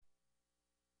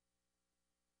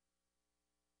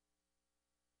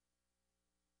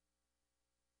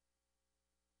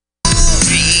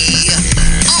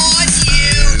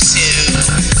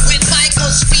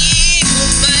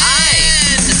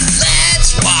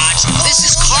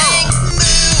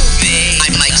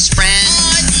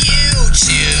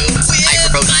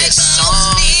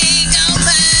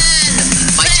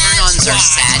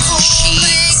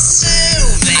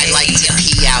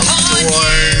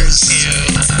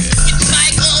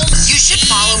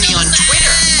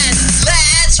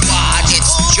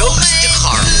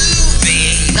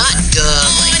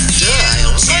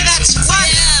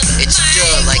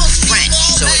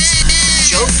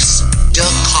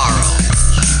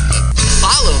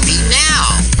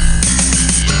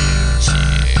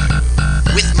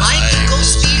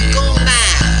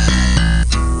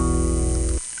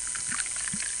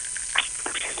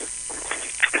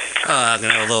I'm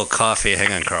gonna have a little coffee.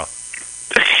 Hang on, Carl.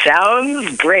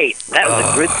 Sounds great. That was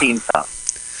a good theme song.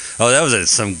 Oh, that was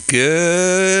some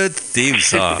good theme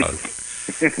song.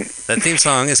 That theme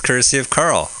song is courtesy of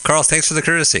Carl. Carl, thanks for the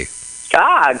courtesy.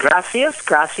 Gracias.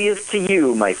 Gracias to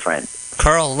you, my friend.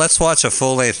 Carl, let's watch a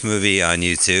full-length movie on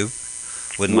YouTube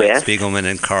with Mike Spiegelman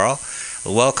and Carl.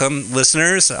 Welcome,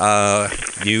 listeners.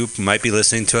 You might be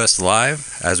listening to us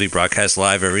live as we broadcast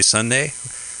live every Sunday,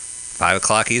 5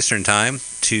 o'clock Eastern Time,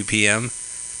 2 p.m.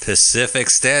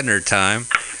 Pacific Standard Time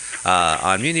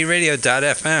on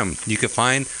MutinyRadio.fm. You can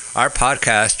find our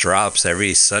podcast drops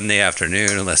every Sunday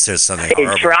afternoon unless there's something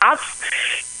horrible. It drops?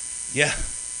 Yeah.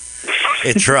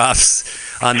 It drops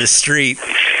on the street.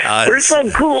 We're so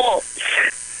cool.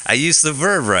 I used the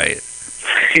verb right.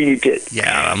 You did.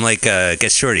 Yeah, I'm like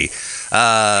Get Shorty.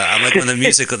 I'm like when the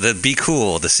musical, the Be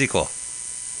Cool, the sequel.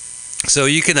 So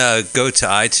you can go to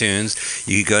iTunes.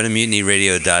 You can go to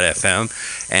MutinyRadio.fm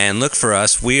and look for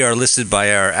us. We are listed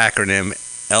by our acronym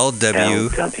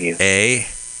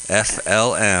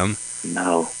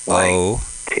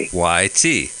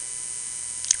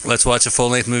LWAFLMOYT. Let's watch a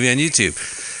full-length movie on YouTube.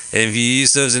 And if you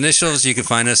use those initials, you can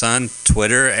find us on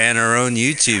Twitter and our own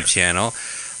YouTube channel.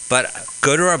 But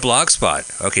go to our blog spot.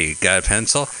 Okay, you got a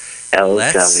pencil?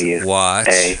 Let's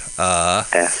watch a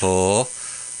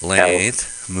full-length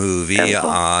movie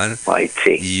on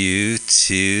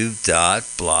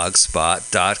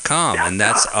youtube.blogspot.com. And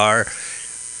that's our...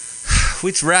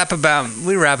 We rap about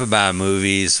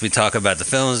movies. We talk about the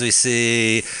films we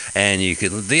see, and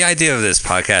the idea of this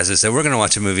podcast is that we're going to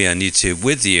watch a movie on YouTube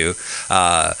with you,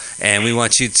 and we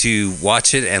want you to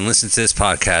watch it and listen to this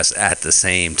podcast at the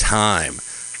same time.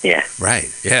 Yeah.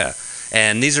 Right. Yeah.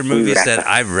 And these are movies that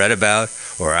I've read about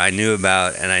or I knew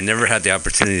about, and I never had the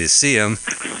opportunity to see them,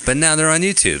 but now they're on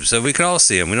YouTube, so we can all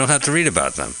see them. We don't have to read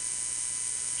about them.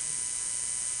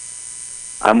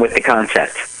 I'm with the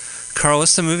concept. Carl,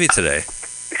 what's the movie today?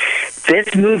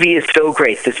 This movie is so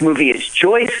great. This movie is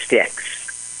Joysticks,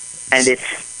 and it's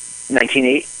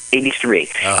 1983.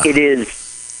 It is,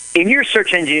 in your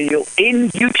search engine, in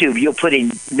YouTube, you'll put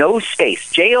in no space,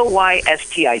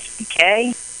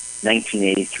 Joystick,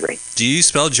 1983. Do you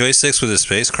spell joysticks with a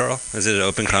space, Carl? Is it an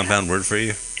open compound word for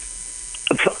you?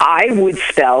 I would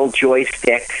spell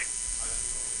joystick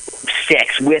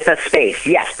sticks with a space,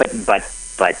 yes,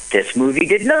 but this movie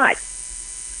did not.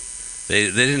 They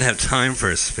didn't have time for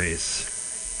a space.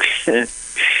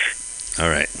 All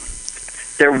right.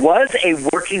 There was a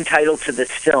working title to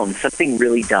this film, something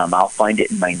really dumb. I'll find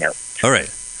it in my notes. All right.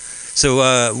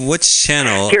 So, which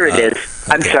channel? Here it is.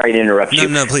 Okay. I'm sorry to interrupt you.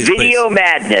 No, please. Video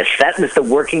Madness. That was the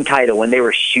working title. When they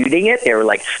were shooting it, they were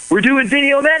like, we're doing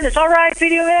Video Madness. All right,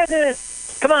 Video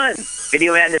Madness. Come on.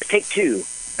 Video Madness, take 2.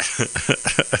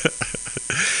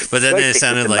 But then it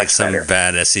sounded like some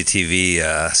bad SCTV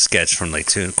sketch from like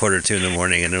 1:45 in the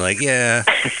morning, and they're like, yeah.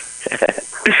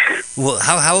 Well,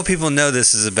 how will people know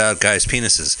this is about guys'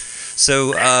 penises?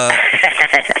 So,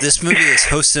 this movie is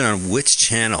hosted on which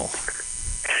channel?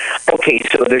 Okay,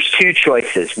 so there's 2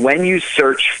 choices. When you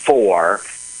search for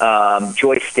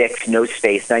Joysticks, no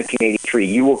space, 1983,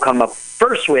 you will come up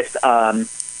first with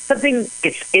something.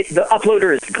 The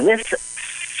uploader is Gliss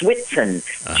Switson,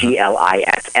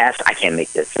 Gliss. I can't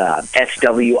make this. SWITSON.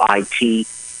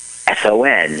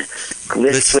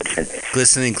 Gliss Switson.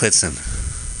 Glistening Klitzen.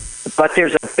 But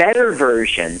there's a better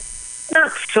version.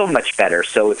 Not so much better.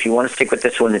 So if you want to stick with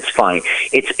this one, it's fine.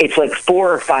 It's like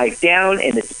 4 or 5 down,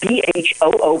 and it's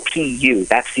BHOOPU.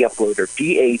 That's the uploader.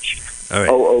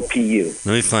 BHOOPU.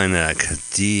 Let me find that.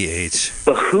 DH.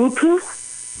 Bahoopu?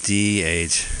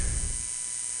 DH.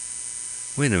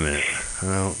 Wait a minute.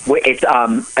 Wait,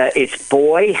 it's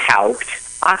boy Haupt,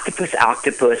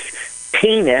 octopus,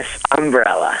 penis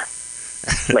umbrella.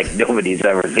 Like nobody's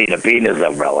ever seen a penis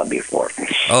umbrella before.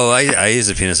 Oh, I use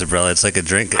a penis umbrella. It's like a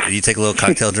drink. You take a little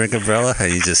cocktail drink umbrella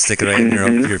and you just stick it right in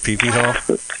your pee-pee hole.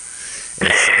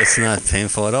 It's not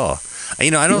painful at all. I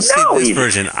don't see this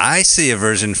version. I see a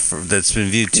version that's been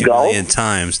viewed 2 million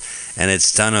times, and it's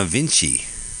Donna Vinci.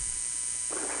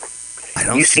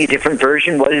 You see a different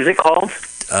version? What is it called?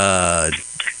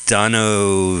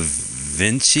 Donna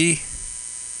Vinci.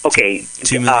 Okay.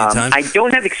 2 million times. I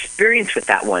don't have experience with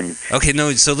that one. Okay,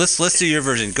 no. So let's do your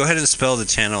version. Go ahead and spell the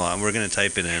channel out. We're going to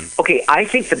type it in. Okay, I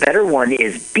think the better one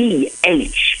is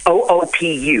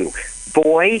BHOOPU.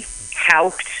 Boy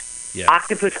Haupt,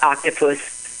 octopus,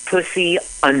 pussy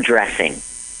undressing.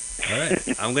 All right.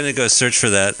 I'm going to go search for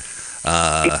that.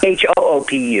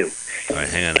 BHOOPU. All right,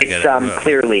 hang on. It's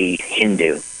clearly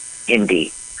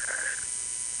Hindi.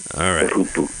 All right.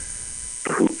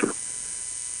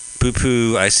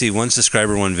 Poo-poo. I see 1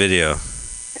 subscriber, 1 video.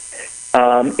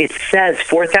 It says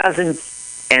 4,000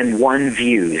 1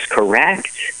 views,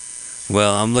 correct?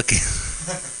 Well, I'm looking.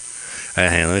 All right,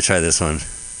 hang on, let me try this one.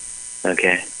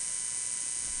 Okay.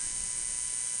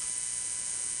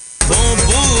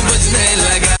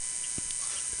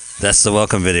 That's the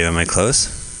welcome video. Am I close?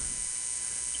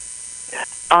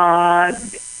 I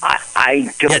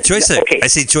don't. Yeah, joystick. Okay. I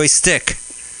see joystick.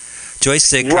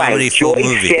 Joystick comedy full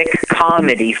movie. Joystick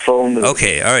comedy full movie.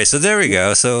 Okay, all right. So there we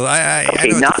go. So I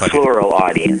know not plural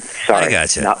audience. Sorry. I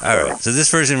gotcha. All right. So this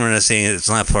version we're not seeing, it's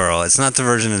not plural. It's not the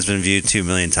version that's been viewed 2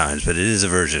 million times, but it is a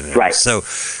version. Right. So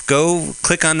go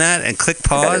click on that and click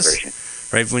pause.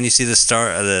 Right when you see the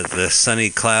sunny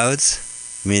clouds,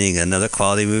 meaning another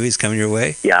quality movie is coming your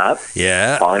way. Yep.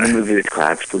 Yeah. Quality movie with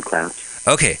clouds, blue clouds.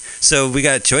 Okay, so we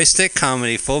got Joystick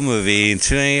Comedy full movie in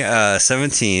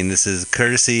 2017. This is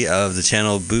courtesy of the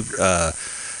channel Boopu,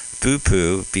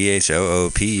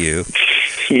 BHOOPU.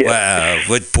 Yeah. Wow,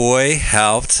 with Boy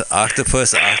Helped,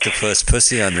 Octopus,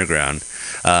 Pussy Underground.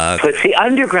 Pussy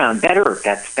Underground, better.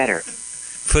 That's better.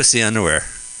 Pussy Underwear.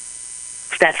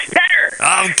 That's better.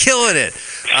 I'm killing it.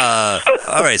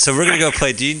 All right, so we're gonna go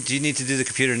play. Do you need to do the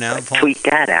computer now, Paul? Tweet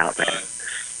that out, man.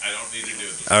 I don't need to do it.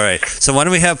 All right, so why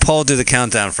don't we have Paul do the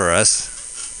countdown for us?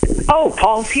 Oh,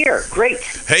 Paul's here. Great.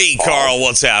 Hey, Carl,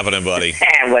 what's happening, buddy?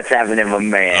 And what's happening, my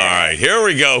man? All right, here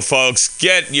we go, folks.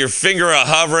 Get your finger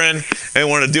hovering, and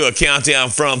we're going to do a countdown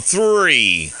from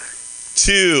 3,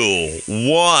 2,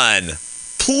 1,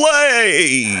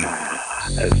 play!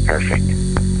 That was perfect.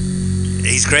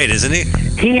 He's great, isn't he?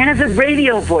 He has a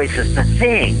radio voice. It's the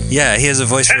thing. Yeah, he has a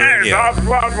voice for radio.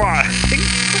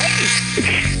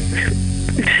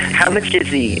 How much is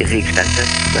he expensive?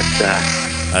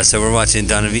 Let's So we're watching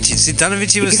Donavici. See,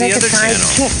 Donavici was the other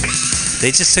channel.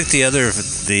 They just took the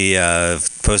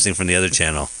posting from the other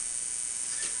channel.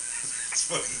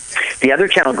 The other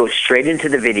channel goes straight into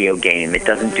the video game. It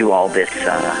doesn't do all this. This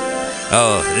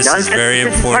nonsense. is very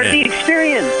This is part of the important.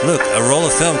 experience. Look, a roll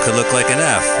of film could look like an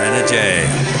F and a J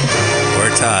or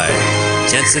a tie.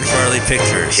 Jensen Farley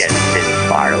Pictures. Jensen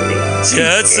Farley.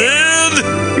 Jensen!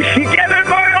 Get in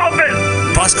my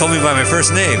office! Boss called me by my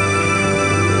first name.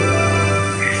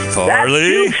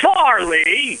 Farley. That's too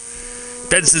Farley.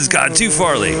 Benson's gone too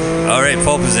Farley. All right,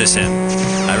 pole position.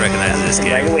 I recognize this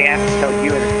Right game. away, I have to tell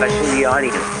you, and especially the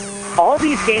audience, all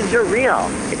these games are real.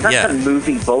 It's not some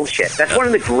movie bullshit. That's one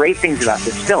of the great things about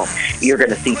this film. You're going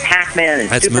to see Pac-Man and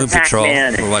That's Super Moon Patrol.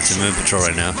 Pac-Man. We're watching Moon Patrol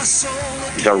right now.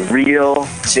 These are real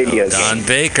video Don games.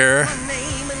 Baker.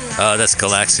 That's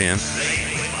Galaxian.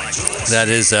 That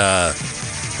is the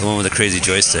one with the crazy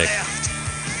joystick.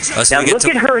 So Now look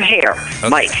at her hair, Okay.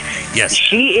 Mike. Yes.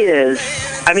 She is,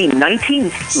 late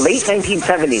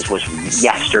 1970s was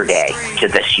yesterday to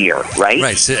this year, right?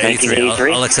 Right, so 83.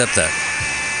 1983. I'll accept that.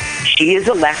 She is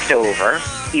a leftover,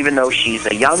 even though she's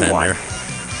a young Fender. one.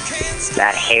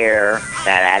 That hair,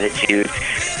 that attitude.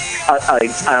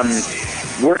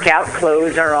 Workout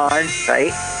clothes are on,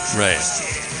 right? Right.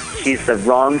 She's the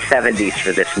wrong 70s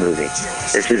for this movie.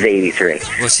 This is 83.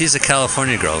 Well, she's a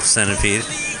California girl, Centipede.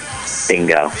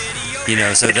 Bingo. You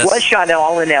know, so It that's... was shot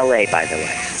all in L.A., by the way.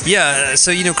 Yeah,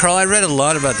 so, Carl, I read a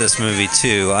lot about this movie,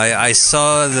 too. I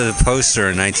saw the poster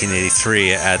in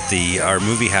 1983 at our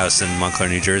movie house in Montclair,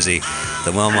 New Jersey.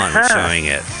 The Wellmont was showing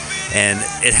it. And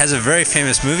it has a very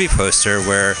famous movie poster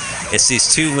where it's these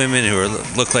two women who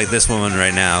look like this woman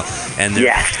right now, and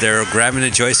they're grabbing the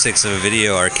joysticks of a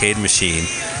video arcade machine,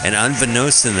 and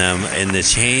unbeknownst to them, in the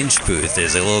change booth,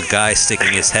 there's a little guy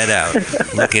sticking his head out,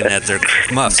 looking at their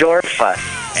muffs. Dorfa.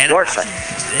 And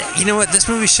you know what? This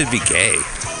movie should be gay,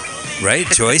 right?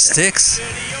 Joysticks.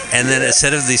 And then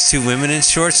instead of these two women in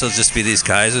shorts, it'll just be these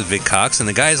guys with big cocks, and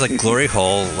the guy's like glory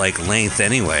hole length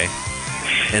anyway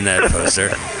in that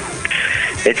poster.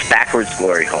 It's backwards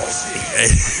glory hole.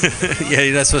 Yeah,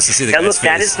 you're not supposed to see the Now guy's look,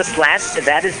 face.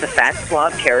 that is the fat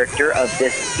slob character of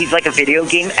this. He's like a video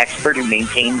game expert who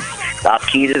maintains the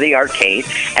key to the arcade,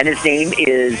 and his name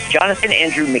is Jonathan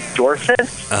Andrew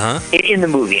McDorfus in the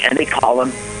movie, and they call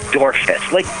him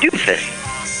Dorfus, like doofus.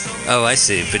 Oh, I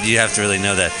see, but you have to really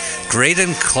know that.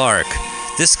 Graydon Clark,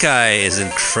 this guy is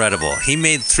incredible. He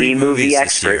made 3 movies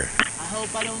this year.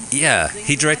 Yeah,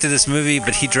 he directed this movie,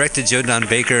 but he directed Joe Don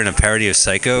Baker in a parody of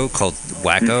Psycho called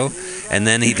Wacko, and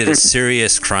then he did a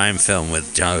serious crime film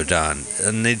with Joe Don,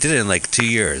 and they did it in 2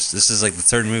 years. This is the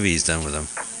 3rd movie he's done with him.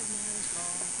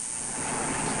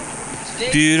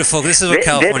 Beautiful. This is what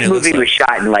California looks like. This movie was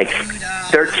shot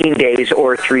in 13 days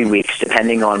or 3 weeks,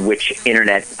 depending on which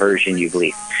internet version you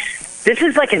believe. This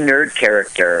is like a nerd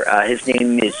character. His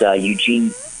name is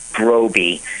Eugene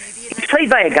Groby. He's played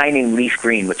by a guy named Leaf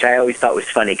Green, which I always thought was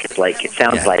funny because, it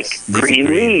sounds like green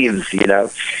leaves,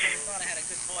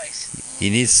 You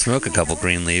need to smoke a couple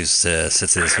green leaves to sit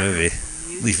to this movie.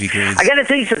 Leafy greens. I got to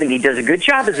tell you something. He does a good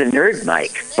job as a nerd,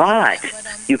 Mike, but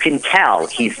you can tell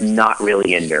he's not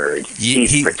really a nerd.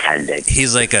 He's pretending.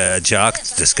 He's like a jock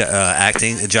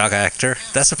a jock actor.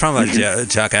 That's the problem about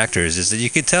jock actors is that you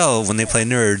can tell when they play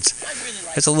nerds,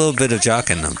 there's a little bit of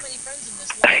jock in them.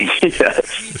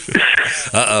 Yes.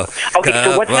 Uh-oh. Okay,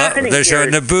 so what's happening they're here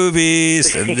showing the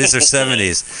boobies. These are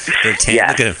 70s. They're tan. Yeah.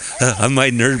 Look at him. My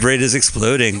nerd braid is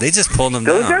exploding. They just pulled them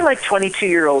Those down. are like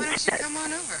 22-year-old. Come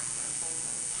on over.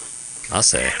 I'll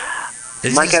say.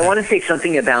 Mike, I want to say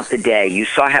something about the day. You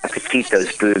saw how petite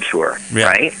those boobs were,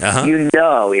 right? Uh-huh. You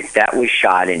know, if that was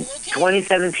shot in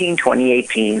 2017,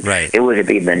 2018, right, it would have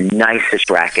been the nicest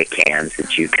racket cans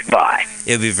that you could buy.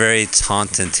 It would be very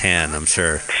taunt and tan, I'm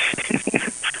sure.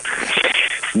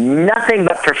 Nothing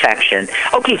but perfection.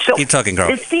 Okay, so keep talking,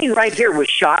 Carl. This scene right here was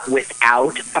shot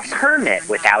without a permit,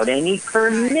 without any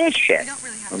permission.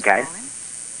 Okay?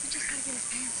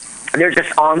 They're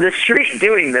just on the street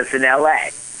doing this in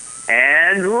L.A.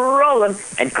 and rolling,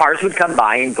 and cars would come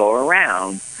by and go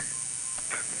around.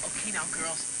 Okay, now,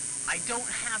 girls, I don't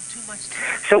have too much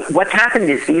time. So what's happened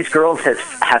is these girls have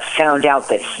found out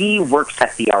that he works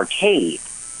at the arcade.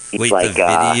 He's Wait, like,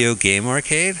 the video game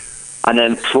arcade? An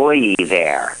employee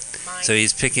there. So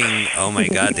he's picking, oh my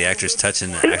God, the actor's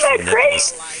touching the actual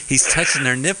nipples. He's touching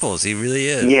their nipples. He really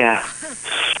is. Yeah.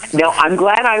 Now, I'm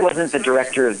glad I wasn't the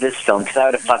director of this film because I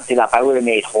would have fucked it up. I would have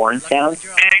made horn sounds.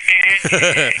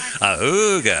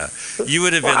 Auga. You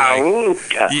would have been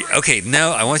like, okay,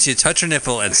 now I want you to touch her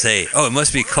nipple and say, oh, it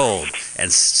must be cold.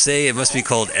 And say it must be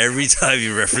cold every time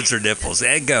you reference her nipples.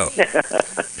 And go.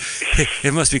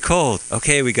 It must be cold.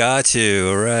 Okay, we got you.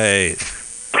 All right.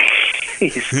 He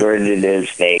squirted it in his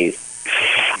face.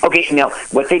 Okay, now,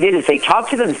 what they did is they talked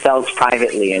to themselves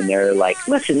privately, and they're like,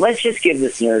 listen, let's just give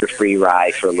this nerd a free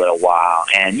ride for a little while,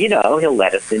 and, you know, he'll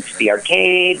let us into the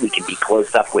arcade, we can be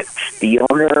close up with the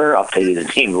owner, I'll tell you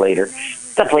the name later,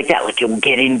 stuff like that, like he'll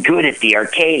get in good at the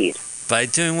arcade. By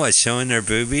doing what? Showing their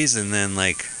boobies and then,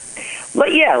 like...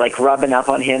 Well, yeah, like rubbing up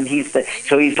on him. He's like,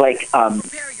 they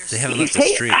haven't left the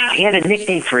street. He had a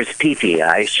nickname for his pee-pee.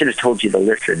 I should have told you to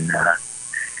listen.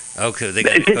 Okay, they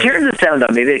turn the sound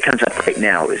on. Maybe it comes up right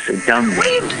now. It's a dumb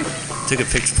name. Took a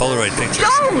Polaroid picture.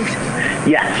 Don't!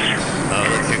 Yes. Oh,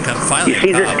 look, here comes finally. You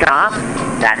see this cop?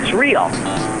 That's real.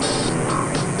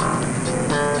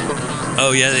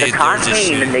 Oh, yeah, the cop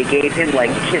came and they gave him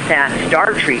like kiss-ass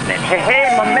star treatment.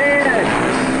 Hey, my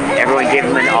man! Everyone gave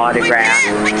him an autograph,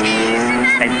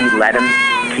 and he let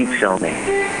him keep filming.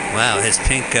 Wow, his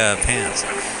pink pants.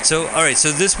 So, all right, so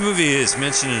this movie is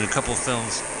mentioned in a couple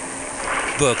films.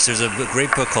 Books. There's a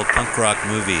great book called Punk Rock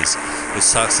Movies, which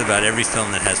talks about every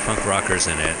film that has punk rockers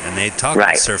in it, and they talk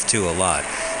about Surf 2 a lot.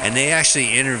 And they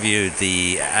actually interviewed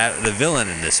the villain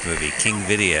in this movie, King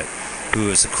Vidiot,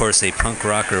 who is, of course, a punk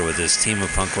rocker with his team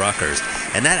of punk rockers.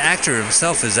 And that actor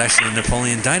himself is actually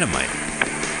Napoleon Dynamite.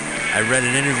 I read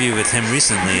an interview with him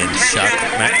recently in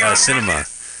Shock Cinema.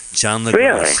 John LaGrosse.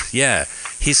 Really? Yeah,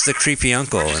 he's the creepy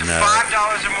uncle. And $5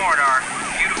 or more, Dar.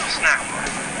 Beautiful snack.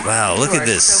 Wow, look at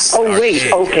this. Oh,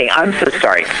 wait, okay, I'm so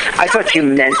sorry. I thought you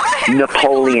meant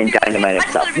Napoleon Dynamite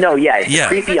himself. No, it's the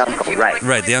creepy uncle, right.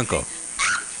 Right, the uncle.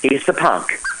 He's the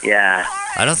punk, yeah.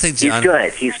 I don't think...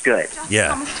 He's good.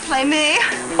 Yeah. Play me.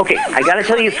 Okay, I gotta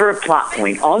tell you for a plot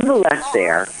point, on the left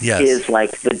there is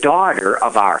like the daughter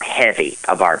of our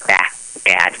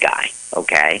bad guy,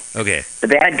 okay? Okay. The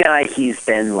bad guy, he's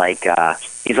been like,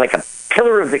 he's like a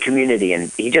pillar of the community,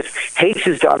 and he just hates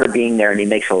his daughter being there, and he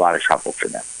makes a lot of trouble for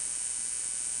them.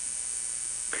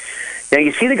 Now,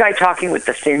 you see the guy talking with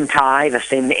the thin tie, the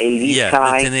thin 80s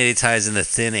tie? Yeah, the thin 80s ties and the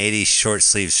thin 80s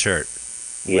short-sleeve shirt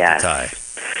with the tie.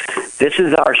 This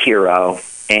is our hero,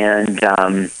 and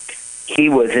he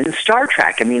was in Star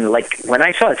Trek. I mean, like, when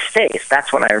I saw his face,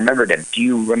 that's when I remembered him. Do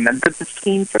you remember the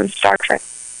scene from Star Trek?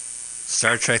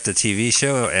 Star Trek, the TV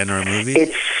show and/or movie?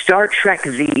 It's Star Trek,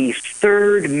 the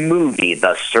third movie,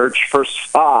 The Search for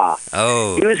Spock.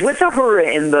 Oh. He was with her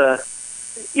in the...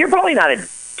 You're probably not a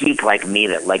geek like me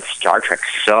that likes Star Trek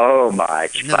so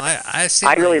much. No, but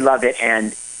I really love it,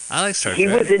 and I like Star Trek. He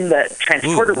was in the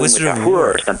transporter room with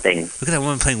Uhura or something. Look at that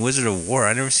woman playing Wizard of War.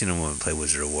 I've never seen a woman play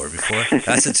Wizard of War before.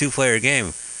 That's a two-player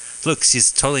game. Look, she's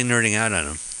totally nerding out on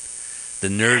him. The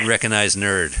nerd recognized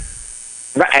nerd.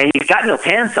 Right, and he's got no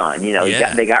pants on. You know,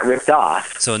 they got ripped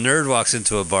off. So a nerd walks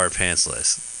into a bar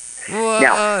pantsless.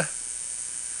 Now,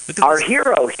 our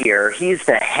hero here, he's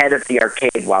the head of the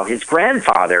arcade while his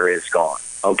grandfather is gone.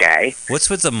 Okay. What's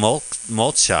with the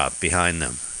malt shop behind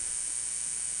them?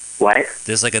 What?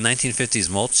 There's like a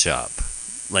 1950s malt shop.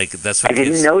 Like that's what I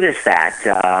didn't notice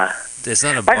that. It's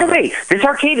not a By bar. the way, this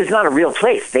arcade is not a real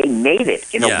place. They made it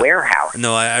in a warehouse.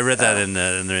 No, I read that in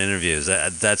their interviews.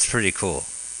 That's pretty cool.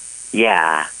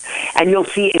 Yeah. And you'll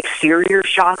see exterior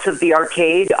shots of the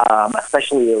arcade,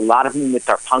 especially a lot of them with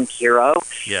our punk hero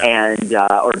and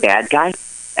or bad guy.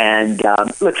 And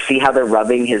look, see how they're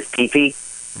rubbing his pee-pee?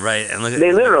 Right. And look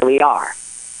they literally are.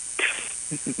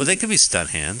 Well, they could be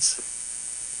stunt hands.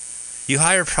 You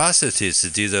hire prostitutes to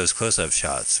do those close-up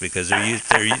shots because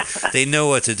they know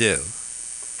what to do.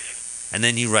 And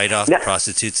then you write off the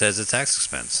prostitutes as a tax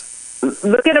expense.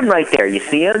 Look at him right there. You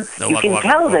see him? You can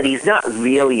tell that he's not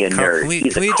really a nerd.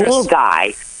 He's a cool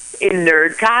guy in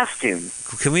nerd costume.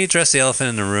 Can we address the elephant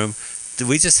in the room?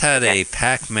 We just had a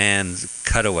Pac-Man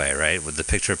cutaway, right, with the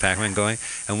picture of Pac-Man going,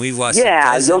 and we watched.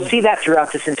 Yeah, you'll see that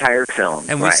throughout this entire film.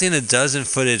 And we've seen a dozen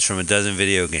footage from a dozen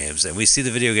video games, and we see the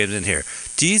video games in here.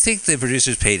 Do you think the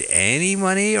producers paid any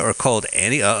money or called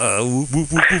any?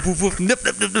 Look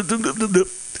at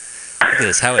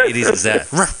this. How 80s is that?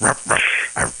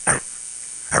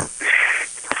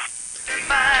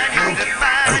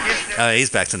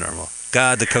 He's back to normal.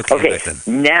 God, the cocaine back then.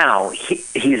 Now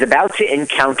he's about to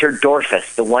encounter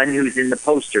Dorfus, the one who's in the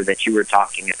poster that you were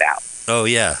talking about. Oh,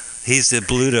 yeah. He's the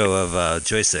Bluto of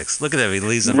joysticks. Look at him. He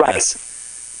leaves a mess.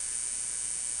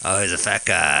 Oh, he's a fat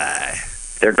guy.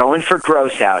 They're going for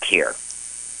gross out here.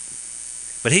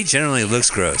 But he generally looks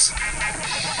gross.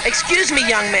 Excuse me,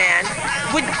 young man.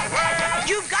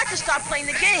 You've got to stop playing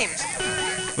the games.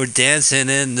 We're dancing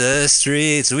in the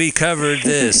streets. We covered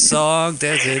this song,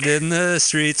 dancing in the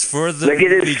streets for the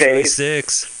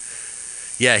joysticks.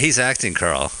 Yeah, he's acting,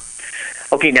 Carl.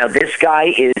 Okay, now this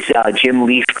guy is Jim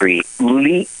Greenleaf.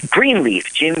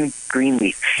 Jim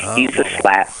Greenleaf. Oh, he's the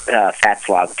fat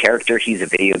slob character. He's a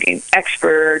video game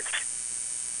expert.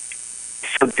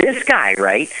 So this guy,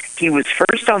 right, he was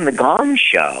first on the Gong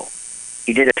Show.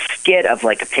 He did a skit of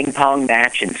like a ping pong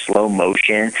match in slow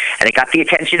motion, and it got the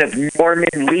attention of Norman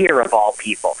Lear of all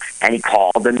people. And he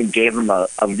called him and gave him a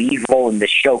lead role in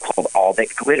this show called All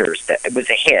That Glitters. It was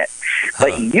a hit.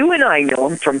 But you and I know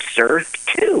him from Surf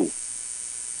 2.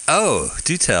 Oh,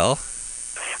 do tell.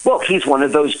 Well, he's one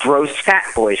of those gross fat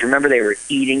boys. Remember they were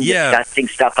eating disgusting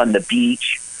stuff on the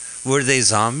beach? Were they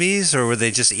zombies or were they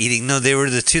just eating? No, they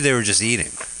were the two they were just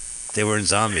eating. They weren't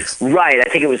zombies. Right. I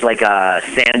think it was like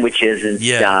sandwiches and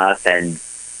stuff. And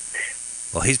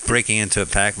well, he's breaking into a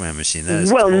Pac-Man machine.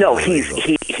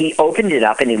 He opened it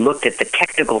up and he looked at the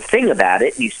technical thing about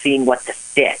it. And he's seeing what the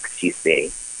sticks, you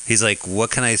see. He's like,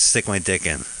 what can I stick my dick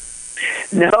in?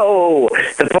 No.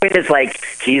 The point is like,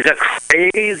 he's a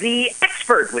crazy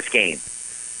expert with games.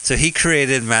 So he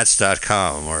created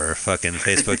Match.com or fucking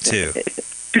Facebook too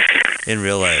in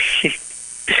real life.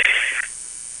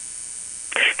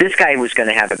 This guy was going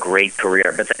to have a great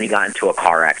career, but then he got into a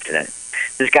car accident.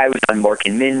 This guy was on Mork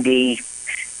and Mindy.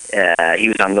 He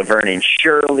was on Laverne and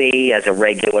Shirley as a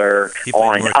regular. He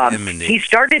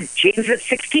started James at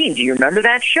 16. Do you remember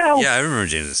that show? Yeah, I remember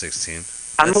James at 16.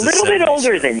 I'm a little bit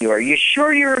older than you. Are you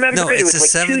sure you remember? No, it it's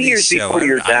was a like 70s 2 years show. before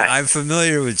your time. I'm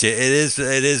familiar with it.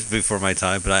 It is before my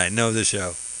time, but I know the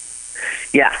show.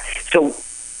 Yeah. So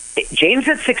James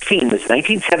at 16 was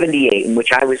 1978, in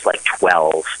which I was like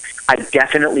 12. I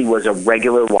definitely was a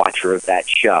regular watcher of that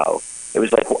show. It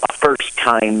was like a first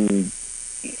time,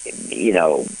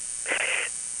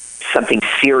 something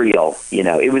serial.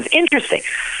 It was interesting.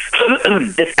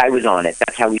 This guy was on it.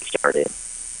 That's how he started.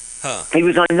 Huh. He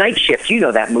was on Night Shift. You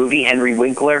know that movie, Henry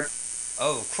Winkler?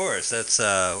 Oh, of course. That's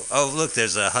look,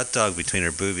 there's a hot dog between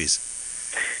her boobies.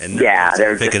 And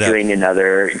they're just doing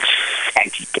another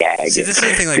gag. See, this is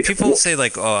the thing. Like people say,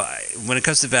 like, oh, when it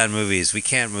comes to bad movies, we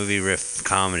can't movie riff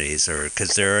comedies, or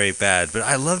because they're already bad. But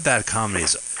I love bad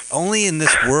comedies. Only in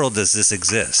this world does this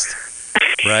exist,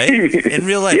 right? In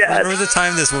real life, remember the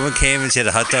time this woman came and she had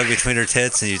a hot dog between her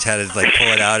tits, and you had to like pull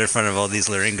it out in front of all these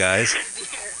leering guys.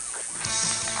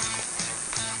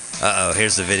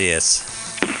 Here's the Vidiots.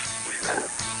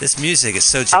 This music is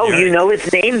so generic. Oh, you know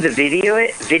his name, the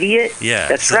Vidiot? Yeah,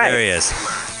 that's right. There he is.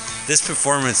 This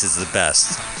performance is the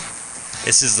best.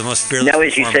 This is the most fearless. Now,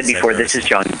 as you said before, this is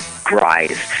John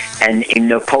Grise, and in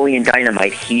Napoleon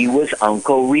Dynamite, he was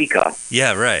Uncle Rico.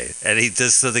 Yeah, right. And he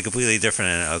does something completely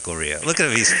different in Uncle Rio. Look at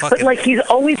him, he's fucking. But like, he's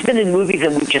always been in movies,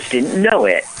 and we just didn't know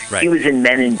it. Right. He was in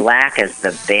Men in Black as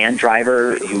the van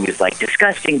driver who was like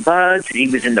disgusting bugs. He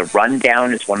was in The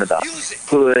Rundown as one of the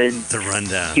hoods. The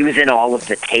Rundown. He was in all of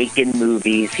the Taken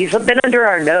movies. He's been under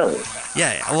our nose.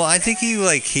 Yeah, well, I think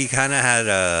he kind of had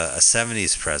a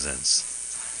 70s presence,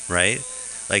 right?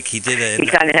 Like he did He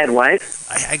kind of had what?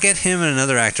 I get him and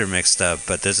another actor mixed up,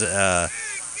 but there's I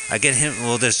get him.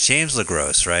 Well, there's James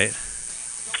LaGrosse, right?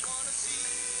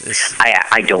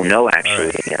 I don't know,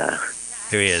 actually. Right.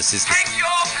 Here he is. He's Take your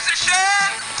position.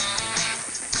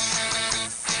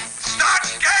 Start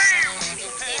game.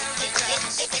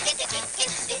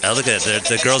 oh, look at it.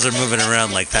 The girls are moving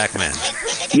around like Pac-Man.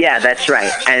 Yeah, that's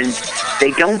right. And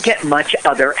they don't get much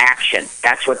other action.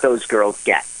 That's what those girls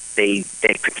get. They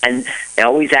pretend, they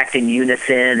always act in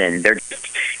unison, and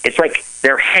it's like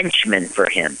they're henchmen for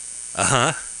him.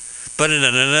 Uh-huh.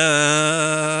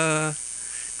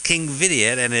 King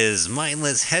Vidiot and his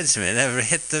mindless henchmen ever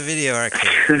hit the video arcade.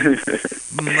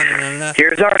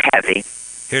 Here's our heavy.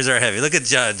 Here's our heavy. Look at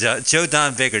Joe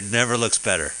Don Baker. Never looks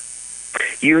better.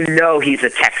 You know he's a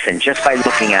Texan just by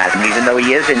looking at him, even though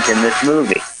he isn't in this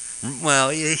movie. Well,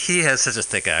 he has such a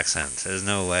thick accent. There's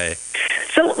no way.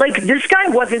 So, like, this guy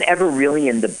wasn't ever really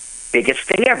in the biggest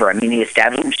thing ever. I mean, he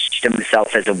established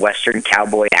himself as a Western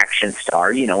cowboy action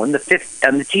star, you know, on the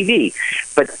TV.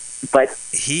 But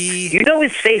you know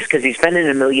his face because he's been in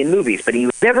a million movies, but he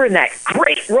was never in that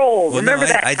great role. Well, Remember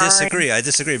that I time?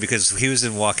 disagree because he was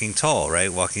in Walking Tall,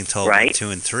 right? Walking Tall right? 1, 2,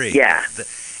 and 3. Yeah.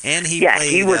 And he played,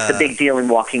 he was the big deal in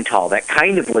Walking Tall. That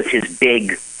kind of was his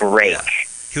big break. Yeah.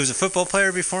 He was a football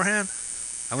player beforehand?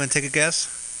 I'm going to take a guess.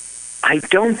 I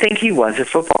don't think he was a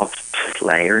football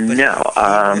player, but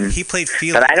no. He played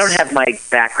Felix. But I don't have my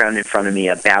background in front of me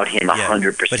about him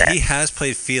 100%. But he has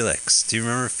played Felix. Do you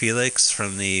remember Felix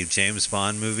from the James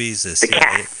Bond movies? The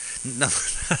cat. No,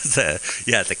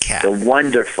 the cat. The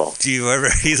wonderful. Do you ever?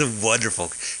 He's a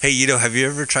wonderful. Hey, you know, have you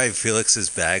ever tried Felix's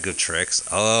bag of tricks?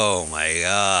 Oh my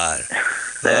God!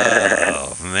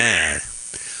 Oh man!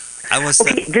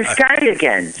 This guy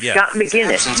again, yeah. Scott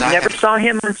McGinnis. You never saw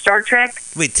him on Star Trek?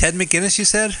 Wait, Ted McGinnis? You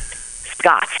said?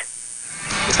 Scott.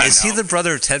 Is he the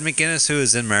brother of Ted McGinnis, who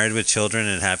is in Married with Children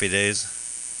and Happy Days?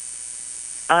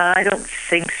 I don't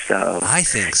think so. I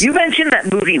think so. You mentioned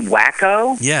that movie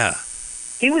Wacko. Yeah.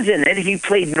 He was in it. He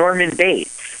played Norman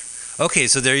Bates. Okay,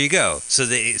 so there you go. So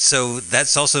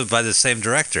that's also by the same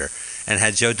director and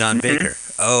had Joe Don Baker.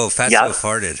 Oh, Fatso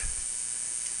farted.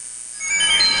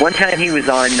 One time he was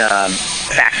on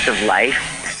Facts of Life.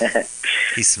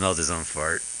 He smelled his own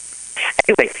fart.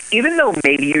 Anyway, even though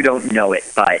maybe you don't know it,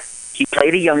 but he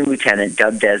played a young lieutenant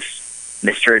dubbed as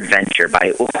Mr. Adventure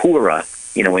by Uhura,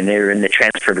 you know, when they were in the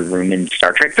transfer room in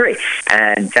Star Trek 3.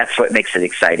 And that's what makes it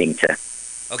exciting to...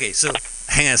 Okay, so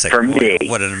hang on a second. For me.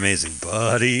 What an amazing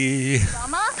body.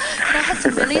 Mama, could I have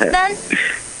some lilies then?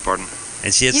 Pardon?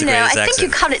 And she has the greatest accent. I think you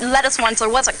called it lettuce once, or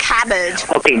was it cabbage?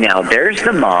 Okay, now there's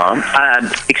the mom.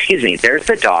 There's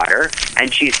the daughter,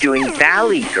 and she's doing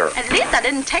Valley Girl. At least I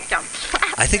didn't take them.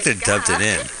 I think they dubbed it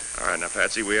in. All right, now,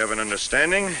 Patsy, we have an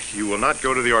understanding. You will not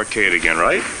go to the arcade again,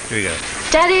 right? Here we go.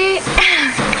 Daddy,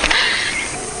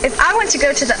 if I want to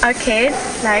go to the arcade,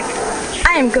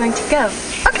 I am going to go.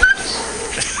 Okay.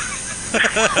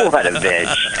 What a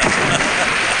bitch.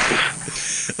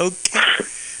 Okay.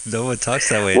 No one talks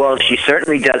that way Well, anymore. she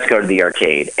certainly does go to the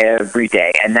arcade every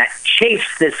day, and that chafes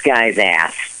this guy's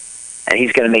ass. And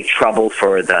he's going to make trouble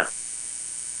for the...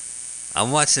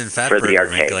 I'm watching Fat for the Burger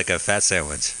arcade. make like a fat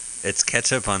sandwich. It's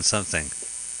ketchup on something.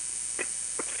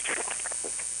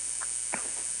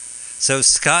 So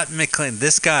Scott McClane,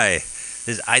 this guy,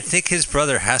 I think his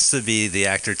brother has to be the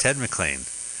actor Ted McClane.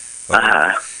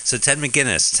 Uh-huh. So Ted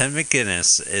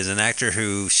McGinnis is an actor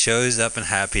who shows up in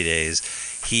Happy Days.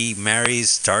 He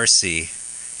marries Darcy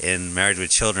in Married with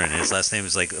Children. His last name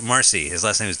is like Marcy. His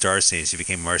last name is Darcy, and she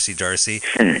became Marcy Darcy.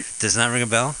 Does not ring a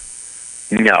bell?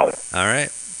 No. All right.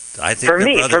 I think For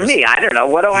me, I don't know.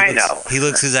 What do I know? He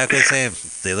looks exactly the same.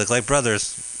 They look like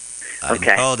brothers. I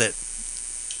called it.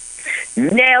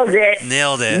 Nailed it.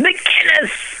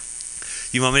 McGinnis.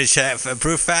 You want me to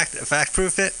fact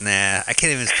proof it? Nah, I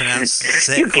can't even pronounce.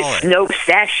 Say You it. can Call it. Snopes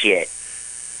that shit.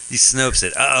 He snopes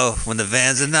it. When the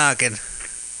vans are knocking.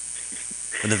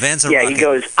 When the vans are Yeah, rocking. he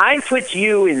goes, I put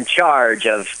you in charge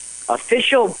of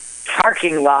official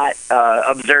parking lot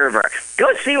observer.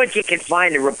 Go see what you can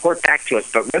find and report back to us.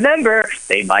 But remember,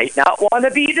 they might not want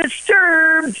to be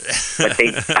disturbed. But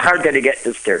they are going to get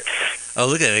disturbed. Oh,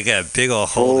 look at it. They got a big old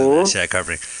hole in that shack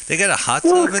covering. They got a hot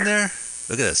tub in there?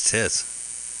 Look at those tits.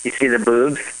 You see the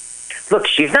boobs? Look,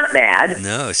 she's not mad.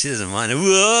 No, she doesn't mind.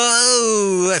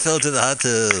 Whoa! I fell into the hot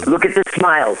tub. Look at the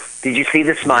smiles. Did you see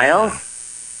the smile? Yeah.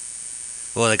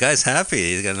 Well, the guy's happy.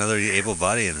 He's got another able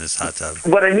body in this hot tub.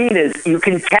 What I mean is, you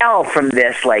can tell from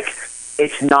this,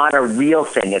 it's not a real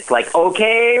thing. It's like,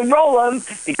 okay, roll them,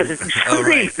 because if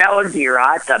somebody fell into your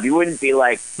hot tub, you wouldn't be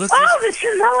like, Look, this is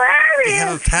hilarious. They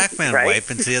have a Pac-Man Right?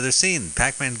 wipe into the other scene.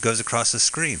 Pac-Man goes across the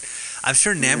screen. I'm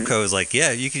sure Namco is like,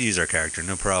 yeah, you can use our character,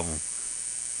 no problem.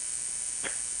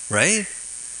 Right?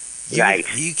 Right.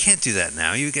 You can't do that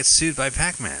now. You get sued by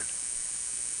Pac-Man.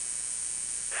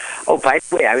 Oh, by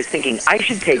the way, I was thinking I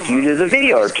should take you to the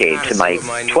video arcade to my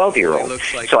 12-year-old.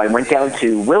 So I went down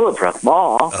to Willowbrook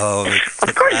Mall. Oh,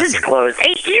 of course it's closed.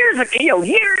 8 years ago,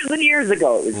 years and years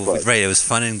ago it was closed. Right, it was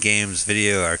Fun and Games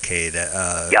Video Arcade at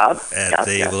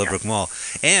the Willowbrook Mall.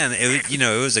 And, it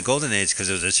was a golden age because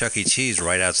it was a Chuck E. Cheese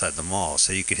right outside the mall,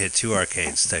 so you could hit 2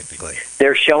 arcades, technically.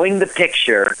 They're showing the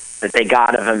picture that they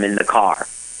got of him in the car.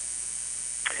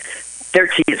 They're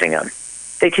teasing him.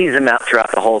 They tease him out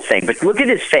throughout the whole thing. But look at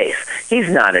his face. He's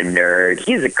not a nerd.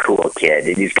 He's a cool kid,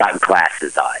 and he's got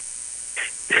glasses on.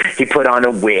 He put on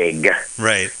a wig.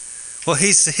 Right. Well,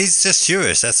 he's just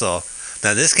Jewish, that's all.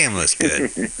 Now, this game looks good.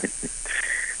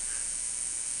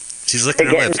 She's looking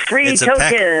at her lips.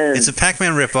 It's a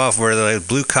Pac-Man ripoff where the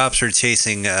blue cops are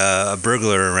chasing a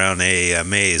burglar around a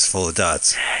maze full of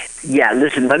dots. Yeah,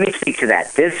 listen, let me speak to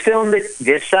that. This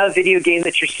video game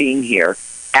that you're seeing here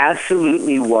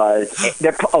absolutely was.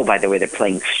 By the way, they're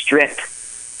playing Strip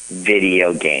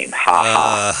video game.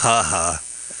 Ha ha.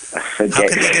 Okay. How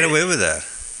can they get away with that?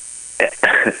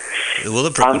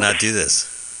 Willowbrook would not do this.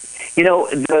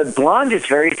 The blonde is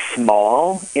very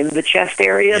small in the chest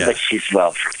area, but she's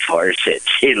well proportioned.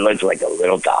 She looks like a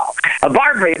little doll. A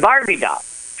Barbie doll.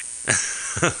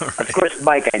 Right. Of course,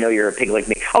 Mike, I know you're a pig like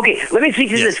me. Okay, let me speak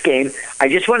to this game. I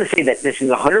just want to say that this is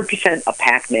 100% a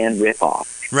Pac-Man ripoff.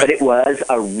 Right. But it was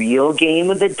a real game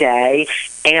of the day,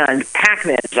 and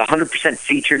Pac-Man is 100%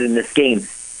 featured in this game.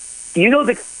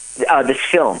 This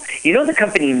film. The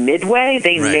company Midway?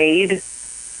 They made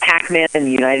Pac-Man in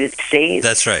the United States.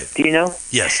 That's right. Do you know?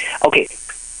 Yes. Okay.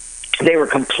 They were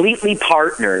completely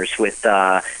partners with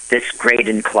this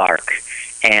Graydon Clark,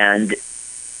 and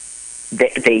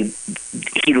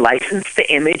he licensed the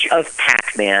image of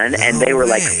Pac-Man, and they were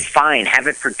like, fine, have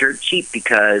it for dirt cheap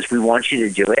because we want you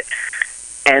to do it.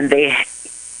 And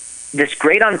this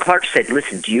Graydon Clark said,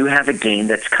 listen, do you have a game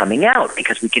that's coming out?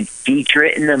 Because we can feature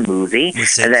it in the movie,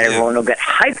 and then everyone will get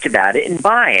hyped about it and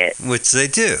buy it. Which they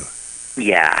do.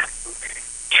 Yeah.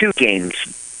 2 games.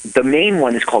 The main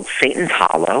one is called Satan's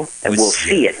Hollow, and we'll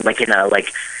see it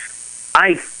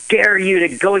I dare you to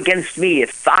go against me.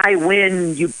 If I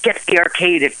win, you get the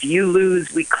arcade. If you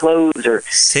lose, we close. Or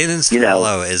Satan's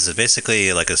Hollow is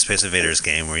basically like a Space Invaders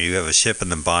game where you have a ship in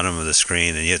the bottom of the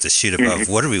screen and you have to shoot above.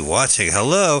 What are we watching?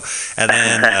 Hello, and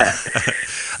then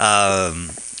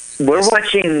we're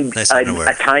watching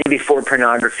a time before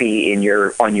pornography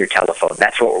on your telephone.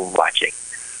 That's what we're watching.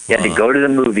 You had to go to the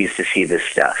movies to see this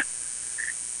stuff.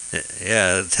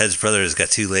 Yeah, Ted's brother has got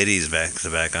 2 ladies back to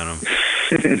back on him.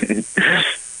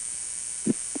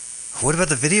 What about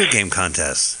the video game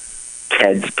contest?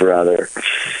 Ted's brother.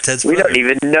 We don't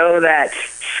even know that,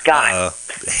 Scott.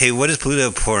 Hey, what is Pluto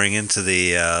pouring into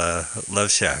the Love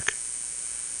Shack?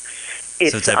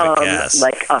 It's some type of gas.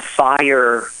 Like a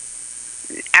fire.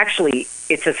 Actually,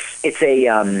 it's a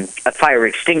fire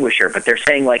extinguisher, but they're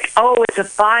saying like, oh, it's a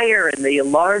fire, and the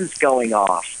alarm's going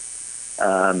off.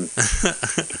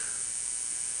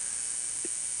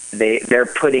 They're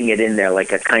putting it in there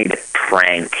like a kind of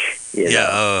prank.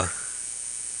 Yeah.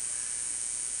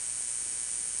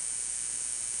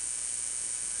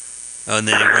 And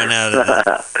then he ran out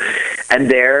of and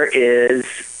there is...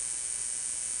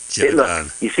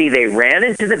 you see, they ran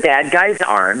into the bad guy's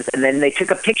arms, and then they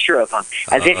took a picture of him,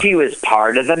 as if he was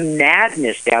part of the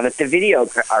madness down at the video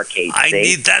arcade. I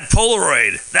need that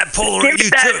Polaroid. That Polaroid you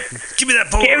took. Give me that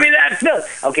Polaroid. Give me that film.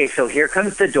 Okay, so here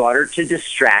comes the daughter to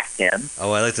distract him.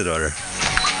 Oh, I like the daughter.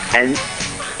 And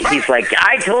he's like,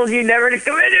 I told you never to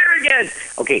come in here again.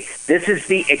 Okay, this is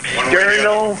the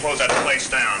external... Close that place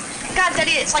down. God,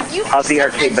 Daddy, it's like you... Of the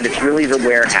arcade, but it's really the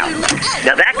warehouse.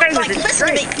 Now, that guy was in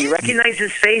Stripes. Do you recognize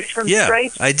his face from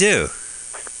Stripes? Yeah, I do.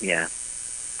 Yeah.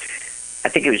 I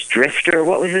think it was Drifter.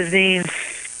 What was his name?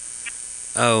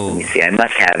 Oh. Let me see. I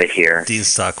must have it here. Dean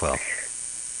Stockwell.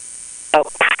 Oh,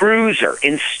 Cruiser.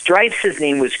 In Stripes, his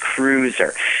name was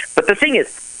Cruiser. But the thing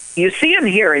is, you see him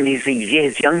here, and he's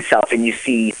his young self, and you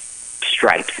see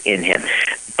Stripes in him.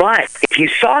 But if you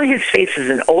saw his face as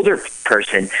an older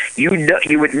person, you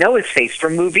would know his face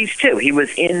from movies too. He was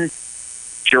in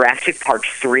Jurassic Park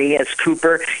 3 as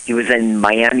Cooper. He was in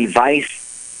Miami Vice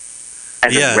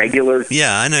as a regular.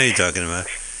 Yeah, I know who you're talking about.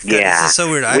 God, yeah, this is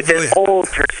so weird. With an old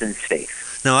person's face.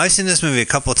 No, I've seen this movie a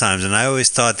couple times, and I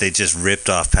always thought they just ripped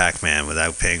off Pac-Man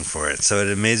without paying for it. So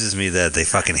it amazes me that they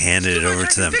fucking handed it over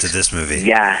to them to this movie.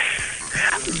 Yes.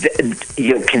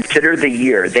 You consider the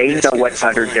year. They know what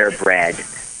buttered their bread.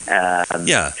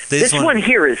 This one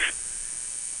here is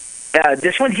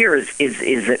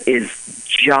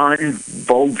John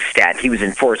Boldstadt. He was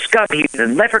in Forrest Gump. He was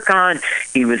in Leprechaun.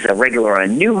 He was a regular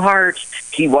on Newhart.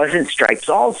 He was in Stripes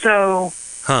also.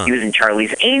 Huh. He was in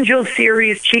Charlie's Angels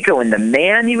series, Chico and the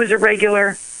Man. He was a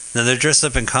regular. Now they're dressed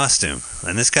up in costume,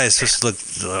 and this guy's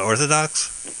supposed to look orthodox.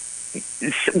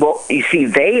 Well, you see,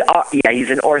 they are. Yeah, he's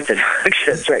an Orthodox.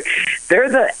 That's right. They're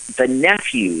the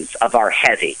nephews of our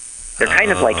heavy. They're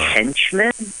kind of like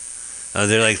henchmen. Oh,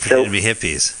 they're like pretending to be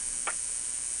hippies.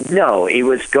 No, it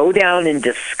was go down in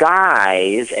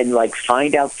disguise and like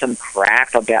find out some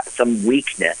crap about some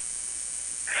weakness.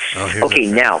 Okay,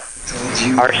 now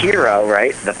our hero,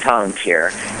 right, the punk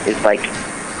here, is like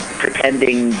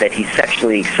pretending that he's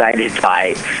sexually excited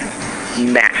by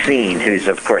Maxine, who's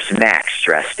of course Max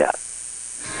dressed up.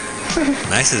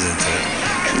 Max is into it.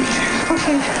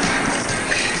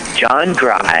 Okay. John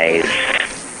Grimes.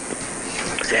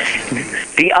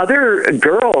 The other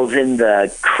girls in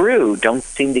the crew don't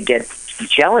seem to get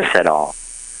jealous at all.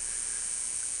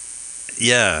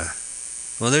 Yeah.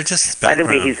 Well, they're just By the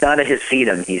background. way, he's not a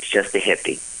Hasidim. He's just a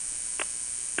hippie.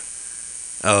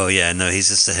 Oh, yeah. No, he's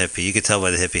just a hippie. You could tell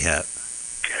by the hippie hat.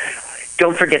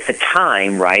 Don't forget the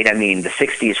time, right? I mean, the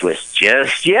 60s was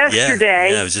just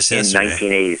yesterday. Yeah, it was just yesterday. In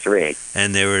 1983.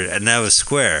 And that was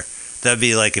square. That'd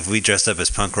be like if we dressed up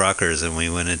as punk rockers and we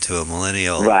went into a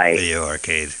millennial video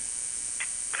arcade.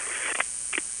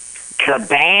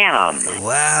 Kabam!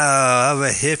 Wow, I'm a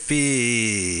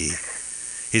hippie.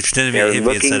 He's pretending to be a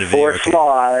hippie inside a video for arcade.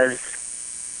 flaws.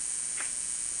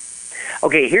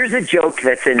 Okay, here's a joke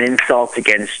that's an insult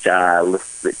against the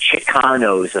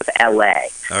Chicanos of L.A.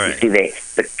 All right. You see,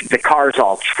 the car's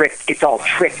all tricked. It's all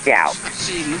tricked out.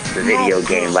 The video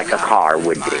game, like a car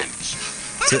would be.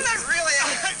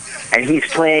 And he's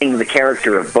playing the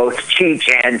character of both Cheech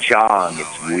and Chong.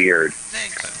 It's weird.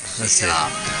 Let's see.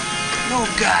 No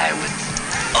guy with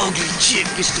ugly chick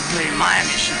gets to play my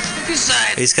mission.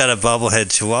 Besides, He's got a bobblehead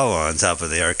chihuahua on top of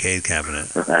the arcade cabinet.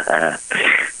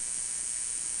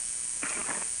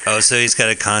 Oh, so he's got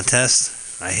a contest?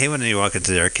 I hate when you walk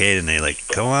into the arcade and they like,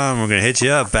 come on, we're going to hit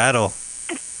you up, battle.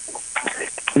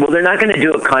 Well, they're not going to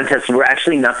do a contest. We're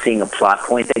actually not seeing a plot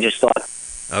point. They just thought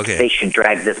they should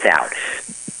drag this out.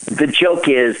 The joke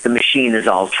is the machine is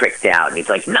all tricked out. And he's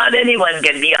like, not anyone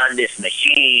can be on this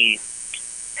machine,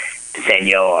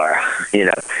 senor. You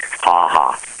know, ha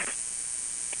ha.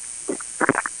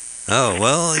 Oh,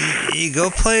 well, you go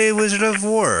play Wizard of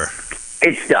War.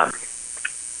 It's dumb.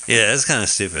 Yeah, that's kind of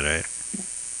stupid, right?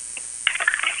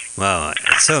 Wow,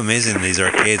 it's so amazing these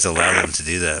arcades allow them to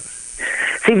do that.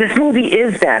 See, this movie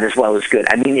is bad as well as good.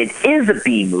 I mean, it is a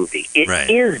B movie. It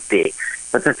is big.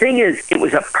 But the thing is, it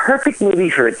was a perfect movie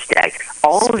for its day.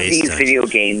 All of these video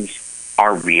games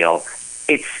are real.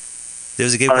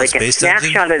 There's a game called Space Dungeon? Like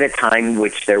a snapshot at a time,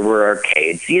 which there were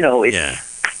arcades. You know, he's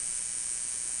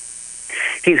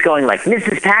going like,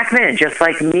 Mrs. Pac-Man, just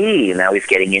like me. And now he's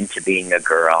getting into being a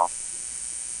girl.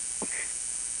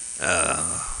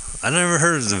 I never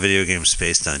heard of the video game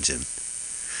Space Dungeon.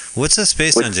 What's a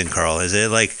Space Dungeon, Carl? Is it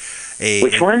like a...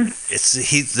 Which one? It's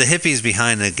the hippies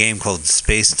behind a game called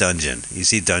Space Dungeon. You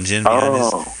see Dungeon behind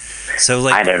this? So,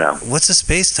 like, I don't know. What's a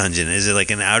Space Dungeon? Is it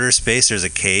like in outer space there's a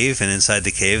cave, and inside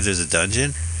the cave there's a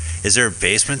dungeon? Is there a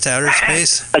basement to outer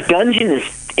space? A dungeon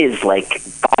is like,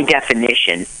 by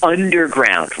definition,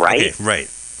 underground, right? Okay, right.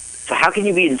 So how can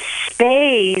you be in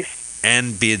space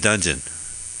and be a dungeon?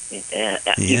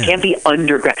 You can't be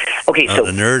underground. Okay, so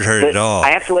the nerd heard it all. I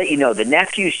have to let you know, the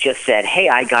nephews just said, hey,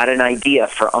 I got an idea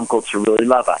for Uncle to really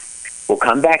love us. We'll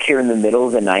come back here in the middle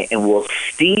of the night and we'll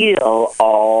steal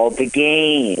all the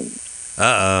games.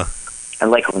 And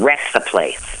like wreck the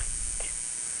place.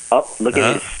 Oh, look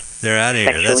at this. They're out of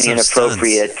here. That's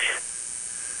Sexually inappropriate.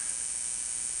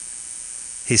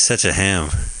 He's such a ham.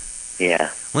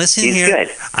 Yeah. Listen He's here. Good.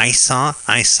 I saw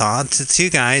two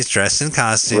guys dressed in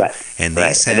costume, and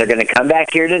they said, and they're going to come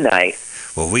back here tonight.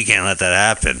 Well, we can't let that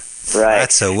happen.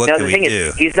 Right. So what can we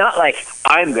do? He's not like,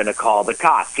 I'm going to call the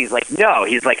cops. He's like, no.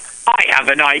 He's like, I have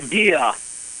an idea.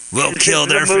 We'll kill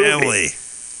their family.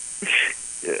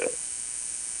 Yeah.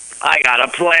 I got a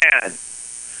plan.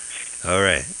 All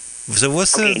right. So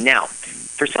what's now,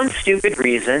 for some stupid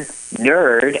reason,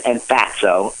 Nerd and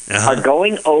Fatso are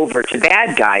going over to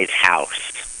Bad Guy's house.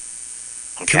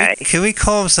 Okay. Can we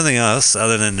call him something else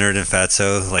other than Nerd and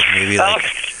Fatso? Like maybe like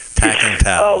Pack and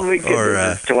Pal. Oh my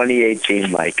goodness, it's 2018,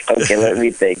 Mike. Okay, let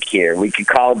me think here. We could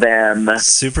call them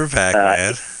Super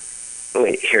Pac-Man.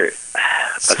 Wait, here.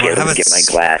 Okay, let me get my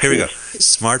glasses. Here we go.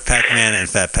 Smart Pac-Man and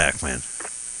Fat Pac-Man.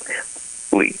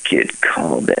 We could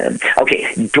call them.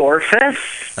 Okay, Dorfus.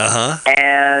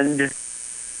 And.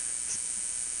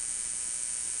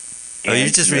 Oh, you're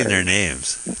just reading their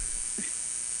names.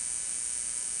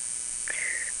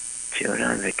 Joe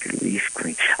Don Baker, Leaf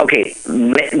Green. Okay,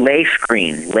 Leif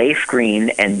Green,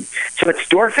 and so it's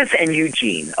Dorfus and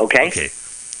Eugene. Okay.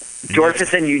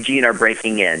 Dorfus and Eugene are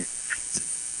breaking in.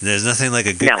 There's nothing like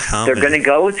a good comedy. They're going to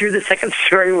go through the second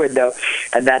story window,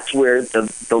 and that's where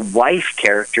the wife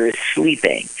character is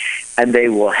sleeping, and they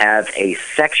will have a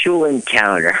sexual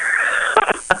encounter.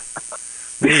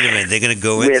 Wait a minute, they're going to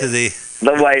go into the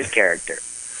wife character.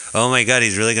 Oh my God,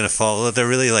 he's really going to fall. They're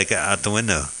really like out the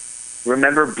window.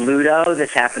 Remember Bluto?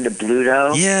 This happened to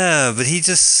Bluto? Yeah, but he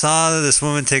just saw this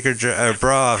woman take her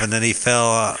bra off, and then he fell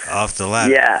off the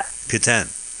ladder. Yeah.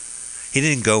 Content. He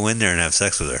didn't go in there and have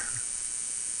sex with her.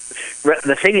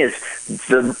 The thing is,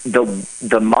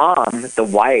 the mom, the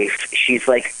wife, she's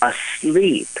like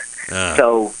asleep.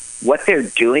 So what they're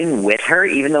doing with her,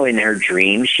 even though in her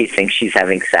dreams she thinks she's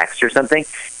having sex or something,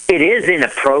 it is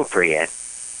inappropriate.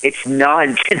 It's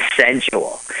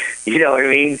non-consensual. You know what I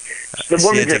mean? The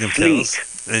woman's asleep. Pills?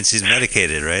 And she's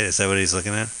medicated, right? Is that what he's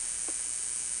looking at?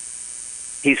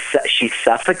 She's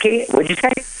suffocated? What'd you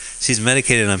say? She's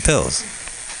medicated on pills.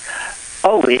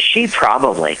 Oh, is she?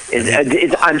 Probably.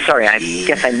 I'm sorry, I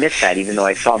guess I missed that, even though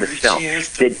I saw this film.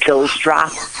 Did pills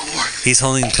drop? He's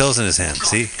holding pills in his hand.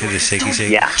 See? Did a shaky.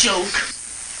 Yeah.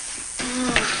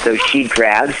 So she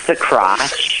grabs the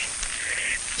crotch,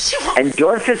 and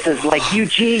Dorfus is like,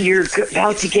 Eugene, you're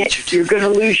going to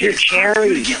lose your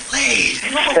cherry. Get laid.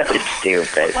 So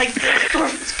stupid. Like this,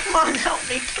 Dorfus, come on, help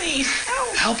me, please.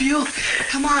 Help you?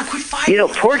 Come on, quit fighting. You know,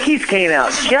 Porky's came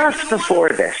out just before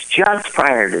this, just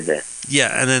prior to this.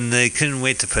 Yeah, and then they couldn't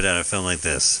wait to put out a film like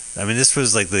this. I mean, this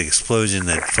was like the explosion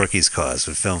that Porky's caused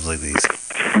with films like these.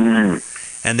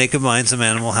 And they combined some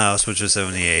Animal House, which was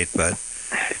 78,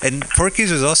 and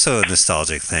Porky's was also a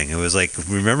nostalgic thing. It was like,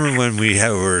 remember when we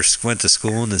went to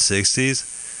school in the 60s?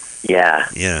 Yeah.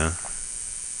 You know.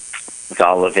 With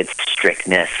all of its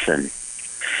strictness and...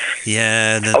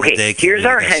 Yeah, and then okay, here's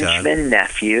our henchmen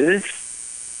nephews.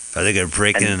 Oh, they're going to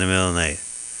break in the middle of the night.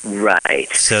 Right.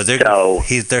 So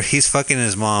he's fucking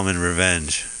his mom in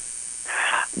revenge.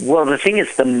 Well, the thing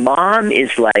is, the mom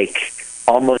is like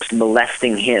almost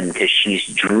molesting him because she's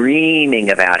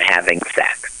dreaming about having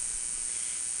sex.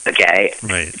 Okay?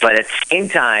 Right. But at the same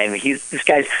time, this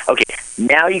guy's... Okay,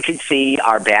 now you can see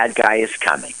our bad guy is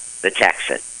coming, the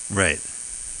Texan. Right.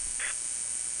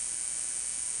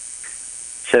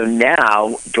 So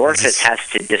now Dorfus has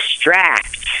to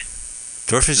distract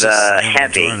Dorfus the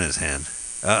heavy in his hand.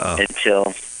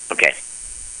 Until okay.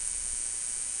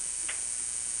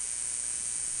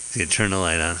 He's gonna turn the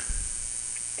light on.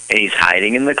 And he's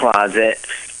hiding in the closet.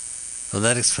 Well,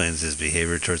 that explains his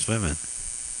behavior towards women.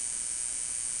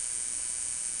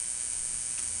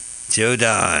 Joe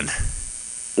Don.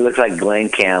 He looks like Glenn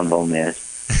Campbell, man.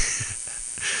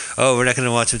 Oh, we're not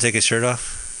gonna watch him take his shirt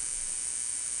off?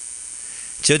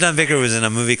 Joe Don Baker was in a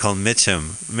movie called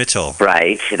Mitchell.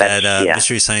 Right. That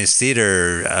Mystery Science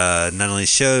Theater not only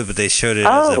showed, but they showed it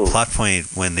as a plot point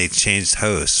when they changed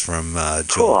hosts from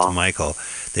Joel to Michael.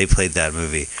 They played that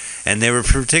movie. And they were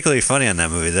particularly funny on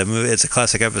that movie. It's a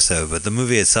classic episode, but the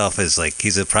movie itself is like,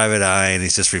 he's a private eye and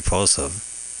he's just repulsive.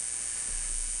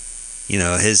 You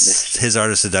know, his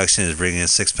art of seduction is bringing a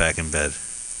six-pack in bed.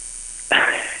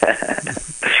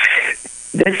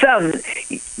 This,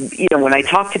 you know, when I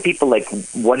talk to people like,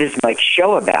 what is Mike's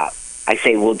show about? I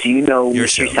say, well, do you know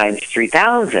Mystery Science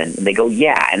 3000? And they go,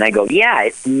 yeah. And I go, yeah,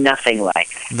 it's nothing like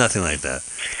that. Nothing like that.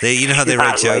 You know how they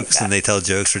write jokes and they tell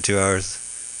jokes for 2 hours?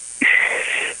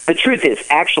 The truth is,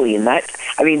 actually,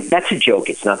 that's a joke.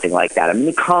 It's nothing like that. I mean,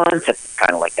 the concept is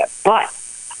kind of like that. But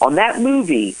on that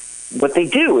movie, what they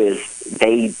do is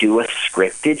they do a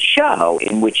scripted show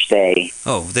in which they...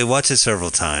 Oh, they watch it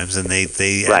several times, and they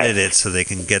edit it so they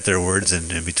can get their words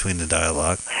in between the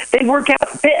dialogue. They work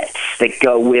out bits that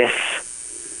go with,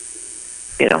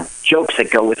 you know, jokes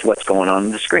that go with what's going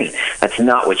on the screen. That's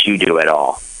not what you do at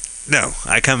all. No,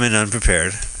 I come in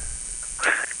unprepared.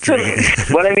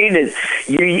 What I mean is,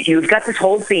 you've got this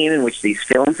whole theme in which these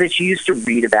films that you used to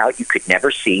read about, you could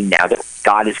never see. Now that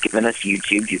God has given us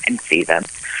YouTube, you can see them.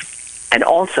 And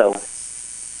also,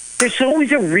 there's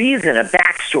always a reason, a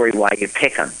backstory why you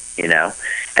pick them, you know?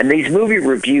 And these movie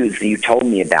reviews that you told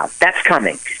me about, that's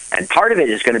coming. And part of it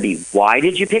is going to be, why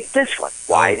did you pick this one?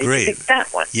 Why did you pick that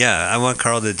one? Yeah, I want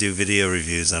Carl to do video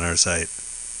reviews on our site.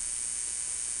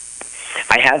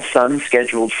 I have some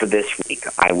scheduled for this week.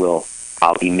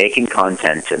 I'll be making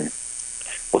content, and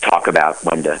we'll talk about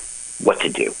what to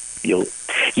do.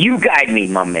 You guide me,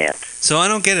 my man. So I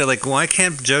don't get it. Like, why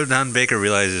can't Joe Don Baker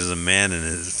realize there's a man in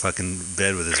his fucking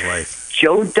bed with his wife?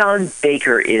 Joe Don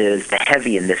Baker is the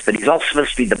heavy in this, but he's also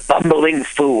supposed to be the bumbling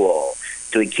fool.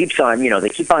 So he keeps on, they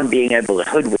keep on being able to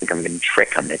hoodwink him and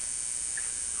trick him.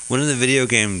 One of the video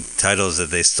game titles that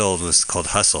they stole was called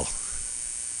Hustle.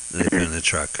 They put in the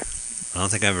truck. I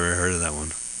don't think I've ever heard of that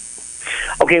one.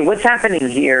 Okay, what's happening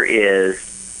here is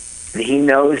he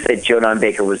knows that Joe Don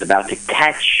Baker was about to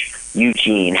catch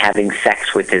Eugene having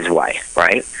sex with his wife,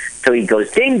 right? So he goes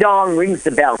ding dong, rings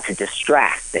the bell to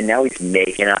distract, and now he's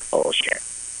making up bullshit.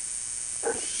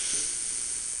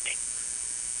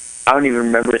 I don't even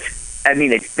remember.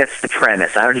 That's the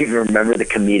premise. I don't even remember the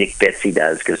comedic bits he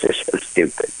does because they're so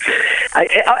stupid.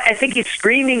 I think he's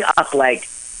screaming up like,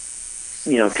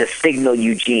 to signal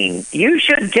Eugene, you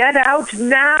should get out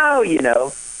now,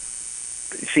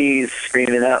 See, he's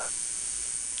screaming up.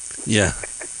 Yeah.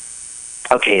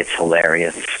 Okay, it's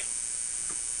hilarious.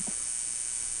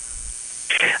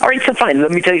 All right, so fine.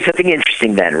 Let me tell you something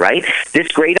interesting then, right? This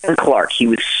great Alan Clark, he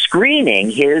was screening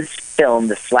his film,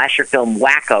 the slasher film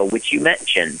Wacko, which you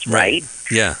mentioned, right?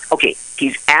 Yeah. Okay,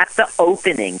 he's at the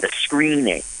opening, the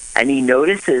screening, and he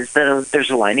notices that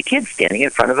there's a line of kids standing in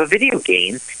front of a video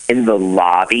game in the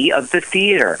lobby of the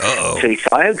theater. Uh-oh. So he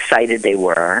saw how excited they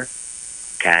were,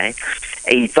 okay?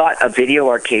 And he thought a video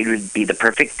arcade would be the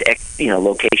perfect,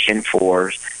 location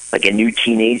for like a new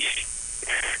teenage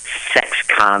sex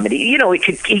comedy. He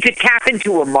could tap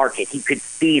into a market. He could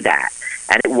see that.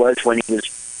 And it was when he was,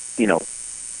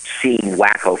 seeing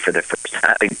Wacko for the first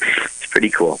time. It's pretty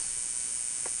cool.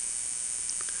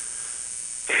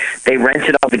 They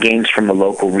rented all the games from a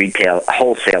local retail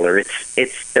wholesaler.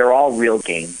 They're all real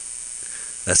games.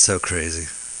 That's so crazy.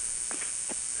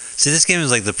 See, this game is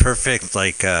like the perfect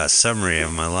summary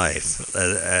of my life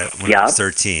when I was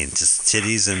 13. Just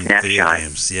titties and video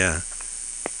games. Yeah.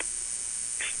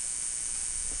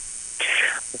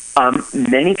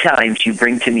 Many times you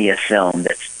bring to me a film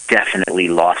that's definitely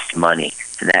lost money,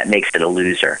 and that makes it a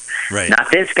loser. Right. Not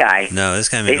this guy. No, this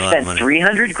guy made a lot of money. They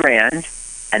spent $300,000,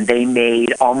 and they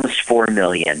made almost $4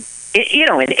 million. In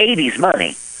 80s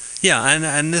money. Yeah,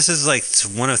 and this is like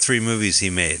one of 3 movies he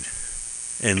made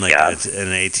in an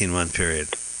 18-month period.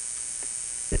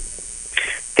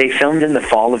 They filmed in the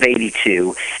fall of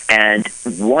 '82, and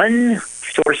one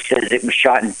source says it was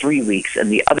shot in 3 weeks, and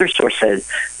the other source says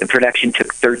the production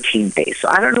took 13 days. So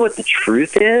I don't know what the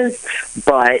truth is,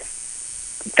 but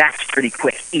that's pretty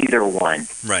quick, either one.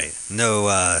 Right. No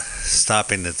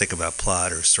stopping to think about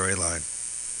plot or storyline.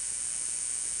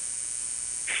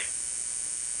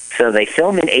 So they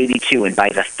filmed in '82, and by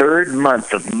the third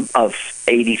month of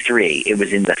 '83, it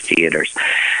was in the theaters.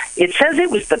 It says it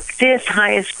was the 5th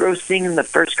highest grossing in the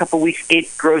first couple weeks.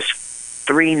 It grossed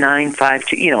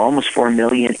 $3,952, almost $4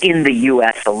 million in the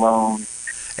U.S. alone.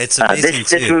 It's amazing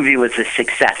this movie was a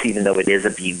success, even though it is a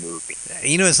B movie.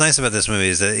 What's nice about this movie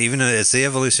is that even though it's the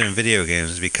evolution of video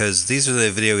games, because these are the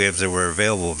video games that were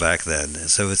available back then.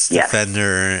 So it's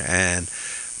Defender,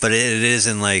 but it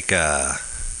isn't like they're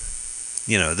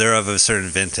of a certain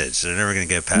vintage. They're never going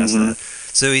to get past that.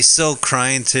 So he's still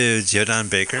crying to Joe Don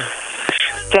Baker.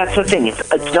 That's the thing.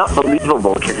 It's not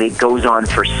believable because it goes on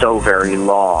for so very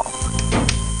long.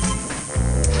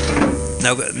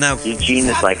 Now Eugene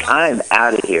is like, I'm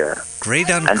out of here. Great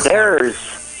on and there's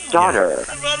daughter.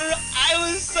 Brother, I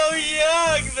was so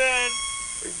young then.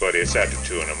 Hey, buddy, it's after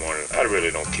 2 in the morning. I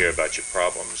really don't care about your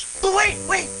problems. But wait.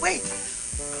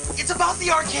 It's about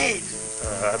the arcade.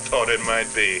 I thought it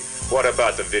might be. What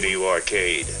about the video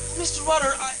arcade? Mr.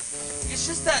 Rutter, it's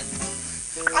just that...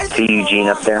 See Eugene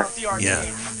up there? Yeah.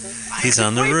 He's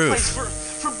on the roof.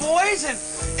 For boys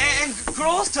and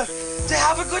girls to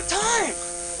have a good time.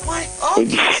 Why?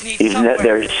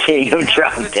 They're seeing him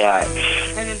drop down.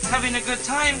 And in having a good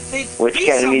time, which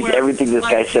kind of means everything this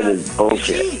guy said is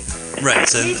bullshit. Right,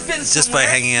 so just by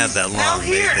hanging out that long,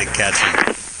 they catch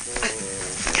him.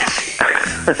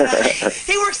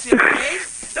 He works the arcade,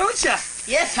 don't you?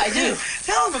 Yes, I do.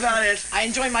 Tell him about it. I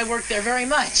enjoy my work there very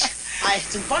much.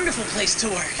 It's a wonderful place to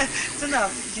work. It's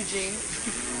enough, Eugene.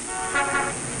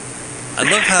 I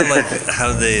love how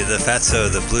the Fatso,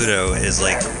 the Bluto, is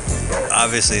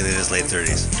obviously in his late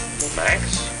 30s.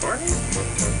 Max? Barney?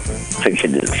 Look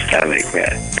at this stomach,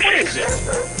 man. What is it?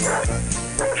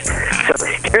 So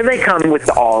here they come with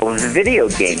all of the video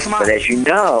games, but as you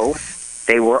know,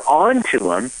 they were on to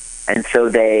them, and so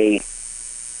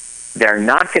they're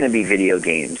not going to be video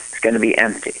games. It's going to be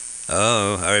empty.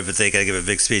 Oh, all right, but they got to give a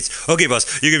big speech. Okay,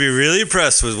 boss, you're going to be really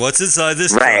impressed with what's inside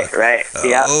this truck. Right.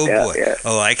 Oh, boy. Yeah.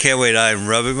 Oh, I can't wait. I'm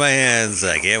rubbing my hands.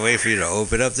 I can't wait for you to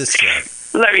open up this truck.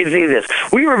 Let me see this.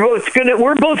 We're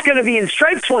both gonna be in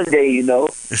stripes one day,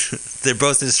 They're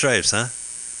both in stripes, huh?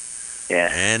 Yeah.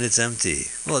 And it's empty.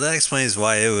 Well, that explains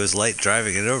why it was light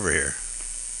driving it over here.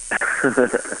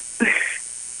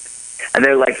 And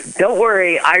they're like, "Don't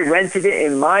worry, I rented it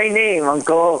in my name,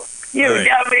 Uncle. You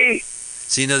got me."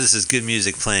 So you know this is good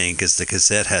music playing because the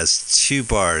cassette has 2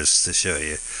 bars to show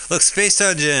you. Look, Space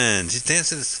Dungeon!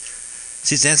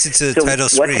 She's dancing to the title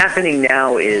screen. What's happening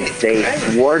now is they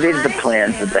thwarted the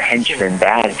plans of the henchmen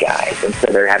bad guys, and so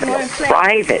they're having a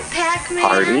private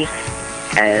party,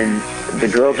 and the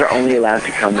girls are only allowed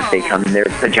to come if they come in their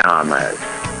pajamas.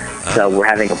 So we're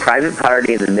having a private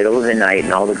party in the middle of the night,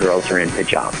 and all the girls are in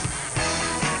pajamas.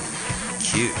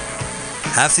 Cute.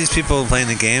 Half these people playing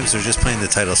the games are just playing the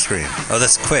title screen. Oh,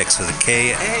 that's Quix with a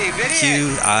K-Q-I-X.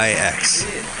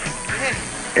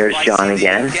 There's John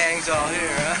again. Gang's all here,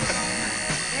 huh?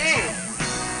 Hey,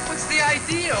 what's the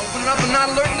idea? Open it up and not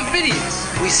alerting the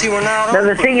videos. We see we're not. Now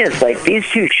the thing is, like, these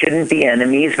two shouldn't be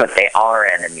enemies, but they are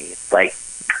enemies. Like,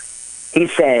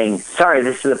 he's saying, sorry,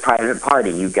 this is a private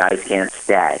party. You guys can't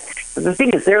stay. But the thing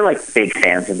is, they're, like, big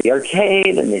fans of the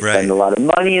arcade, and they spend a lot of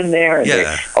money in there, and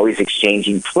they're always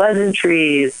exchanging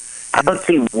pleasantries. I don't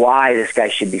see why this guy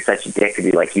should be such a dick to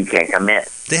be like, you can't come in.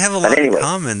 They have a lot in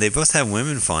common. They both have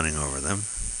women fawning over them.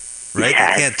 Right?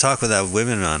 Yes. You can't talk without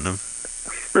women on them.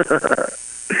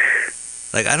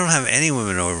 Like, I don't have any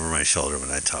women over my shoulder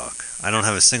when I talk. I don't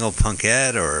have a single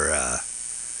punkette or...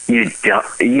 You don't...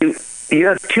 You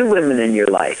have 2 women in your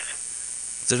life.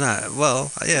 They're not...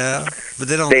 Well, yeah, but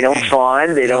they don't... They don't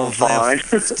fawn. They don't fawn.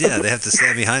 Yeah, they have to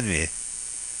stand behind me.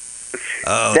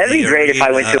 Oh, that'd be great if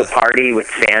I went to a party with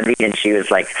Sandy and she was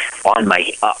like on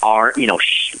my arm, you know,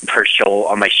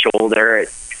 on my shoulder.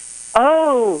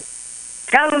 Oh,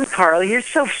 tell him, Carl, you're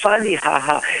so funny,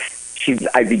 haha.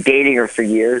 I'd be dating her for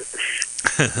years.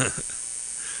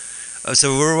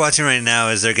 So what we're watching right now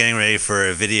is they're getting ready for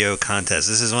a video contest.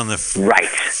 This is one of the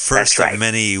first of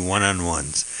many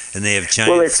one-on-ones, and they have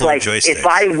giant joysticks. If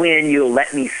I win, you'll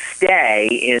let me stay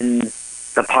in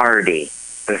the party.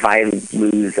 If I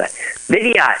lose,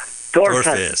 Vidiot,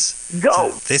 Dorfus,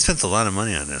 go! So they spent a lot of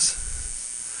money on this.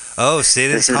 Oh,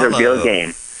 Satan's Hollow. This is a real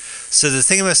game. So the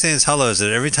thing about Satan's Hollow is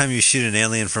that every time you shoot an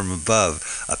alien from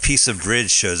above, a piece of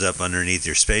bridge shows up underneath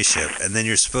your spaceship, and then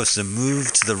you're supposed to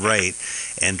move to the right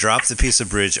and drop the piece of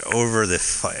bridge over the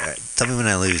fire. Tell me when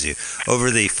I lose you.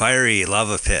 Over the fiery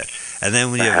lava pit. And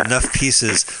then when you have enough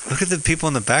pieces, look at the people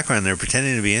in the background. They're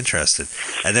pretending to be interested.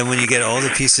 And then when you get all the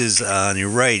pieces on your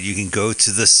right, you can go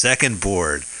to the second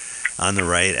board on the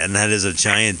right, and that is a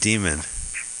giant demon.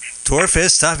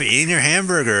 Torfus, stop eating your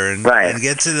hamburger and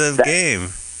get to the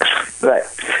game. Right.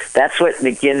 That's what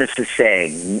McGinnis is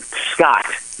saying. Scott,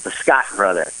 the Scott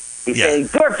brother. He's saying,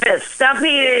 Torfus, stop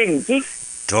eating.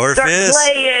 Start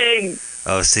playing.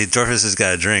 Oh, see, Torfus has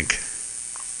got a drink.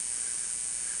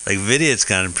 Like, Vidiot's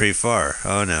gotten pretty far.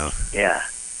 Oh, no. Yeah.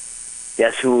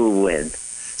 Guess who will win?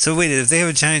 So, wait, if they have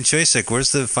a giant joystick,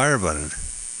 where's the fire button?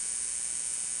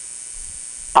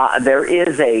 There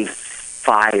is a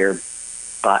fire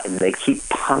button. They keep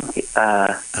punking.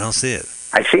 I don't see it.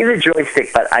 I see the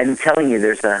joystick, but I'm telling you,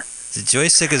 there's a... The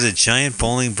joystick is a giant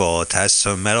bowling ball attached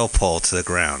to a metal pole to the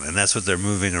ground, and that's what they're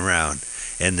moving around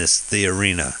in the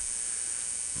arena.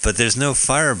 But there's no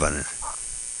fire button.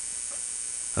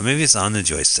 Or maybe it's on the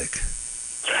joystick.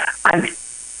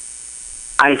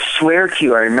 I swear to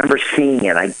you, I remember seeing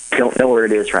it. I don't know where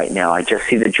it is right now. I just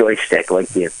see the joystick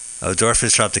like you. Oh,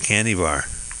 Dorfus dropped a candy bar.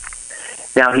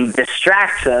 Now he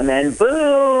distracts him, and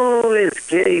boom, his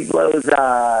kitty blows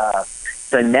up.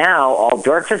 So now all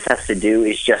Dorfus has to do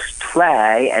is just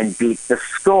play and beat the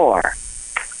score.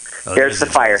 Oh, there's the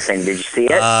fire thing. Did you see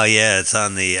it? Oh, yeah, it's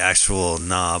on the actual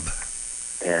knob.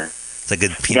 Yeah. It's like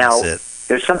a penis hit.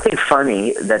 There's something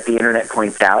funny that the internet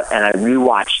points out, and I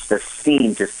rewatched the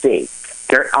scene to see.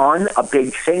 They're on a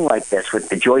big thing like this with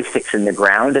the joysticks in the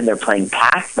ground, and they're playing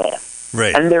Pac-Man.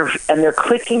 Right. And they're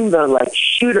clicking the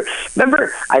shooter.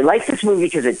 Remember, I like this movie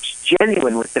because it's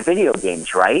genuine with the video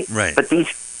games, right? Right. But these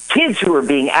kids who were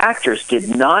being actors did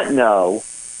not know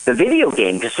the video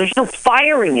game because there's no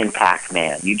firing in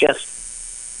Pac-Man. You just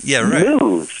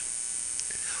move.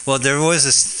 Well, there was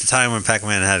this time when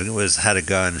Pac-Man had a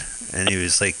gun, and he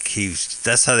was like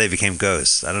that's how they became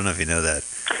ghosts. I don't know if you know that,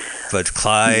 but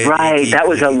Clyde. Right, that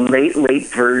was a late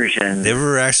version. They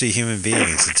were actually human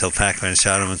beings until Pac-Man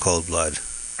shot them in cold blood,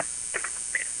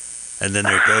 and then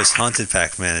their ghost haunted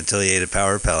Pac-Man until he ate a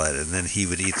power pellet, and then he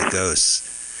would eat the ghosts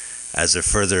as a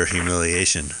further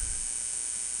humiliation.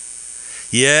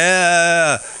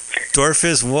 Yeah,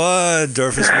 Dorfus won.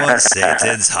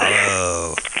 Satan's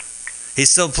Hollow. He's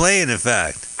still playing, in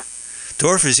fact.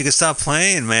 Dorfus, you can stop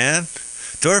playing, man.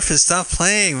 Dorfus, stop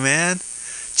playing, man.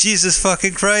 Jesus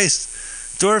fucking Christ.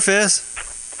 Dorfus.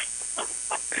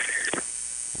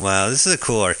 Wow, this is a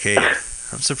cool arcade.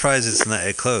 I'm surprised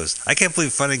it closed. I can't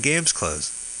believe Fun and Games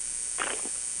closed.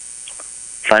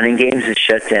 Fun and Games is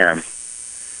shut down.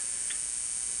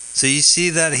 So you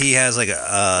see that he has like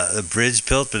a bridge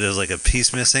built, but there's like a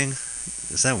piece missing.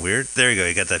 Is that weird? There you go.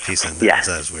 You got that piece in there. Yeah.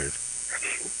 That's weird.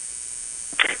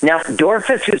 Now,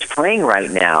 Dorfus, who's playing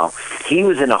right now, he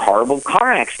was in a horrible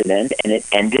car accident, and it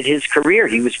ended his career.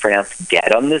 He was pronounced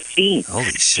dead on the scene. Holy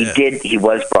shit. He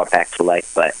was brought back to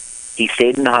life, but he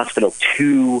stayed in the hospital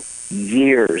 2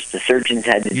 years. The surgeons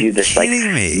had to do this, like,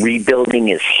 rebuilding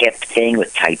his hip thing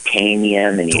with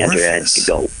titanium, and he had to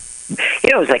go.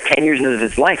 It was like 10 years of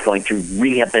his life going through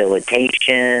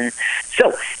rehabilitation.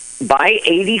 So, by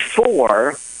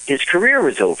 84, his career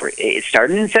was over. It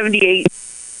started in 78.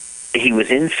 He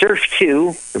was in Surf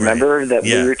 2, remember that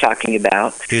we were talking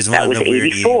about? That was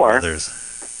 84.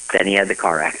 Then he had the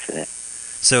car accident.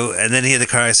 So, and then he had the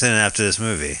car accident after this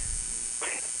movie.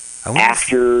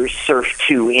 After Surf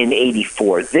 2 in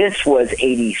 84. This was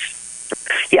 80.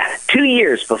 Yeah, 2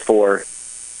 years before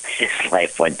his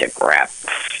life went to crap.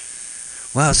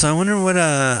 Wow, so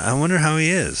I wonder how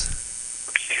he is.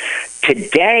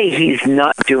 Today, he's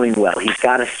not doing well. He's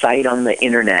got a site on the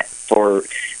internet for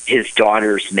his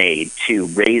daughter's maid to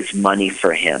raise money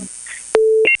for him.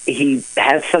 He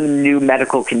has some new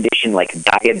medical condition like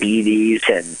diabetes,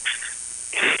 and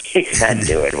he's not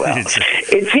doing well.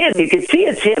 It's him. You can see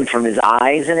it's him from his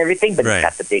eyes and everything, but he's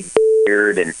got the big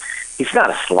beard, and he's not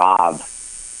a slob.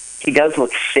 He does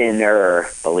look thinner,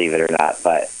 believe it or not,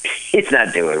 but he's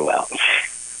not doing well.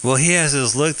 Well, he has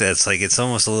this look that's like it's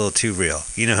almost a little too real.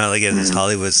 You know how like this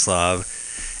Hollywood slob,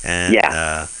 and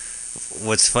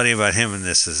what's funny about him in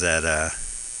this is that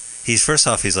he's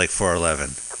like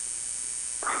 4'11".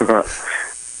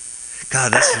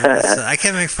 God, that's I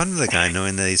can't make fun of the guy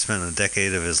knowing that he spent a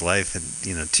decade of his life and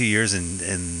 2 years in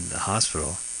the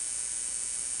hospital.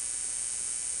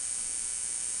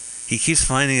 He keeps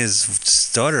finding his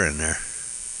daughter in there.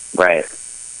 Right.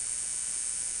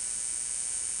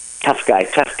 Tough guy.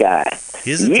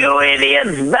 You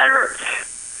idiots better.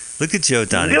 Look at Joe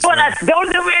Donnie.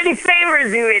 Don't do me any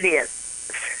favors, you idiots.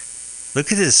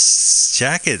 Look at his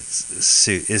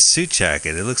suit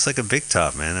jacket. It looks like a big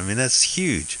top, man. I mean, that's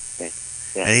huge.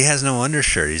 Yeah. And he has no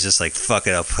undershirt. He's just like, fuck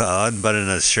it, I'll unbutton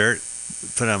a shirt,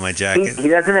 put on my jacket. He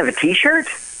doesn't have a t-shirt?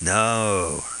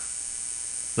 No.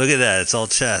 Look at that. It's all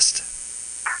chest.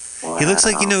 Wow. He looks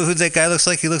like, who that guy looks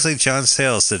like? He looks like John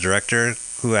Sayles, the director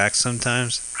who acts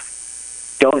sometimes.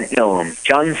 Don't know him.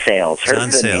 John Sayles.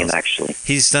 Heard the name, actually.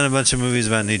 He's done a bunch of movies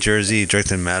about New Jersey. He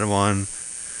directed Mattawan.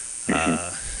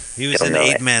 He was in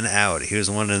 8 Man Out. He was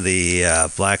one of the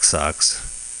Black Sox.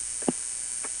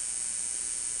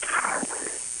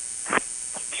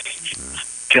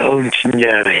 Don't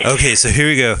know it. Okay, so here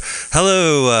we go.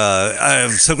 Hello.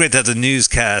 I'm so great to have the news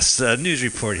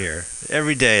report here.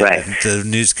 Every day, the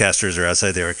newscasters are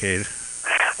outside the arcade.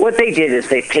 What they did is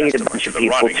they paid a bunch of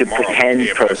people to pretend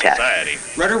protest.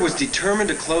 Rudder was determined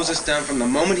to close us down from the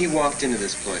moment he walked into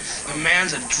this place. The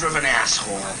man's a driven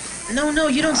asshole. No,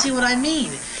 you don't see what I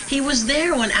mean. He was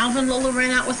there when Alvin and Lola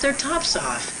ran out with their tops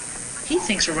off. He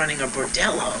thinks we're running a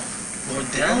bordello.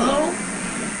 Bordello?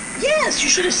 Yes, you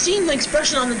should have seen the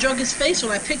expression on the drunkard's face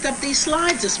when I picked up these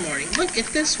slides this morning. Look at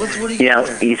this. What are you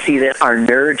doing? You see that our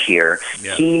nerd here,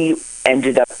 he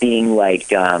ended up being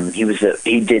like,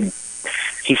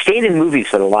 he stayed in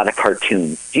movies with a lot of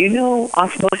cartoons. Do you know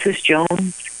Osmosis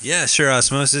Jones? Yeah, sure,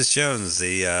 Osmosis Jones,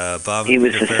 the Bob. He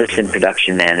was assistant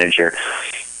production manager.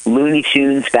 Looney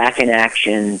Tunes, Back in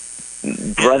Action,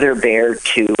 Brother Bear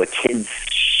 2, a kids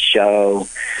show.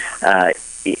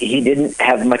 He didn't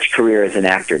have much career as an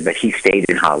actor, but he stayed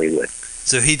in Hollywood.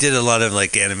 So he did a lot of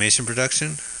like animation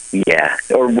production? Yeah,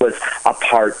 or was a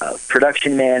part of.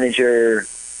 Production manager,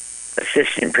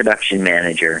 assistant production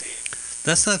manager.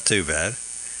 That's not too bad.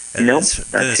 And nope,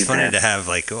 it's funny to have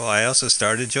like, I also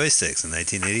started joysticks in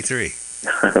 1983.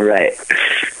 Right.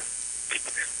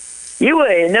 You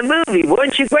were in the movie,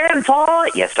 weren't you, Grandpa?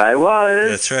 Yes, I was.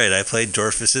 That's right. I played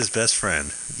Dorfus's best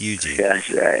friend, Eugene. That's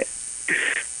right.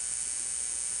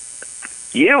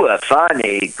 You were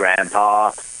funny,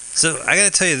 Grandpa. So I got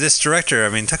to tell you, this director, I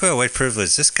mean, talk about white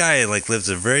privilege. This guy like lives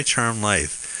a very charmed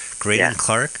life. Graydon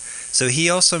Clark. So he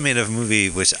also made a movie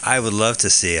which I would love to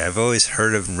see. I've always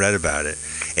heard of and read about it.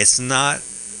 It's not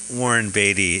Warren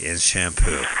Beatty in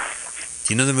Shampoo.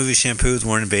 Do you know the movie Shampoo with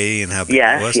Warren Beatty and how big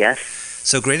it was? Yes.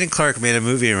 So Graydon Clark made a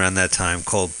movie around that time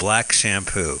called Black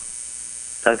Shampoo.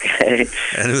 Okay.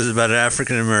 And it was about an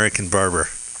African-American barber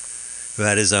who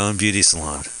had his own beauty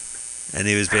salon. And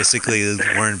he was basically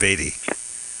Warren Beatty.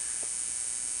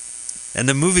 And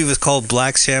the movie was called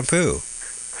Black Shampoo.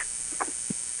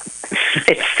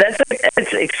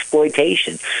 That's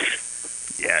exploitation.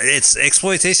 Yeah, it's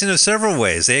exploitation of several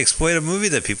ways. They exploit a movie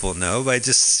that people know by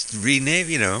just rename,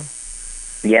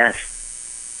 Yes.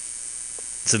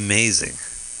 It's amazing.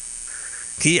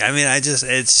 It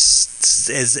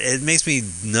makes me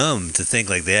numb to think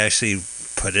like they actually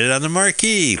put it on the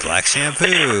marquee. Black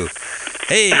shampoo.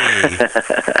 Hey,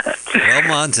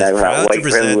 Lwaflmoyt is proud to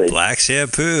present black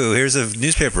shampoo. Here's a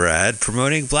newspaper ad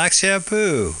promoting black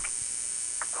shampoo.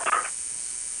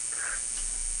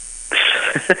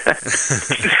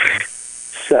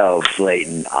 So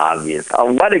blatant, obvious.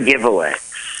 Oh, what a giveaway.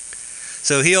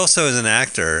 So he also is an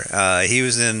actor. He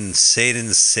was in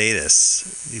Satan's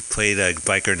Sadist. He played a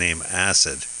biker named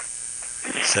Acid.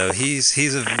 So he's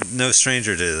no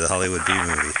stranger to the Hollywood B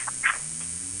movie.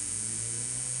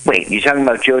 Wait, you talking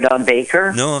about Joe Don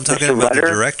Baker? No, I'm talking about the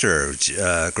director,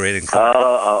 Graydon Clark.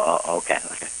 Oh, okay.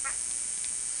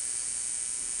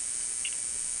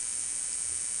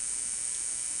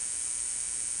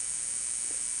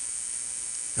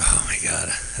 Oh my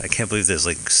God, I can't believe there's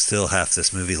like still half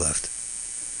this movie left.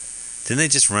 Didn't they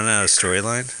just run out of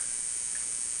storyline?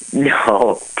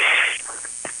 No,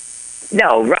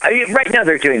 right now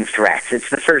they're doing threats. It's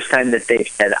the first time that they've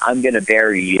said, I'm going to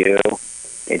bury you.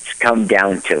 It's come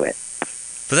down to it.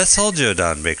 But that's all Joe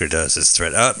Don Baker does is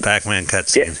threat. Oh, Pac-Man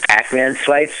cutscene. Yeah, Pac-Man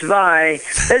swipes by.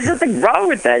 There's nothing wrong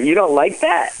with that. You don't like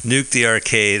that? Nuke the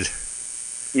arcade.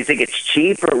 You think it's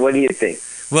cheap, or what do you think?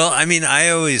 Well, I mean,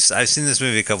 I've seen this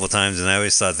movie a couple times, and I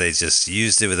always thought they just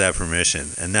used it without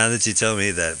permission. And now that you tell me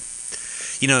that,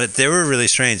 they were really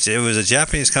strange. It was a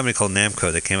Japanese company called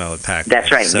Namco that came out with Pac-Man.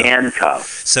 That's right, Namco.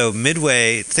 So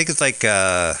Midway, think of like,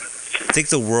 think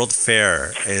the World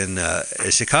Fair in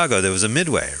Chicago. There was a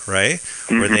Midway, right?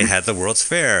 Mm-hmm. Where they had the World's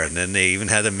Fair, and then they even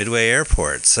had the Midway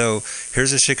Airport. So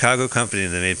here's a Chicago company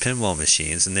that made pinball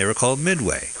machines, and they were called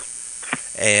Midway.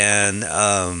 And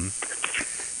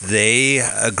they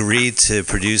agreed to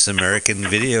produce American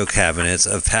video cabinets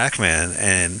of Pac-Man,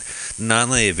 and not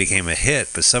only it became a hit,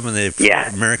 but some of the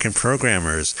American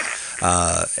programmers,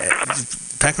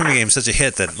 Pac-Man became such a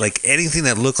hit that like anything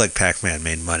that looked like Pac-Man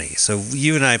made money. So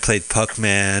you and I played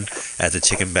Puck-Man at the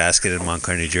Chicken Basket in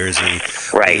Montclair, New Jersey.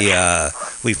 Right.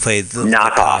 We played the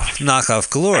knockoff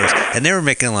galores, and they were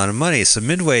making a lot of money. So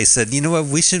Midway said, you know what,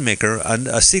 we should make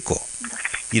a sequel.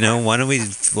 Why don't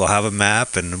we'll have a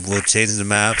map, and we'll change the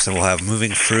maps, and we'll have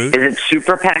moving fruit. Is it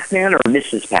Super Pac-Man or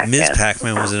Mrs. Pac-Man? Ms.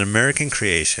 Pac-Man was an American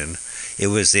creation. It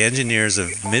was the engineers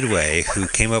of Midway who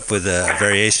came up with a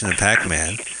variation of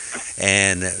Pac-Man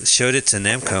and showed it to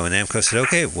Namco, and Namco said,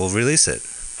 okay, we'll release it.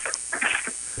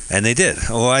 And they did.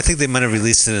 Well, I think they might have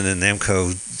released it, and then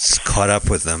Namco caught up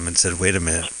with them and said, wait a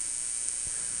minute.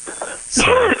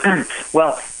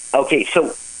 Well, okay,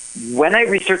 so when I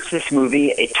researched this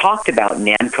movie, it talked about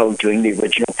Namco doing the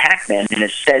original Pac-Man, and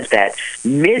it says that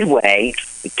Midway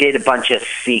did a bunch of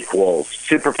sequels,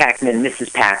 Super Pac-Man,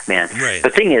 Mrs. Pac-Man. Right. The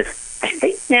thing is, I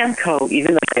think Namco,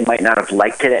 even though they might not have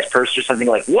liked it at first or something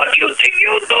like, what do you think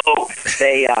you do?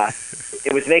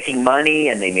 It was making money,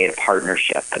 and they made a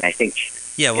partnership, and I think...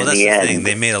 Yeah, well, that's the thing.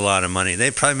 They made a lot of money. They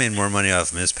probably made more money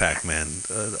off Ms. Pac-Man,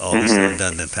 all this stuff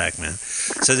done than Pac-Man.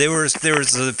 So there was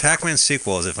the Pac-Man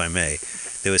sequels, if I may.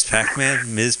 There was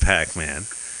Pac-Man, Ms. Pac-Man.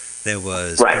 There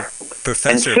was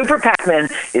Professor... And Super Pac-Man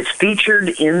is featured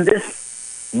in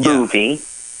this movie.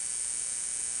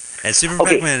 And Super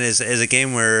Pac-Man is a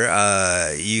game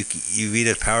where you eat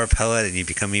a power pellet and you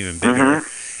become even bigger.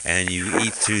 And you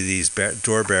eat through these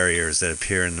door barriers that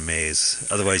appear in the maze.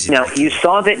 Otherwise, you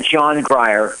saw that John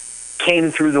Grier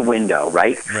came through the window,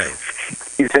 right? Right.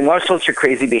 He's doing all sorts of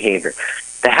crazy behavior.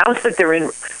 The house that they're in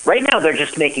right now, they're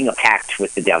just making a pact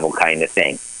with the devil, kind of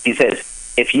thing. He says,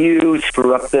 "If you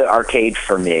screw up the arcade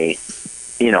for me,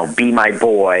 be my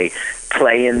boy,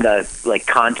 play in the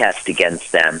contest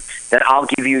against them, then I'll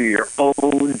give you your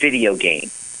own video game."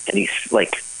 And he's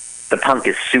like, the punk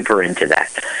is super into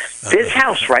that. This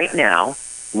house right now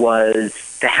was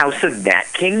the house of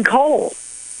Nat King Cole.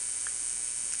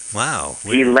 Wow.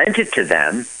 He lent it to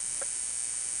them.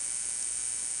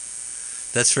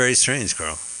 That's very strange,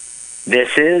 Carl.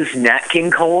 This is Nat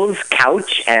King Cole's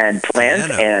couch and plant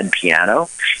and piano.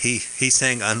 He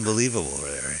sang Unbelievable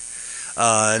there.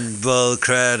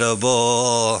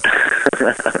 Incredible.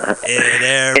 In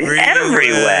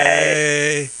every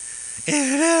way.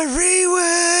 In every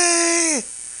way.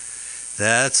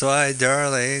 That's why,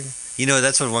 darling.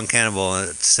 That's what one cannibal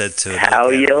said to it. How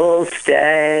you'll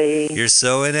stay. You're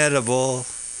so inedible.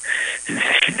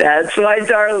 That's why,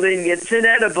 darling, it's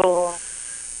inedible.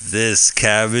 This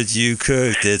cabbage you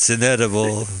cooked, it's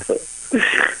inedible.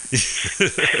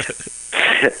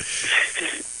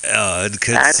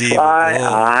 That's why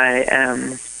I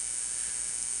am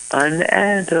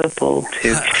unedible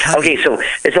too. Okay, so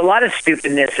there's a lot of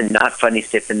stupidness and not funny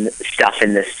stuff in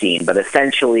this scene, but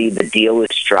essentially the deal is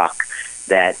struck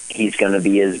that he's going to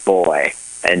be his boy,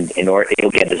 and in order he'll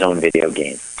get his own video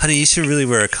game. Honey, you should really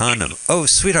wear a condom. Oh,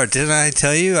 sweetheart, didn't I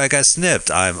tell you I got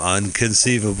snipped? I'm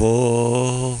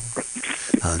unconceivable.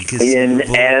 In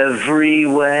every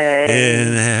way.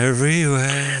 In every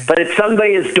way. But it's sung by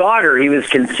his daughter. He was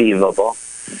conceivable.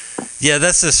 Yeah,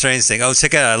 that's the strange thing. Oh,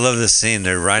 check it out. I love this scene.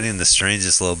 They're riding the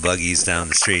strangest little buggies down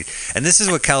the street. And this is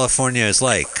what California is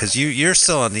like, because you're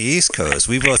still on the East Coast.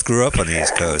 We both grew up on the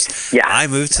East Coast. Yeah. I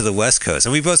moved to the West Coast.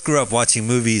 And we both grew up watching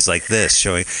movies like this,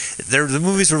 showing... The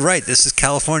movies were right. This is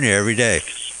California every day.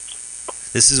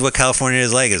 This is what California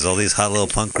is like, is all these hot little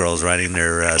punk girls riding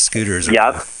their scooters.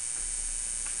 Yep.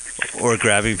 Or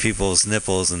grabbing people's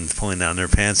nipples and pulling down their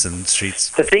pants in the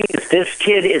streets. The thing is, this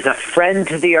kid is a friend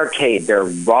to the arcade. They're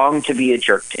wrong to be a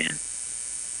jerk to him.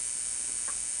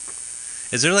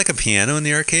 Is there like a piano in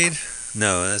the arcade?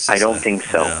 No, that's I don't think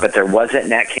so. No. But there was at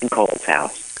Nat King Cole's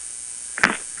house.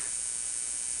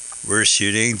 We're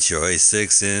shooting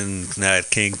joysticks in Nat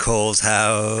King Cole's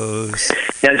house.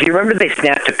 Now, do you remember they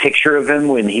snapped a picture of him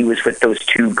when he was with those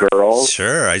two girls?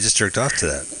 Sure, I just jerked off to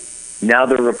that. Now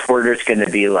the reporter's going to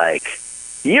be like,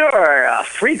 "You're a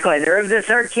frequenter of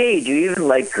this arcade. You even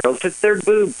like girls with their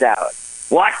boobs out."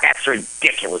 What? That's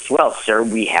ridiculous. Well, sir,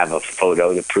 we have a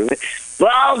photo to prove it.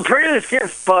 Well, produce your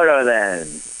photo then.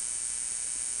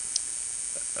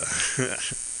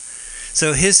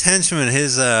 So his henchman,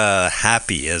 his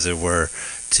happy, as it were,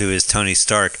 to his Tony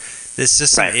Stark, this is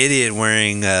just an idiot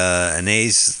wearing an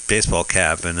A's baseball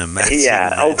cap and a mask.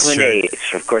 Yeah, Oakland shirt. A's.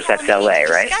 Of course, that's L.A.,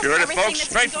 right? You heard it, folks?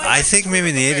 I think maybe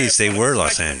in the 80s they were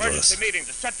Los Angeles. I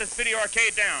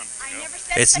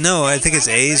think it's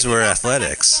A's were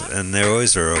Athletics, and they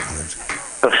always were Oakland.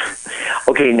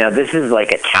 Okay, now this is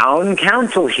like a town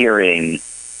council hearing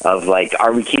of like,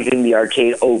 are we keeping the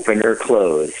arcade open or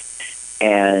closed?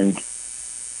 And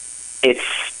it's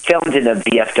filmed in a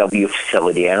VFW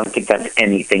facility. I don't think that's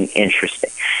anything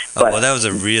interesting. Well, that was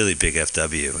a really big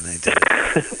FW when they did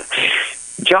it.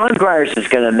 John Griers is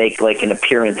going to make like an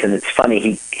appearance, and it's funny.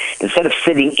 He, instead of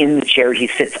sitting in the chair, he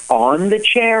sits on the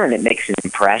chair, and it makes an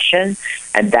impression.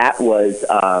 And that was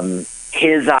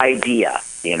his idea.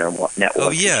 The Internet Network. Oh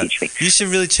yeah, teach me. You should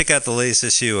really check out the latest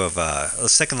issue of the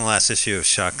second to last issue of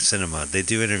Shock Cinema. They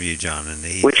do interview John, and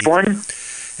which one?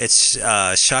 It's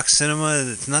Shock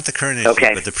Cinema. It's not the current issue,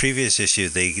 but the previous issue.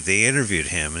 They interviewed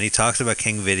him, and he talked about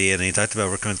King Vidia, and he talked about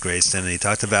working with Grayston, and he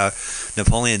talked about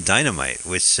Napoleon Dynamite,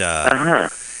 which yeah,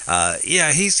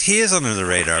 he is under the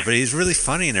radar, but he's really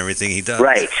funny in everything he does.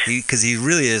 Right. Because he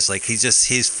really is like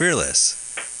he's fearless.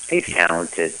 He's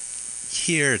talented.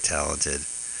 You're talented.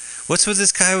 What's with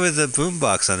this guy with the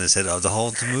boombox on his head of the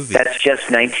whole movie? That's just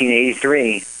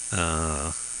 1983.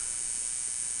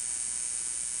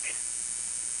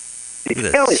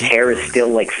 You know, his hair is still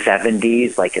like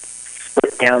 70s, like it's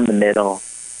split down the middle.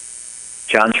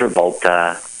 John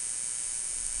Travolta.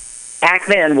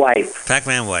 Pac-Man wipe.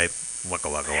 Pac-Man wipe. Waka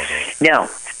waka waka. Now,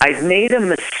 I've made a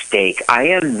mistake. I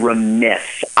am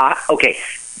remiss. Okay,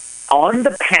 on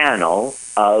the panel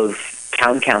of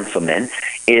town councilmen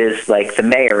is like the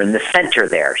mayor in the center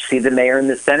there. See the mayor in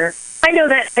the center? I know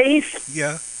that face.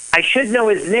 Yeah. I should know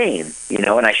his name,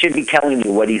 and I should be telling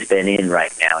you what he's been in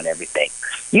right now and everything.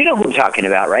 You know who I'm talking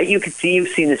about, right? You've seen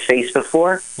his face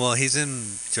before. Well, he's in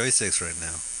Joysticks right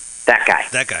now. That guy.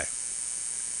 That guy.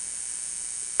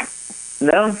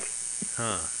 No?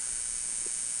 Huh.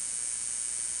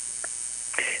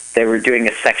 They were doing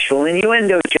a sexual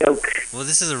innuendo joke. Well,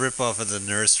 this is a ripoff of the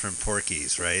nurse from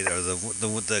Porky's, right? Or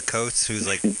the coach who's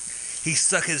like, he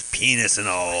stuck his penis in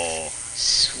all.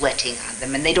 Sweating on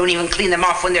them, and they don't even clean them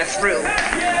off when they're through.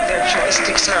 Their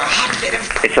joysticks are a hotbed of...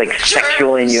 It's like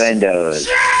sexual innuendos.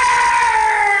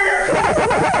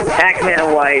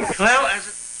 Pac-Man wipes. Well,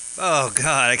 oh,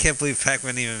 God, I can't believe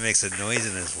Pac-Man even makes a noise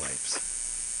in his wipes.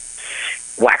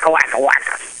 Wacka, wacka,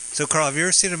 wacka. So, Carl, have you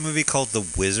ever seen a movie called The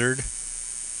Wizard?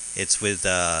 It's with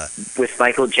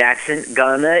Michael Jackson.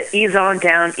 Gonna ease on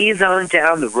down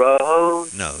the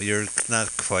road. No, you're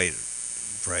not quite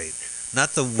right.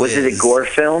 Not the Wiz. Was it a Gore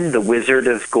film? The Wizard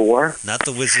of Gore? Not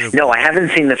the Wizard of No, Gore. I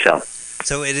haven't seen the film.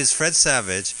 So it is Fred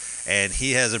Savage, and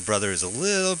he has a brother who's a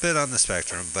little bit on the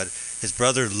spectrum, but his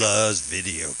brother loves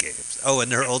video games. Oh, and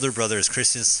their older brother is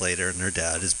Christian Slater, and their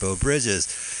dad is Bo Bridges.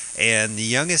 And the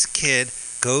youngest kid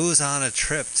goes on a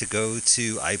trip to go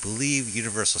to, I believe,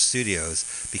 Universal Studios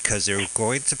because they're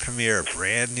going to premiere a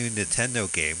brand new Nintendo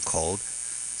game called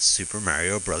Super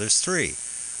Mario Bros. 3.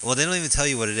 Well, they don't even tell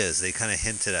you what it is. They kind of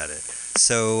hinted at it.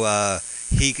 So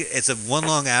it's a one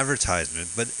long advertisement,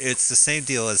 but it's the same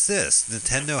deal as this.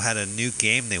 Nintendo had a new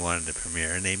game they wanted to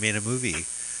premiere, and they made a movie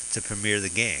to premiere the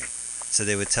game. So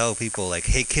they would tell people like,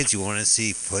 "Hey kids, you want to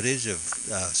see footage of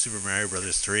Super Mario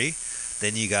Brothers 3?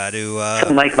 Then you got to."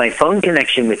 So, Mike, my phone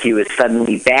connection with you is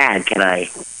suddenly bad. Can I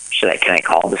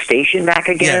call the station back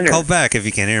again? Yeah, call back if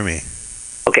you can hear me.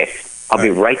 Okay, I'll be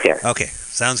right there. Okay,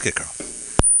 sounds good, Carl.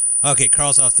 Okay,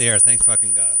 Carl's off the air. Thank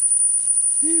fucking God.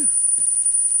 Whew.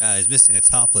 He's missing a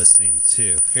topless scene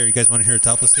too. Here, you guys want to hear a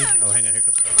topless scene? Oh, hang on, here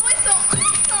comes Carl.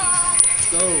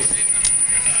 Go.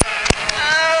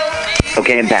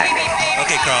 Okay, I'm back.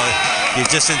 Okay, Carl, you're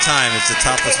just in time. It's a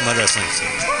topless mud wrestling scene.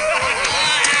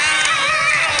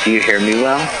 Do you hear me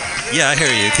well? Yeah, I hear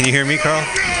you. Can you hear me, Carl?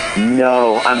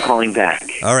 No, I'm calling back.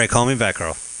 All right, call me back,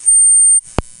 Carl.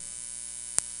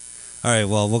 All right,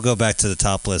 well, we'll go back to the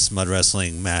topless mud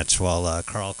wrestling match while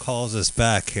Carl calls us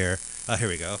back here. Here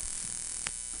we go.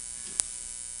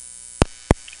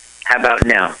 How about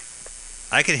now?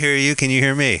 I can hear you. Can you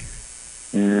hear me?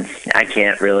 I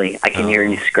can't really. I can hear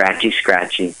you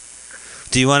scratchy.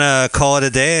 Do you want to call it a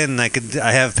day? And I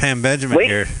have Pam Benjamin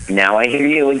here. Now I hear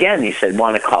you again. You said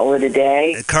want to call it a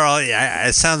day? Carl,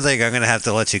 it sounds like I'm going to have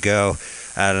to let you go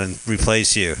and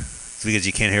replace you because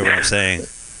you can't hear what I'm saying.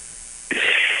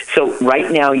 So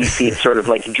right now you see it's sort of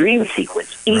like a dream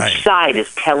sequence. Each side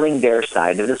is telling their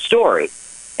side of the story.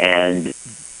 And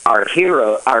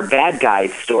our bad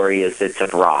guy's story is it's a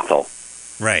brothel.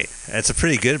 Right. It's a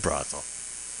pretty good brothel.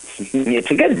 It's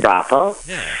a good brothel.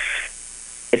 Yeah.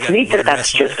 It's neat that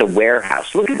that's just a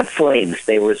warehouse. Look at the flames.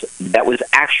 That was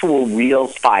actual real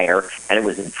fire, and it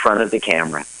was in front of the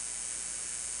camera.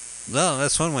 Well,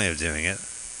 that's one way of doing it.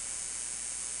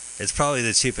 It's probably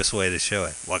the cheapest way to show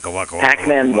it. Waka waka waka.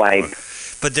 Pac-Man wipe.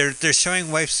 But they're showing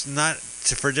wipes not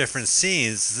for different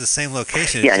scenes. It's the same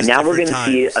location. Yeah, now we're going to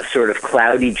see a sort of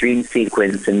cloudy dream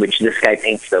sequence in which this guy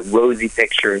paints a rosy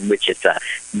picture in which it's a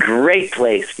great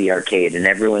place, the arcade, and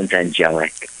everyone's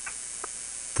angelic.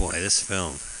 Boy, this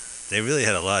film, they really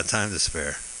had a lot of time to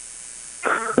spare.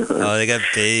 Oh, they got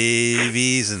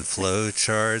babies and flow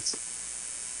charts.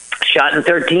 Shot in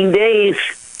 13 days.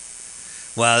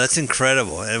 Wow, that's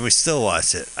incredible. And we still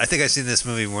watch it. I think I've seen this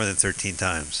movie more than 13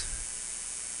 times.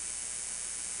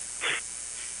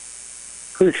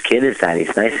 Whose kid is that?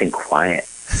 He's nice and quiet.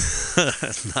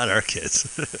 It's not our kids.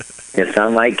 It's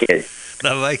not my kid.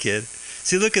 Not my kid.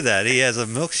 See, look at that. He has a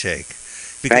milkshake.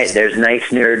 Right, there's nice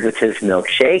nerd with his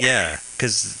milkshake. Yeah,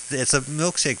 because it's a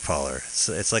milkshake parlor.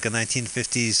 It's like a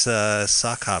 1950s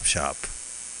sock hop shop.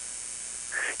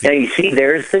 Now, you see,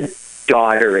 there's the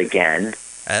daughter again.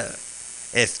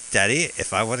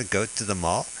 If I want to go to the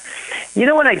mall. You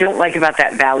know what I don't like about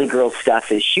that Valley Girl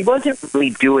stuff is she wasn't really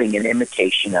doing an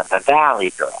imitation of a Valley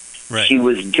Girl. Right. She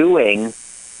was doing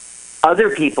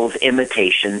other people's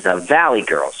imitations of Valley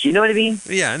Girls. You know what I mean?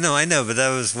 Yeah, no, I know, but that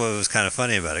was what was kind of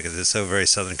funny about it because it's so very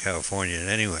Southern Californian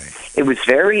anyway. It was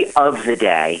very of the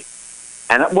day.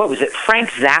 And what was it? Frank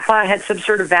Zappa had some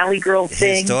sort of Valley Girl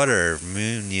thing? His daughter,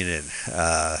 Moon Unit,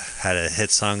 had a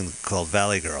hit song called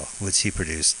Valley Girl, which he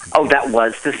produced. Oh, that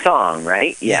was the song,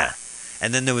 right? Yeah.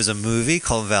 And then there was a movie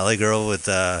called Valley Girl with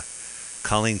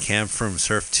Colleen Camp from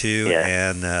Surf 2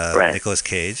 and Nicolas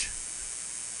Cage.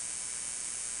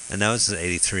 And that was in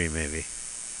 83, maybe.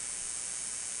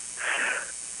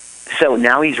 So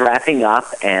now he's wrapping up,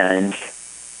 and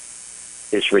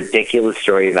this ridiculous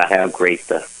story about how great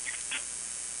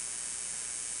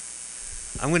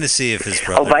I'm going to see if his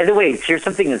brother... Oh, by the way, here's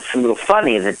something that's a little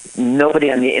funny that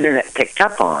nobody on the internet picked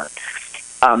up on.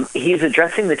 He's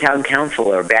addressing the town council,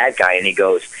 or bad guy, and he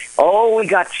goes, "Oh, we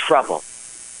got trouble.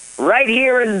 Right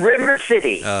here in River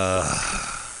City."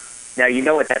 Now, you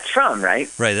know what that's from, right?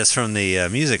 Right, that's from the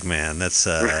Music Man. That's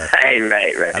right.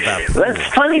 About Well,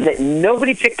 it's funny that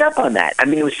nobody picked up on that. I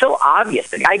mean, it was so obvious.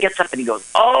 The guy gets up and he goes,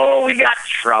 "Oh, we got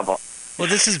trouble." Well,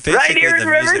 this is basically right here in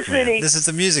the River Music City. Man. This is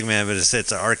the Music Man, but it's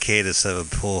an arcade instead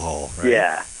of a pool hall, right?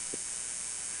 Yeah.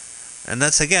 And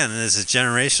that's, again, this is a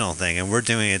generational thing, and we're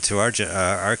doing it to our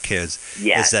kids.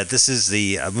 Yeah. Is that this is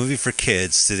a movie for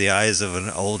kids through the eyes of an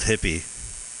old hippie.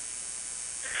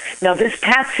 Now, this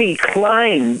Patsy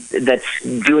Cline that's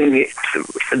doing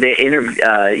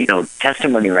the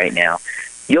testimony right now,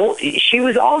 she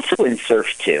was also in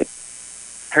Surf 2.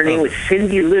 Her name was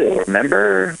Cindy Lou,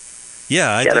 remember?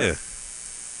 Yeah, I do.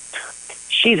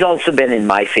 She's also been in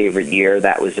My Favorite Year.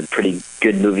 That was a pretty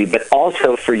good movie. But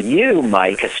also for you,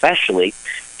 Mike, especially,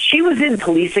 she was in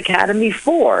Police Academy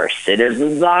 4,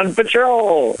 Citizens on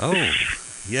Patrol. Oh,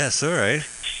 yes, all right.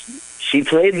 She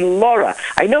played Laura.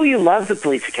 I know you love the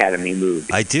Police Academy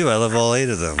movie. I do. I love all 8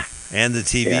 of them. And the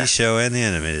TV show and the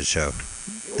animated show.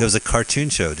 There was a cartoon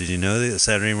show. Did you know the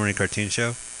Saturday morning cartoon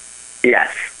show?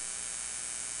 Yes.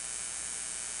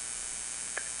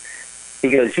 He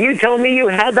goes, "You told me you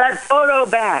had that photo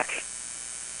back."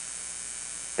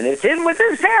 And it's in with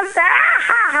his pants.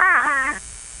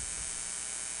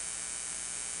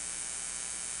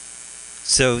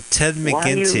 So Ted Why, you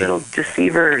McGinty. little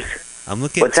deceivers. I'm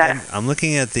looking What's at that? I'm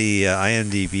looking at the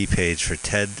IMDb page for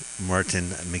Ted Martin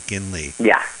McGinley.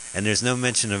 Yeah. And there's no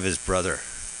mention of his brother.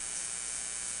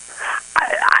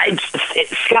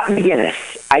 It's Scott McGinnis.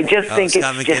 I just think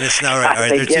Scott it's McGinnis. just All right.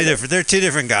 They're two McGinnis. different. They're two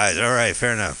different guys. All right,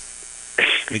 fair enough.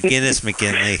 McGinnis,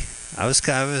 McGinley. I was,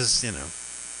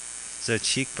 so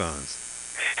cheekbones.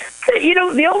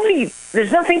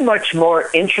 There's nothing much more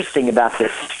interesting about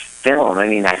this film. I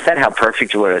mean, I said how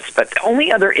perfect it was, but the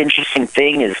only other interesting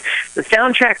thing is the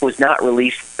soundtrack was not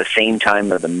released at the same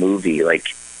time of the movie. Like,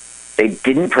 they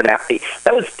didn't put out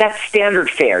that's standard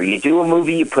fare. You do a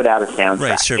movie, you put out a soundtrack.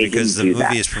 Right, sure, They because the didn't do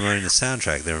movie that. is promoting the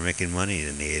soundtrack. They were making money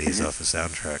in the 80s off the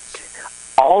soundtrack.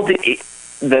 All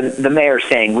the mayor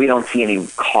saying we don't see any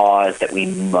cause that we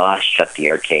must shut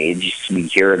the arcade. We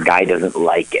hear a guy doesn't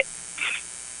like it.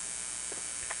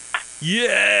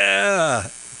 Yeah,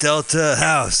 Delta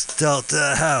House.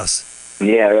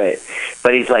 Yeah, right.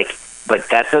 But he's like, but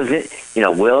that doesn't.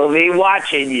 We'll be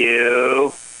watching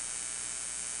you.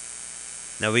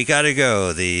 Now we gotta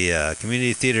go. The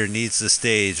community theater needs the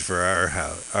stage for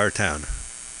our town.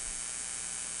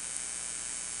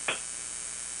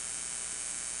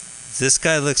 This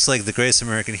guy looks like the greatest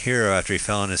American hero after he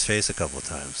fell on his face a couple of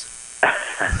times.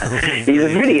 He's a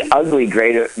pretty ugly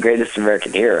greatest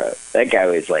American hero. That guy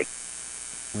was like...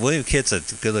 William Kitt's a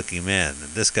good-looking man.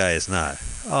 This guy is not.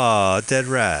 Oh, dead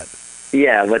rat.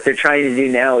 Yeah, what they're trying to do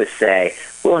now is say,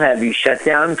 we'll have you shut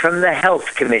down from the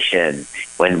Health Commission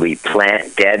when we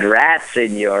plant dead rats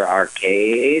in your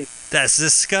arcade. That's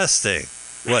disgusting.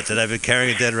 What, did I been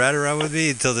carrying a dead rat around with me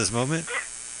until this moment?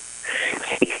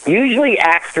 Usually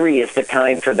Act 3 is the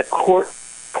time for the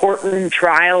courtroom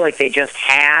trial like they just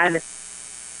had.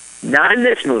 Not in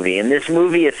this movie. In this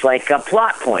movie, it's like a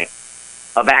plot point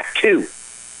of Act 2.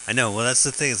 I know. Well, that's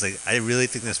the thing. It's like, I really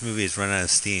think this movie has run out of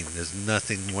steam. There's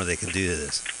nothing more they can do to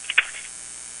this.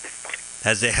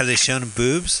 Have they shown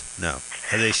boobs? No.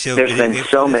 Have they shown? There's been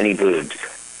so many boobs.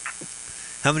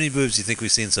 How many boobs do you think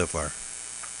we've seen so far?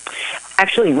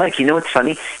 Actually, Mike, you know what's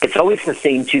funny? It's always the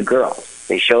same two girls.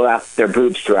 They show out their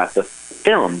boobs throughout the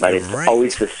film, but it's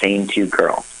always the same two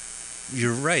girls.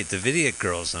 You're right. The video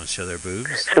girls don't show their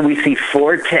boobs. So we see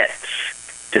 4 tits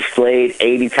displayed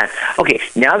 80 times. Okay,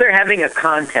 now they're having a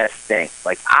contest thing.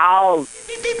 Like, I'll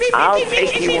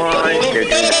take you on. They're doing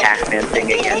the Pac-Man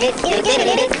thing again.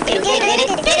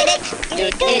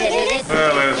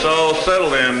 Well, it's all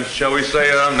settled in. Shall we say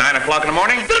 9 o'clock in the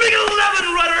morning? The big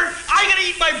 11, Rudder! I gotta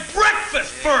eat my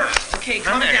breakfast first! Okay,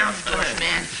 calm down, Dwarf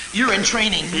man. You're in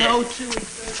training. No, too.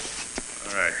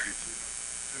 All right.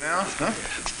 Now, huh?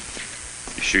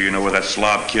 You sure you know where that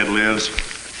slob kid lives?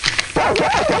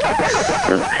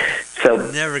 So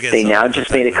they now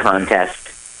just made a contest.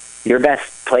 Your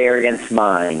best player against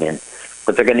mine. And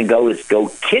what they're going to go is go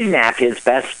kidnap his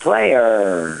best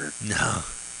player. No.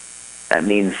 That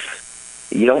means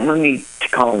you don't want me to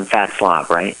call him Fat Slob,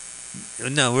 right?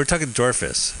 No, we're talking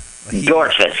Dorfus.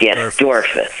 Dorfus, yes,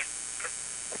 Dorfus.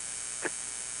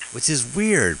 Which is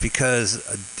weird because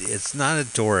it's not a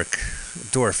dork.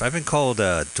 Dwarf. I've been called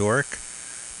a dork,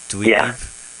 dweeb, yeah.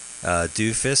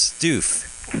 Doofus, doof.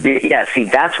 Yeah, see,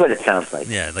 that's what it sounds like.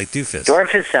 Yeah, like doofus.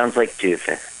 Dorfus sounds like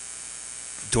doofus.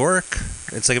 Dork?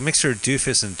 It's like a mixture of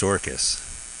doofus and dorcas.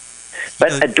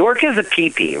 But a dork is a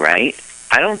pee-pee, right?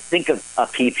 I don't think of a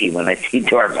pee-pee when I see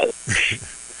Dorfus.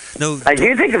 No, I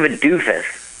do think of a doofus.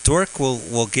 Dork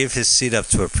will give his seat up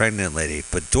to a pregnant lady,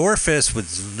 but Dorfus would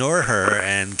ignore her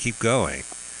and keep going.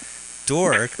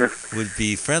 Dork would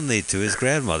be friendly to his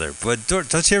grandmother. But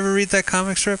don't you ever read that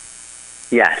comic strip?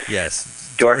 Yes. Yes.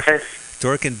 Dorfus?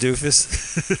 Dork and Doofus?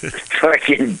 Dork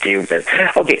and Doofus.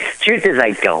 Okay, truth is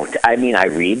I don't. I mean, I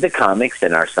read the comics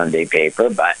in our Sunday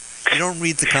paper, but... You don't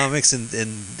read the comics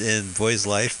in Boy's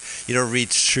Life? You don't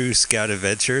read True Scout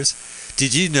Adventures?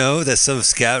 Did you know that some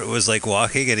scout was like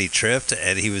walking and he tripped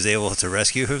and he was able to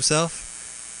rescue himself?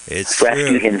 It's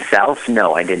rescue himself?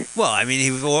 No, I didn't. Well, I mean,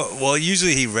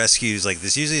 usually he rescues, like,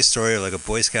 there's usually a story of like a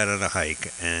Boy Scout on a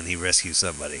hike and he rescues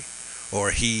somebody.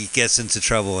 Or he gets into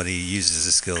trouble and he uses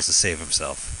his skills to save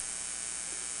himself.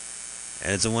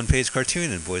 And it's a one-page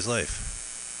cartoon in Boy's Life.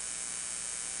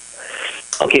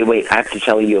 Okay, wait, I have to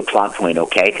tell you a plot point,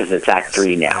 okay? Because it's Act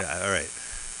 3 now. Yeah, all right.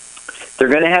 They're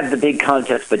going to have the big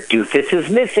contest, but Doofus is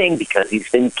missing because he's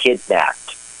been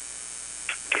kidnapped.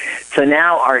 So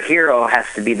now our hero has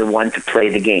to be the one to play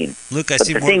the game. Look, I but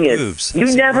see the more thing boobs. Is,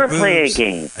 you never play a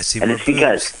game. I see and more it's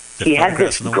because he had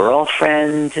this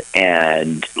girlfriend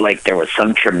and like there was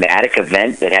some traumatic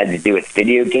event that had to do with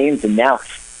video games, and now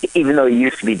even though he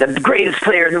used to be the greatest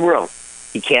player in the world.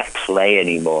 He can't play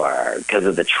anymore because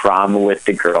of the trauma with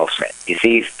the girlfriend. You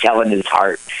see, he's telling his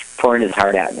heart, pouring his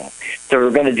heart out now. So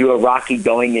we're going to do a Rocky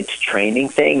going into training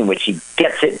thing in which he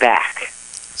gets it back.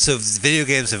 So video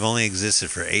games have only existed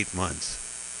for 8 months.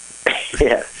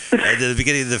 Yeah. At the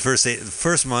beginning of the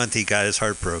first month, he got his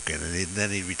heart broken, and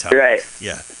then he retired. Right.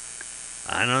 Yeah.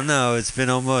 I don't know. It's been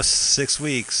almost 6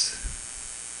 weeks.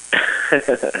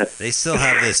 They still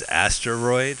have this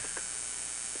asteroid.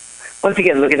 Once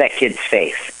again, look at that kid's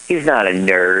face. He's not a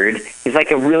nerd. He's like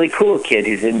a really cool kid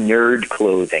who's in nerd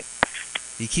clothing.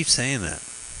 You keep saying that.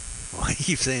 Why do you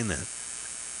keep saying that?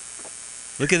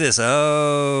 Look at this.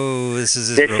 Oh, this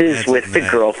is with the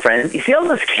girlfriend. You see all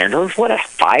those candles? What a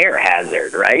fire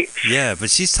hazard, right? Yeah, but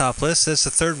she's topless. That's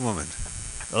the third woman.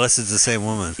 Unless it's the same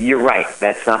woman. You're right.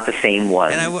 That's not the same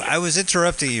one. And I was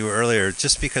interrupting you earlier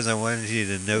just because I wanted you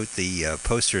to note the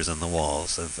posters on the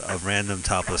walls of random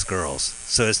topless girls.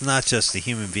 So it's not just the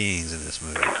human beings in this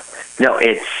movie. No,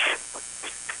 this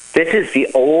is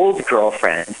the old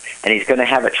girlfriend, and he's going to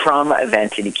have a trauma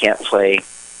event, and he can't play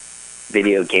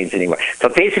video games anymore. So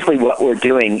basically what we're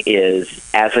doing is,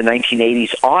 as a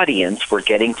 1980s audience, we're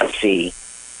getting to see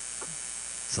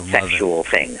sexual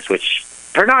things, which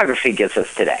pornography gives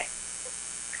us today.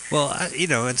 Well,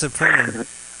 it's important.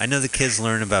 I know the kids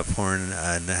learn about porn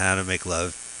and how to make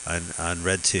love on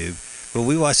RedTube, but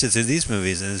we watch it through these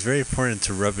movies, and it's very important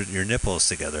to rub your nipples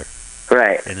together.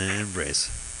 Right. In an embrace.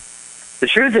 The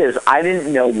truth is, I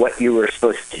didn't know what you were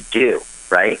supposed to do,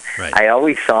 right? Right. I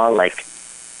always saw, like,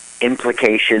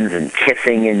 implications and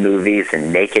kissing in movies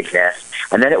and nakedness,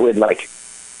 and then it would, like,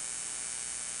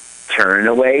 turn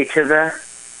away to the...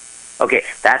 Okay,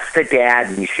 that's the dad,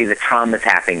 and you see the trauma's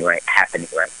happening right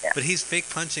now. But he's fake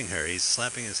punching her. He's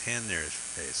slapping his hand near his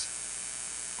face.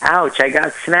 Ouch, I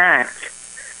got smacked.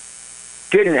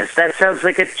 Goodness, that sounds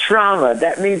like a trauma.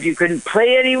 That means you couldn't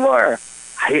play anymore.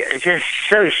 I'm just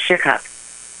so shook up.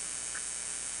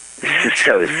 This is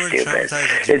so stupid.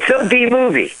 It's so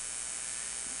B-movie.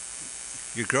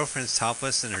 Your girlfriend's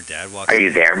topless and her dad walks in. Are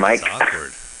you there, Mike? It's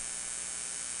awkward.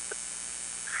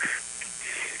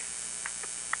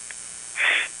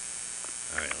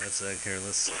 All right,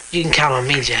 let's... You can count on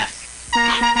me, Jeff.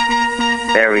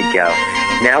 There we go.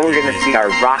 Now we're going to see our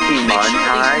Rocky montage.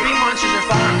 These 3 monsters are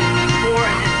found in 4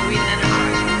 and 3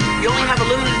 Enterprise. You only have a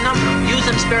limited number. Use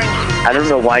them sparingly. I don't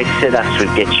know why sit-ups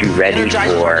would get you ready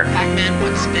for Pac-Man,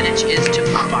 what spinach is to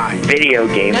provide. Video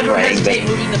game Never playing. hesitate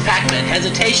moving the Pac-Man.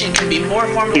 Hesitation can be more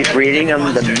formidable. He's reading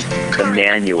them the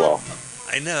manual.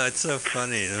 I know, it's so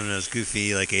funny. Those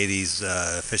goofy, like, 80s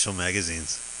official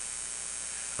magazines.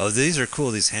 Oh, these are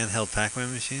cool, these handheld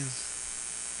Pac-Man machines.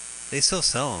 They still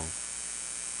sell them.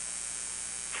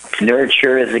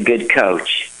 Nurture is a good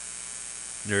coach.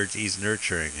 He's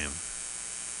nurturing him.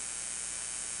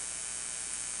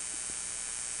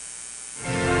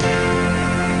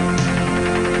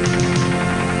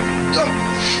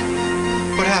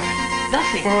 What happened?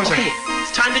 Nothing. Where was I?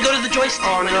 It's time to go to the joystick.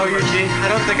 Oh, no, Eugene. I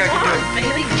don't think I can do it.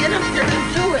 Bailey, get up there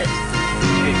and do it.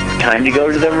 Time to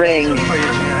go to the ring. No,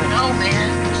 man.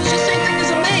 It's the same thing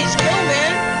as a maze. Go,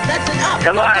 man. That's enough.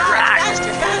 Come on, Rock.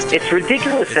 Faster. It's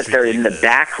ridiculous that they're in the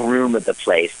back room of the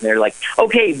place, and they're like,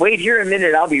 okay, wait here a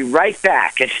minute, I'll be right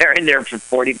back. And they're in there for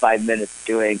 45 minutes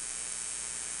doing...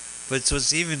 But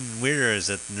what's even weirder is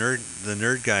that the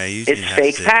nerd guy usually it's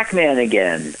fake Pac-Man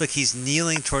again. Look, he's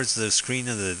kneeling towards the screen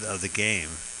of the game.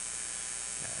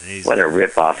 What a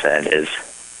ripoff that is.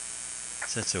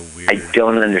 Such a weird... I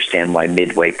don't understand why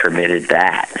Midway permitted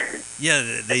that.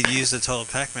 Yeah, they used a total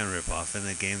Pac-Man ripoff in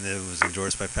a game that was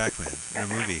endorsed by Pac-Man in a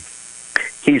movie.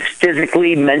 He's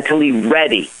physically, mentally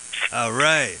ready. Oh,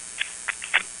 right.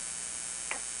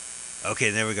 Okay,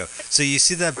 there we go. So you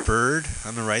see that bird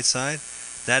on the right side?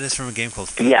 That is from a game called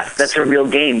Phoenix. Yeah, that's a real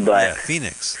game, but... Yeah,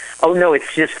 Phoenix. Oh, no,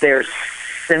 it's just their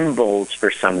symbols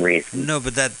for some reason. No,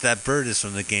 but that bird is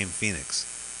from the game Phoenix.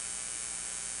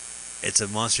 It's a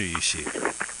monster you shoot.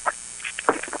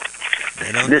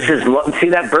 See,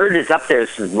 that bird is up there.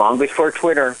 This is long before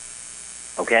Twitter.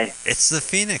 Okay? It's the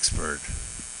Phoenix bird.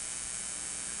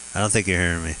 I don't think you're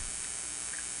hearing me.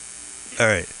 All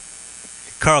right.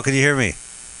 Carl, can you hear me?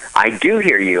 I do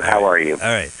hear you. How are you?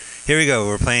 All right. Here we go.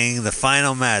 We're playing the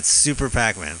final match, Super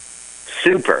Pac-Man.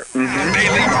 Super. Come on,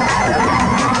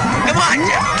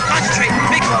 Jeff. Concentrate.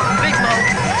 Big blow.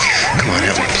 Come on,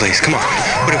 help me, please. Come on.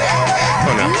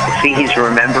 Oh, no. See, he's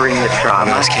remembering the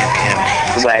trauma. This can't be happening.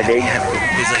 He's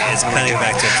like, it's cutting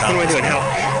back to the top. What am I doing? Help.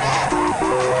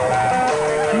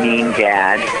 Mean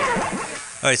dad.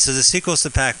 All right, so the sequels to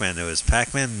Pac-Man, there was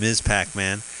Pac-Man, Ms.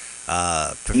 Pac-Man,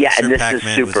 and this Pac-Man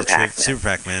is Super was Pac-Man. Super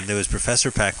Pac-Man. There was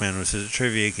Professor Pac-Man, which was a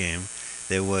trivia game.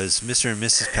 There was Mr. and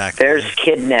Mrs. Pac-Man. There's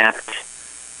Kidnapped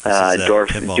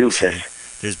Doofus. Machine.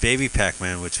 There's Baby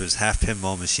Pac-Man, which was half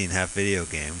pinball machine, half video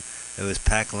game. There was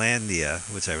Pac-Landia,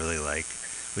 which I really like,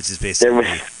 which is basically...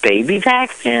 There was Baby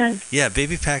Pac-Man? Yeah,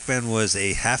 Baby Pac-Man was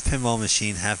a half pinball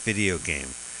machine, half video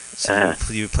game. So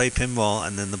you would play pinball,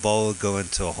 and then the ball would go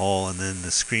into a hole, and then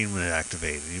the screen would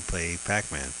activate, and you play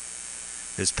Pac-Man.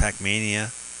 There's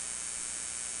Pac-Mania.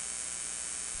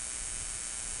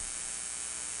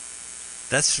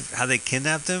 That's how they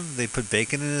kidnapped him? They put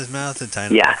bacon in his mouth and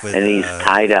tied him up with... Yeah, and he's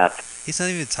tied up. He's not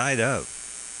even tied up.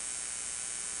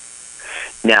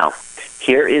 Now,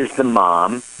 here is the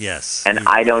mom. Yes. And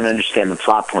I don't understand the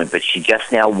plot point, but she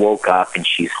just now woke up, and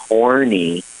she's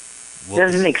horny.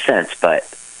 Doesn't make sense, but...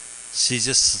 She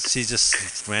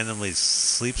just randomly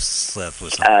slept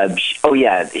with something.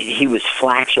 He was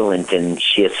flatulent, and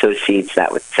she associates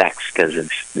that with sex because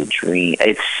of the dream.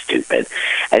 It's stupid.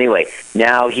 Anyway,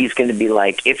 now he's going to be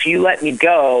like, if you let me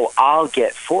go, I'll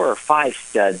get 4 or 5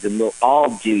 studs, and we'll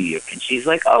all do you. And she's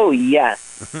like, oh, yes.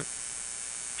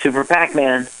 Super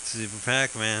Pac-Man. Super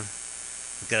Pac-Man.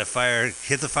 Got to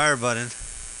hit the fire button.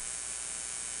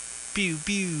 Pew,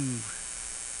 pew.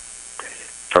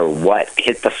 For what?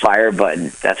 Hit the fire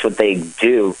button. That's what they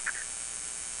do.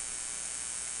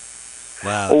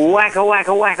 Wow. Wacka,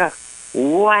 wacka, wacka.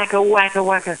 Wacka, wacka,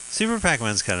 wacka. Super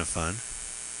Pac-Man's kind of fun.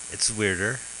 It's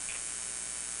weirder.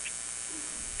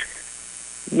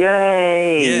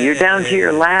 Yay. You're down to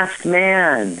your last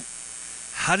man.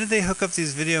 How did they hook up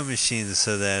these video machines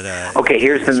so that... okay,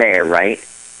 here's the mayor, right?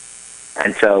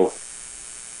 And so...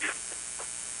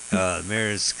 the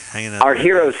mayor's hanging out. Our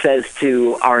hero says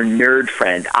to our nerd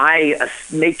friend, I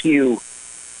make you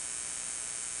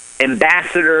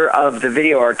ambassador of the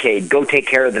video arcade. Go take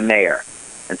care of the mayor.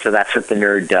 And so that's what the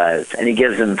nerd does. And he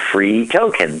gives him free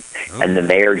tokens. Oh. And the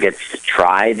mayor gets to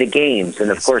try the games. And,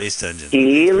 of course,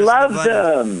 he loves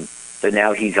them. So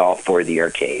now he's all for the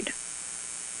arcade.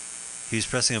 He was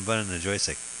pressing a button on the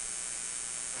joystick.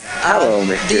 Hello,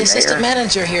 Mr. The assistant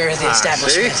manager here at the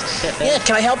establishment. Yeah,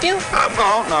 can I help you?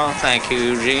 No, thank you,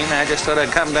 Eugene. I just thought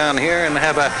I'd come down here and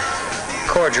have a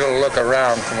cordial look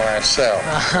around for myself.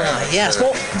 Yes,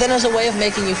 well, then as a way of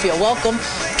making you feel welcome,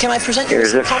 can I present you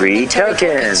with a free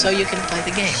token so you can play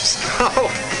the games? Oh,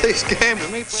 please came to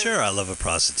me. Sure, I love a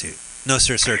prostitute. No,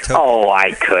 sir, token. Oh,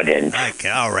 I couldn't.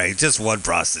 All right, just one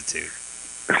prostitute.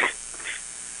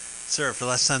 Sir, for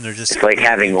last time, they're just... It's like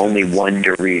having only one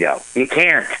Dorito. You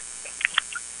can't.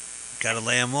 Gotta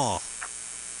lay them all.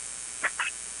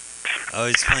 Oh,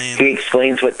 he's playing... He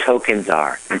explains what tokens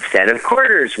are. Instead of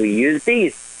quarters, we use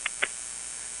these.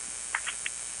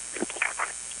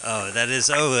 Oh, that's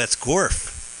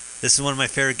Gorf. This is one of my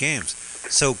favorite games.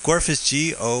 So, Gorf is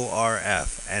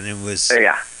Gorf, and it was...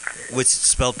 Which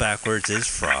spelled backwards is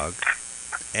frog.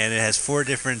 And it has 4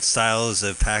 different styles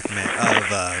of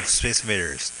Pac-Man, Space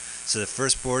Invaders. So the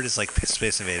first board is like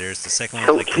Space Invaders. The second one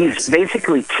is like... So he's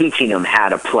basically teaching him how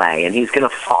to play, and he's going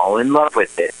to fall in love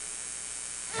with it.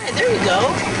 Hey, there you go.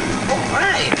 All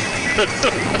right.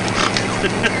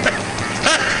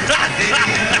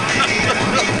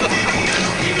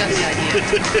 You got the idea.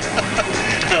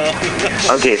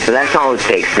 Okay, so that's all it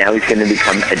takes. Now he's going to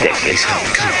become addicted.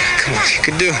 Come on, you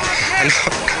can do it.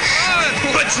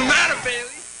 What's the matter, Bailey?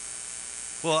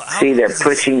 Well, see, they're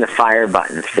pushing the fire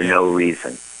buttons for no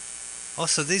reason.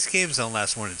 Also, these games don't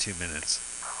last more than 2 minutes.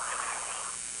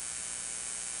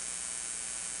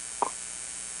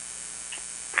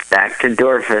 Back to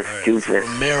Doofus.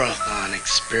 A marathon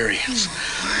experience,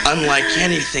 unlike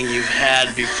anything you've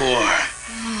had before.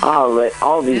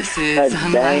 All these This is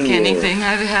unlike anything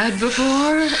I've had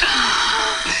before.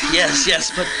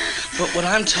 Yes, but what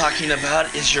I'm talking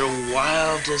about is your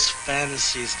wildest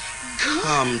fantasies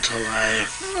come to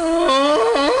life.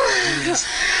 Oh. Yes.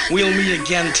 We'll meet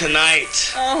again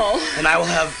tonight. Oh. And I will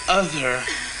have other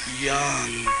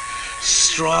young,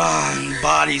 strong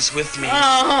bodies with me.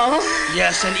 Oh.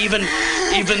 Yes, and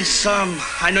even some,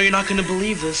 I know you're not going to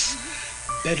believe this,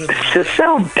 better than It's just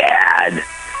so bad.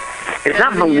 It's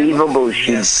not believable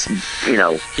she's,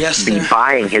 be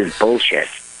buying his bullshit.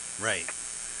 Right.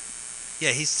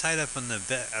 Yeah, he's tied up on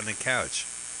the couch.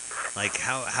 Like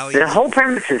how the whole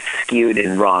premise is skewed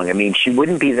and wrong. I mean, she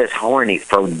wouldn't be this horny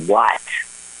for what?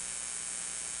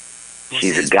 Well,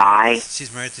 she's a guy.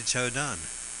 She's married to Cho Dunn.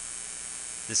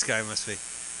 This guy must be.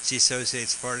 She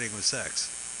associates farting with sex.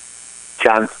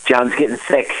 John's getting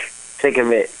sick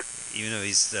of it. Even though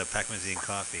he's Pac-Man's eating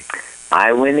coffee.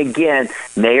 I win again.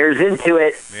 Mayor's into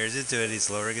it. He's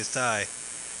lowering his tie.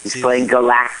 He's playing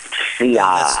Galaxia.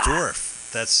 Oh, that's Dwarf.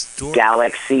 That's Dorf.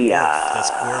 Galaxia.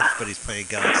 That's Gorf, but he's playing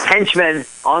Galaxia. Henchman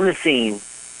on the scene.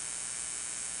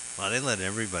 Wow, they let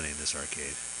everybody in this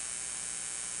arcade.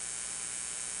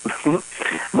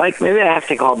 Mike, maybe I have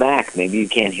to call back. Maybe you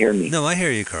can't hear me. No, I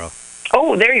hear you, Carl.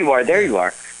 Oh, there you are. There you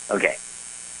are. Okay.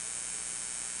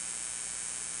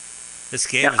 This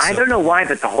game Now, is I don't know why,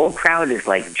 but the whole crowd is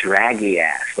like draggy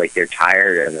ass. Like they're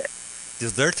tired of it.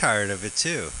 They're tired of it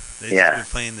too. They've Yeah. just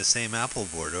been playing the same Apple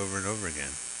board over and over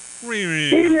again.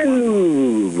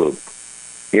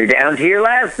 You're down to your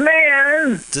last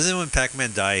man. Doesn't when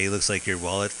Pac-Man die, he looks like your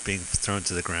wallet being thrown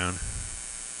to the ground?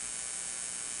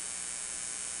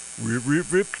 Rip,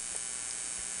 rip, rip.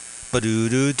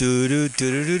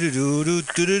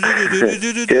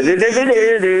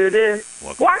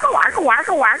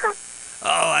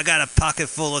 Oh, I got a pocket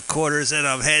full of quarters and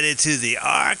I'm headed to the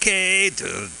arcade.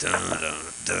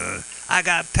 I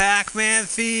got Pac-Man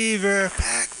fever,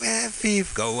 Pac-Man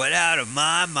fever. Going out of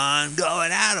my mind,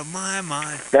 going out of my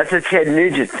mind. That's a Ted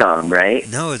Nugent song, right?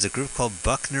 No, it's a group called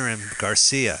Buckner and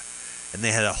Garcia. And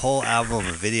they had a whole album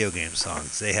of video game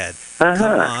songs. They had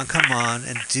Come On,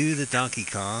 and Do the Donkey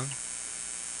Kong.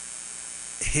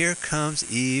 Here comes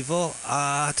Evil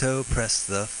Otto, press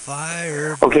the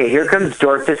fire. Okay, here comes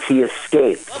Dorcas. He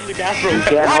escaped. You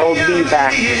can't hold me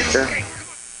back, mister.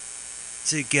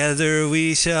 Together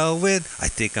we shall win. I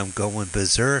think I'm going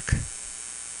berserk.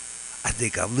 I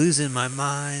think I'm losing my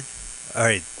mind. All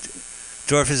right.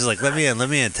 Dorcas is like, let me in,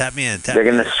 tap me in, tap They're me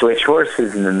in. going to switch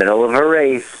horses in the middle of a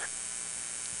race.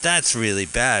 That's really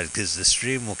bad because the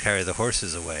stream will carry the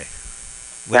horses away.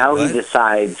 Wait, now what? he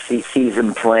decides he sees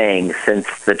him playing since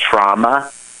the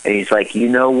trauma, and he's like, you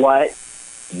know what?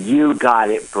 You got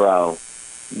it, bro.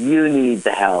 You need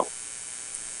the help.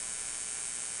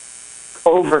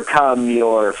 Overcome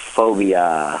your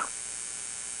phobia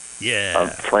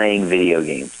of playing video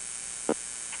games.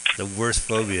 The worst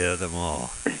phobia of them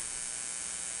all.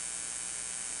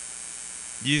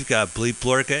 You've got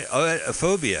bleep-blorka. Oh, a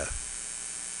phobia.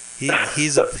 He has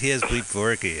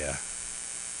bleep-blorka.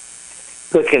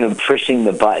 Look at him pushing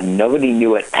the button. Nobody knew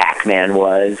what Pac-Man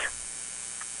was.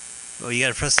 Well, you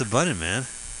got to press the button, man.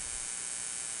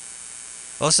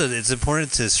 Also, it's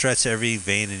important to stretch every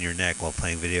vein in your neck while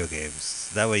playing video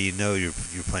games. That way you know you're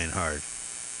playing hard.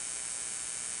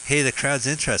 Hey, the crowd's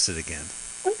interested again.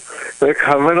 They're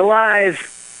coming alive.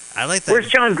 I like that. Where's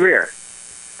John Greer?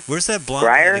 Where's that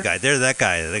blonde guy? There's that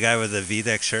guy. The guy with the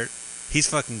V-neck shirt. He's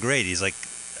fucking great. He's like,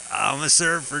 I'm a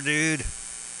surfer, dude.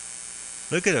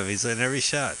 Look at him. He's in every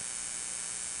shot.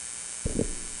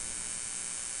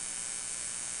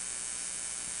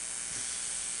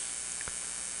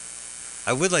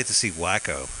 I would like to see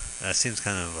Wacko. That seems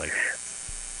kind of like...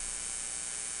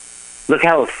 Look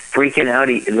how freaking out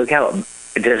look how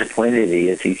disappointed he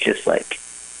is. He's just like...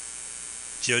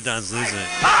 Joe Don's losing it.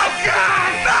 Oh,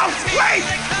 God! No! Wait!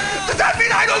 Does that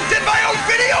mean I don't get my own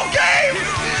video game?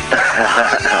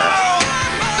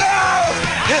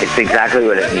 It's exactly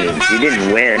what it means. He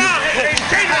didn't win.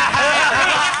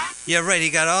 Yeah, right. He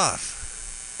got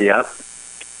off. Yep.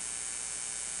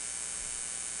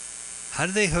 How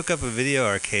do they hook up a video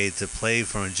arcade to play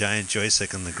from a giant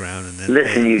joystick on the ground and then...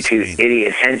 Listen, you two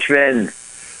idiot henchmen.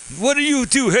 What are you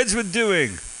two henchmen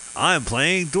doing? I'm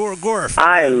playing Gorf.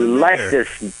 I like this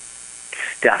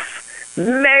stuff.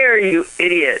 Mayor, you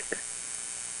idiot.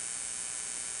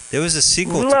 There was a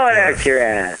sequel to Blow it Gorf. out your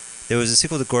ass. There was a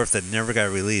sequel to Gorf that never got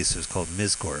released. It was called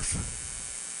Ms. Gorf.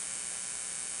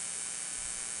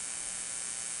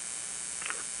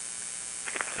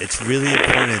 It's really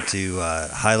important to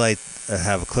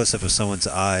have a close-up of someone's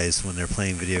eyes when they're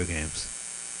playing video games.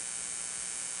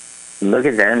 Look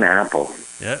at that apple.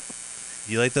 Yep.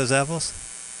 You like those apples?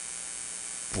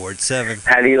 Board 7.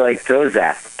 How do you like those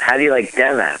apples? How do you like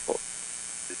them apples?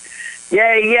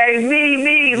 Yay,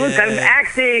 me. Look, I'm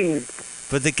acting.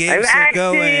 But the game's still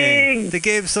going. The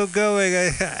game's still going.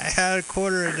 I had a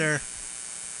quarter in there.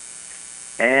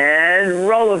 And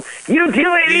roll them. You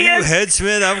two idiots! You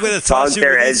henchmen, I'm going to toss you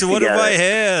into one of my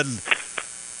hand.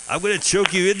 I'm going to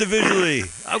choke you individually.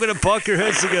 I'm going to bonk your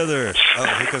heads together. Oh,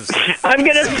 here comes I'm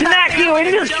going to smack you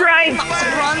into stripes.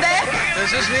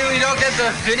 Does this mean we don't get the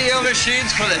video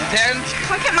machines for the tent?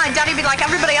 Why can't my daddy be like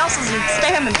everybody else's and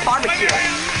stay home and barbecue?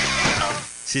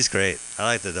 She's great. I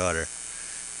like the daughter.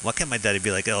 Why can't my daddy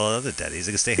be like all other daddies?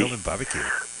 He can stay home and barbecue.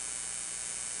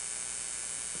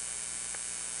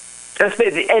 Just be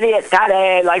the idiot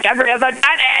daddy like every other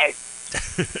daddy.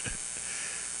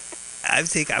 I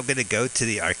think I'm going to go to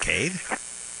the arcade.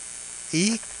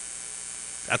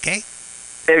 Okay.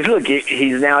 Look,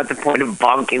 he's now at the point of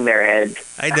bonking their heads.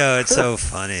 I know, it's so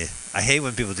funny. I hate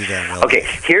when people do that in real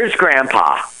life. Here's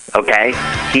Grandpa. Okay?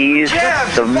 He's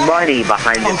the money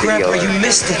behind the video. Grandpa, you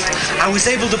missed it. I was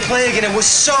able to play again. It was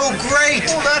so great.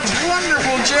 Oh, that's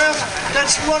wonderful, Jeff.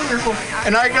 That's wonderful.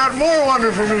 And I got more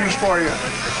wonderful news for you.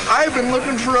 I've been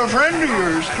looking for a friend of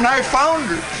yours, and I found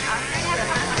her.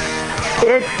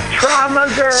 It's Trauma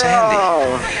Girl. Sandy.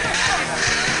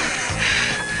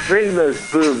 Bring those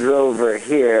boobs over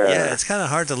here. Yeah, it's kind of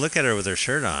hard to look at her with her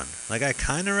shirt on. Like, I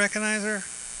kind of recognize her.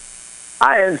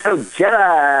 I am so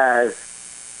jealous.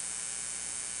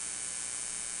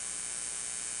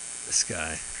 This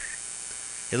guy.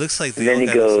 It looks like the Then old he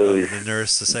guy goes, the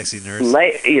nurse, the sexy nurse.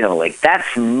 Like,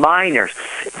 that's my nurse.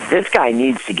 This guy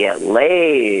needs to get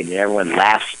laid. And everyone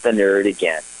laughs at the nerd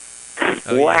again.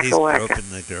 Oh, yeah, he's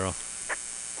groping the girl.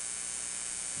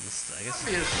 I guess.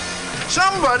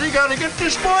 Somebody got to get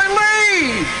this boy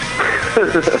laid.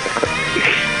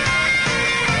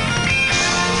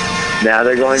 Now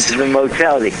they're going to the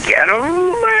motel to get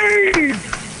him laid.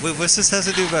 Wait, what's this has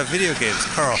to do about video games?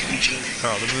 Carl,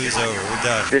 the movie's over. We're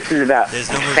done. This is about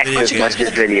There's no more sex video as much games.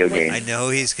 as video games. I know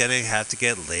he's going to have to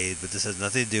get laid, but this has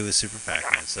nothing to do with Super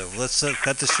Pac-Man. So let's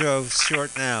cut the show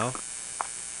short now.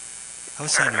 How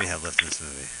much time do we have left in this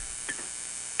movie?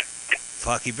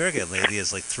 Fuck, you better get laid. He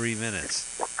has like 3 minutes.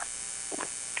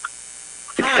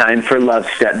 It's time for love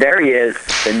stuff. There he is,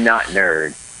 the not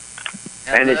nerd.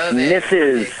 And it's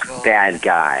Mrs. Bad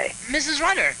Guy. Mrs.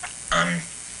 Rutter, I'm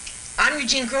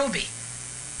Eugene Groby.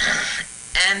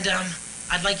 And,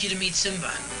 I'd like you to meet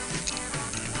Simba.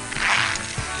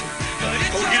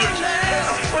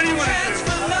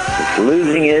 It's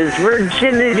losing his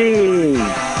virginity.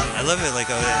 I love it. Like,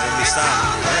 when we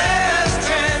stop.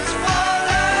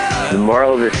 The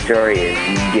moral of the story is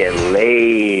you get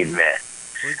laid, man.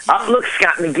 Oh, look,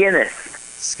 Scott McGinnis.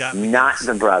 Not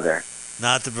the brother.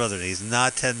 Not the brother. He's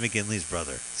not Ted McGinley's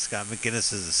brother. Scott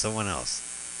McGinnis is someone else.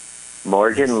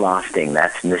 Morgan Lofting.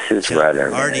 That's Mrs.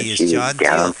 Rutter. Artie is John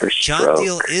Deal. John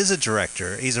Deal is a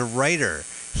director. He's a writer.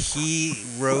 He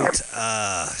wrote,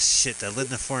 the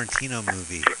Linda Fiorentino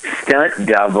movie. Stunt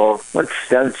double. What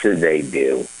stunts did they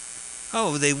do?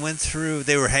 Oh, they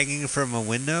were hanging from a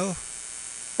window?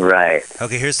 Right.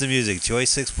 Okay, here's the music.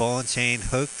 Joysticks, Ball and Chain,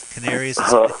 Hooked, Canaries.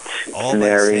 Hooked, all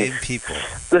Canaries. by the same people.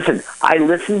 Listen, I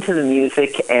listened to the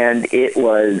music, and it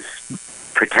was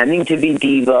pretending to be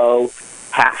Devo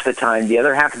half the time. The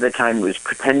other half of the time was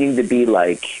pretending to be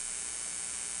like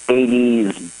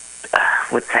 80s,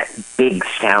 what's that big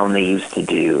sound they used to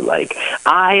do? Like,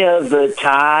 Eye of the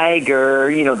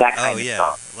Tiger, that kind of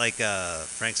song. Like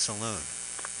Frank Stallone.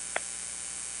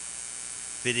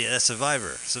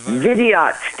 Survivor.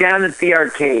 Vidiots down at the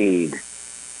arcade.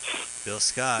 Bill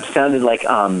Scott. It sounded like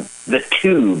the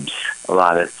Tubes, a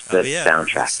lot of the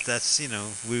soundtrack. That's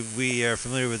we are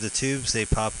familiar with the Tubes. They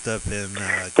popped up in...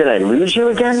 Did I lose you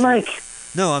again, Mike?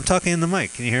 No, I'm talking in the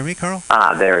mic. Can you hear me, Carl?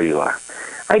 Ah, there you are.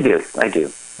 I do.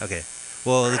 Okay.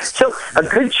 Well, so a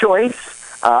good choice,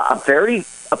 a very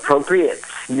appropriate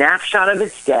snapshot of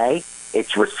its day.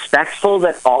 It's respectful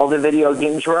that all the video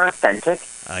games were authentic,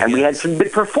 and we had some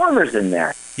good performers in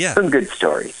there. Yeah. Some good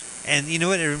stories. And you know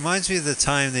what? It reminds me of the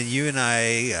time that you and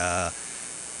I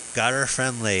got our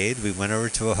friend laid. We went over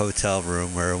to a hotel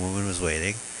room where a woman was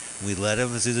waiting. We let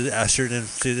him ushered him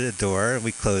through the door, and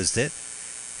we closed it.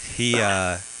 He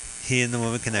and the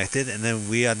woman connected, and then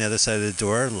we on the other side of the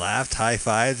door laughed,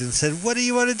 high-fived, and said, "What do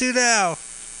you want to do now?"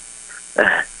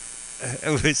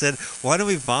 And we said, "Why don't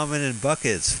we vomit in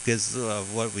buckets because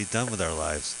of what we've done with our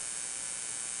lives?"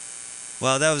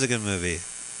 Well, that was a good movie.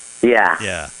 Yeah.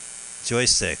 Yeah.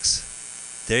 Joysticks.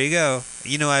 There you go.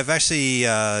 I've actually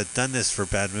done this for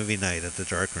Bad Movie Night at the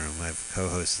Dark Room. I've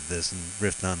co-hosted this and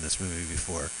riffed on this movie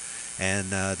before.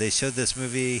 And they showed this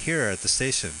movie here at the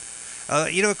station.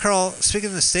 Carl, speaking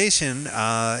of the station,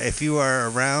 if you are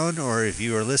around or if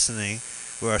you are listening,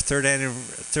 we're our third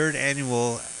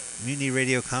annual Mutiny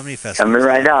Radio Comedy Festival. Coming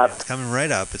right up. It's coming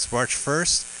right up. It's March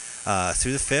 1st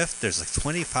through the 5th. There's like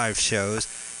 25 shows.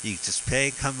 You just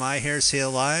pay, come by here, see it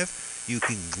live. You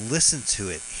can listen to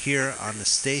it here on the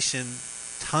station.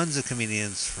 Tons of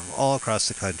comedians from all across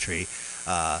the country.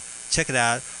 Check it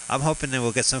out. I'm hoping that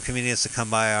we'll get some comedians to come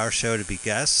by our show to be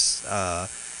guests. So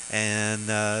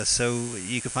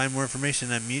you can find more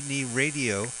information at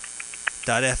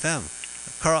MutinyRadio.fm.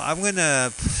 Carl, I want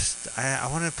to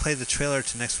play the trailer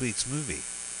to next week's movie.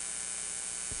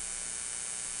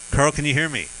 Carl, can you hear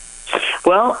me?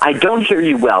 Well, I don't hear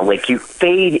you well. Like, you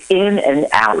fade in and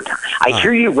out. I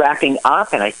hear you wrapping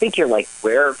up, and I think you're like,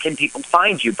 where can people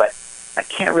find you? But I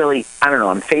can't really, I don't know,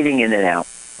 I'm fading in and out.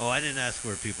 Oh, I didn't ask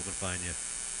where people can find you.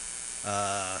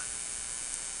 I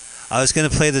was going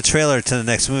to play the trailer to the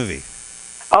next movie.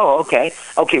 Oh, okay.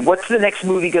 Okay, what's the next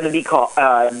movie going to be called?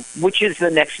 Which is the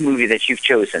next movie that you've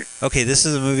chosen? Okay, this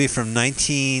is a movie from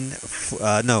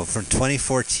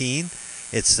 2014.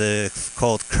 It's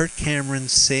called Kurt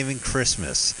Cameron's Saving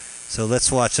Christmas. So let's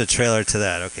watch the trailer to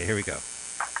that. Okay, here we go.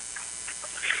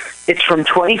 It's from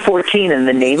 2014, and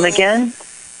the name again?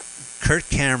 Kurt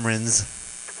Cameron's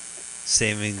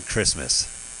Saving Christmas.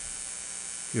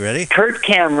 You ready? Kurt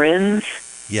Cameron's?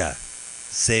 Yeah,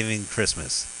 Saving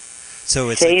Christmas. So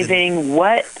it's Saving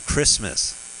what?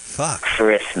 Christmas. Fuck.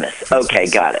 Christmas. Okay,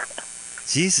 got it.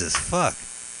 Jesus, fuck.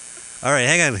 All right,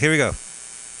 hang on. Here we go.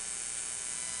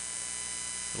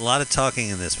 A lot of talking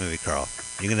in this movie, Carl.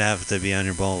 You're going to have to be on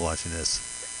your ball watching this.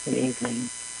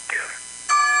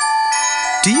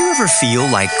 Do you ever feel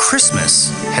like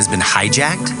Christmas has been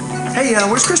hijacked? Hey,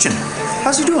 where's Christian?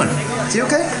 How's he doing? Is he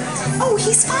okay? Oh,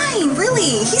 he's fine, really.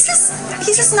 He's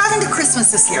just not into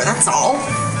Christmas this year, that's all.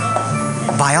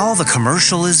 By all the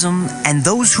commercialism and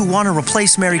those who want to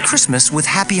replace Merry Christmas with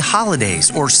Happy Holidays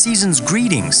or Season's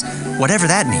Greetings, whatever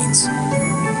that means.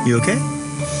 You okay?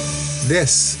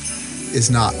 This is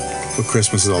not what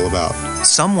Christmas is all about.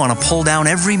 Some want to pull down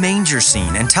every manger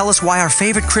scene and tell us why our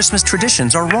favorite Christmas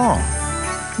traditions are wrong.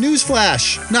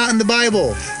 Newsflash, not in the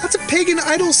Bible. That's a pagan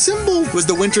idol symbol. It was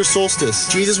the winter solstice.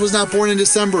 Jesus was not born in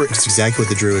December. It's exactly what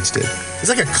the Druids did. It's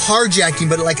like a carjacking,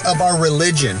 but like of our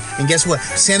religion. And guess what?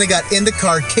 Santa got in the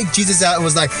car, kicked Jesus out, and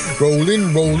was like,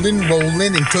 rolling, rolling,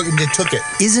 rolling, and took it.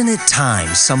 Isn't it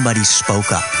time somebody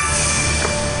spoke up?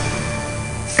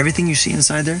 Everything you see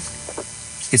inside there,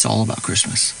 it's all about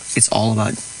Christmas. It's all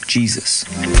about Jesus.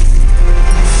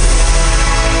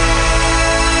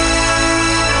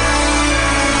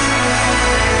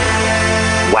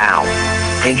 Wow.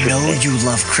 I know you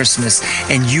love Christmas,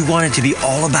 and you want it to be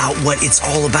all about what it's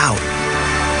all about.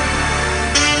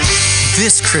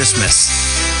 This Christmas,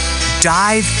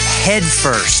 dive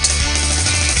headfirst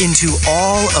into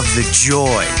all of the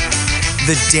joy,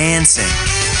 the dancing,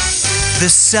 the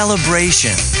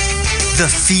celebration, the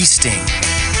feasting,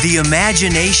 the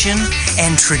imagination,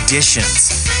 and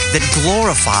traditions that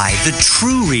glorify the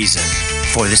true reason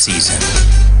for the season.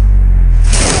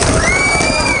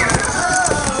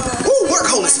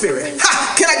 Holy Spirit.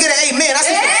 Ha! Can I get an amen? I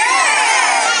see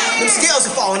the scales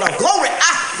are falling off. Glory.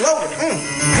 Glory.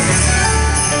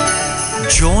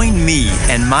 Join me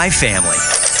and my family,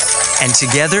 and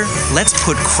together, let's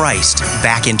put Christ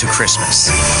back into Christmas.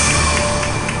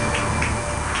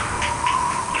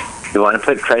 You want to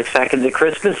put Christ back into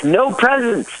Christmas? No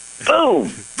presents. Boom.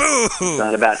 Boom. It's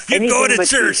not about anything You're going to but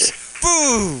church. Jesus.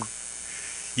 Boom.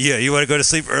 Yeah, you want to go to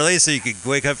sleep early so you can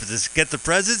wake up and just get the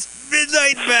presents?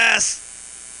 Midnight Mass.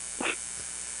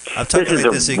 This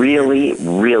is a really,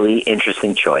 really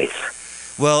interesting choice.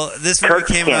 Well, this movie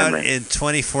came Cameron. out in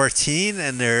 2014,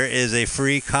 and there is a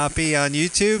free copy on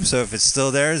YouTube. So if it's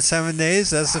still there in 7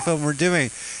 days, that's the film we're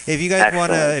doing. If you guys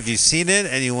want to, if you've seen it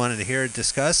and you wanted to hear it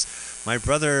discussed, my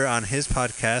brother on his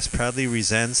podcast, Proudly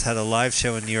Resents, had a live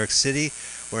show in New York City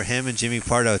where him and Jimmy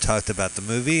Pardo talked about the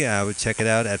movie. I would check it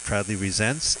out at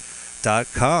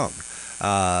proudlyresents.com.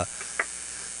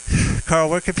 Carl,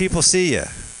 where can people see you?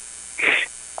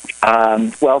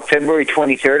 Well, February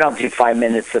 23rd, I'll do 5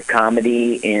 minutes of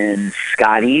comedy in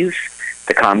Scotty's,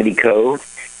 the Comedy Cove.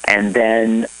 And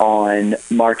then on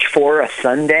March 4, a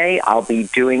Sunday, I'll be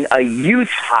doing a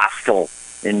youth hostel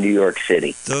in New York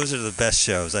City. Those are the best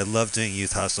shows. I love doing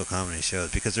youth hostel comedy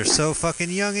shows because they're so fucking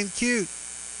young and cute.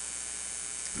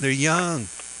 They're young.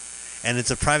 And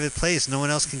it's a private place. No one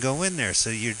else can go in there.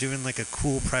 So you're doing like a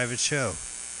cool private show.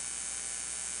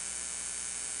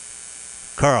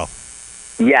 Carl.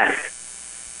 Yes.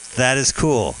 That is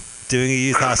cool. Doing a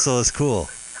youth hostel is cool.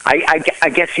 I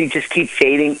guess you just keep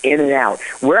fading in and out.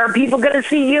 Where are people going to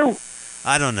see you?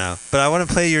 I don't know. But I want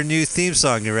to play your new theme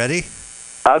song. You ready?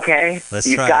 Okay. Let's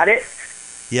You've try got it?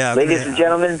 Yeah. Ladies and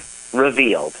gentlemen,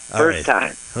 revealed. First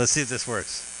time. Let's see if this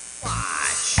works. A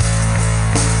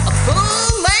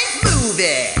full-length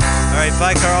movie. All right.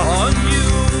 Bye, Carl. On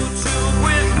YouTube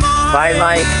with my Bye,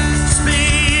 Mike.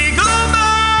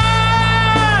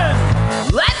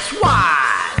 Let's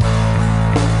watch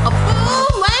a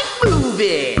full-length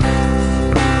movie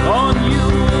on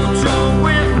YouTube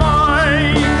with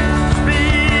my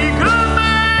speaker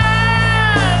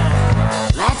man.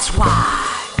 Let's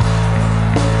watch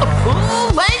a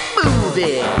full-length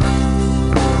movie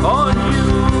on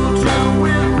YouTube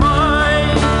with my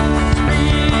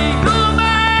speaker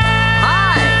man.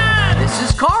 Hi, this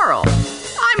is Carl.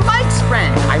 I'm Mike's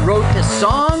friend. I wrote this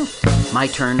song. My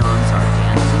turn-ons are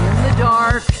dancing in the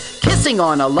dark, kissing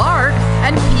on a lark,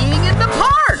 and peeing in the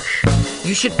park.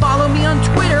 You should follow me on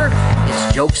Twitter.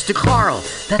 It's Jokes to Carl.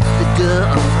 That's the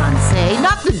duh of Francais,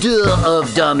 not the duh of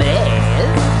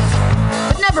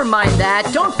dumbass. But never mind that.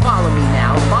 Don't follow me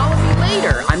now. Follow me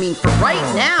later. I mean, for right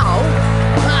now,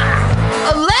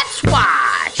 let's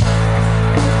watch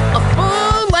a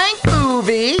full-length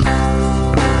movie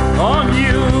on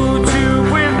YouTube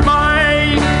with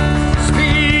my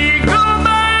Speaker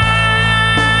Man.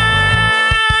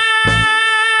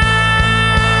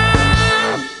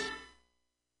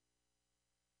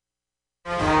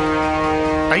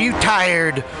 Are you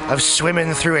tired of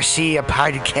swimming through a sea of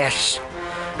podcasts?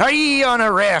 Are ye on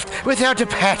a raft without a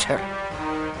paddle?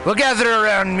 Well, gather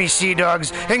around me, sea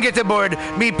dogs, and get aboard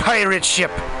me pirate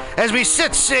ship as we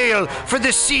set sail for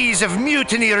the seas of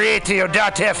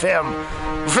MutinyRadio.fm.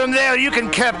 From there, you can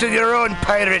captain your own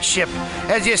pirate ship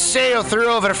as you sail through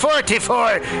over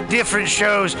 44 different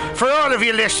shows for all of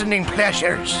your listening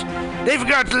pleasures. They've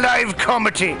got live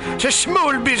comedy to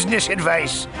small business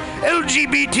advice,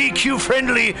 LGBTQ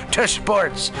friendly to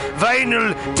sports,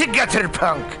 vinyl to gutter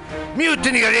punk.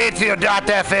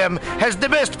 MutinyRadio.fm has the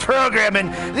best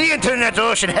programming the internet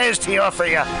ocean has to offer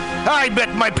you. I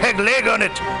bet my peg leg on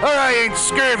it, or I ain't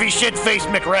scurvy shit-faced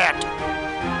McRat.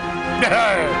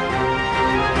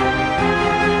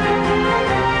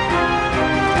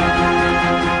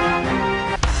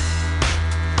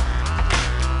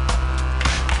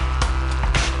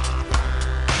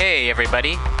 Hey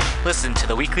everybody, listen to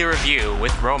the Weekly Review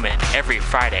with Roman every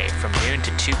Friday from noon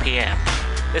to 2 p.m.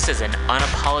 This is an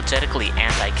unapologetically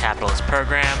anti-capitalist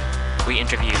program. We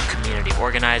interview community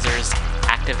organizers,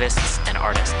 activists, and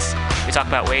artists. We talk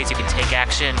about ways you can take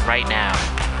action right now.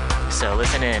 So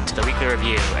listen in to the Weekly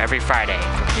Review every Friday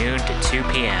from noon to 2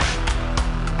 p.m.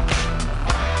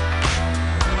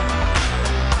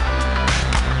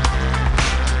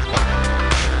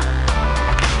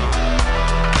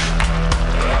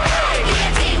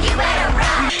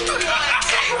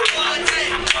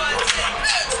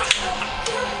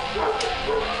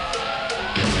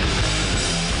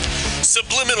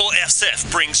 Subliminal SF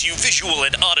brings you visual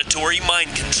and auditory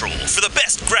mind control. For the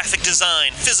best graphic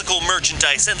design, physical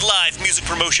merchandise, and live music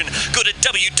promotion, go to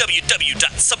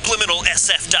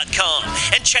www.subliminalsf.com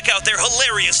and check out their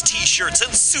hilarious t-shirts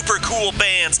and super cool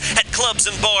bands at clubs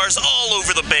and bars all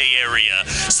over the Bay Area.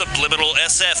 Subliminal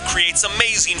SF creates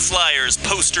amazing flyers,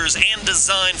 posters, and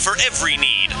design for every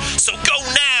need. So go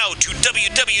now to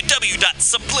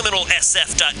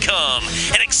www.subliminalsf.com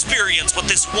and experience what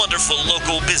this wonderful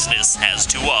local business has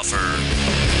to offer.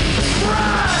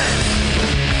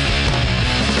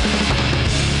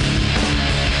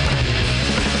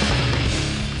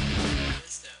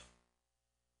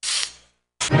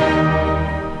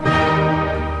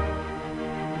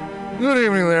 Good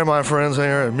evening there, my friends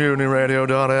here at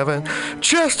MutinyRadio.fm.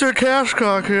 Chester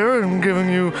Cashcock here, and giving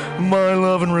you my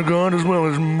love and regard as well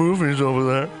as movies over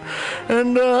there.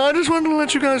 And I just wanted to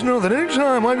let you guys know that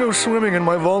anytime I go swimming in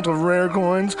my vault of rare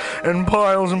coins and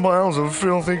piles of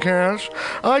filthy cash,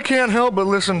 I can't help but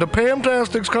listen to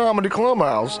Pamtastic's Comedy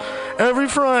Clubhouse every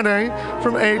Friday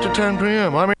from 8 to 10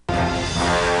 p.m.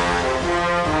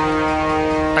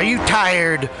 Are you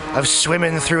tired of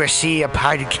swimming through a sea of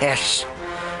podcasts?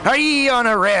 Are ye on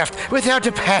a raft without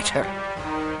a paddle?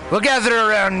 Well, gather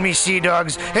around me, sea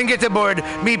dogs, and get aboard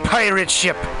me pirate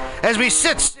ship as we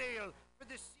set sail for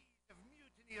the seas of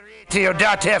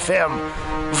MutinyRadio.fm.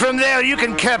 From there, you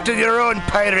can captain your own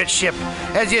pirate ship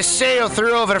as you sail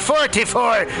through over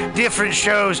 44 different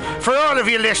shows for all of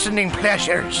your listening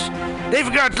pleasures.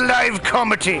 They've got live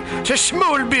comedy to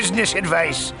small business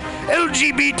advice,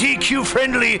 LGBTQ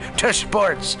friendly to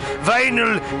sports,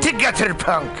 vinyl to gutter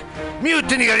punk.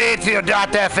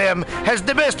 MutinyRadio.fm has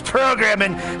the best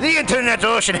programming the internet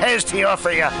ocean has to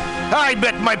offer you. I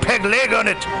bet my peg leg on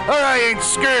it, or I ain't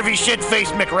scurvy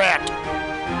shit-faced McRat.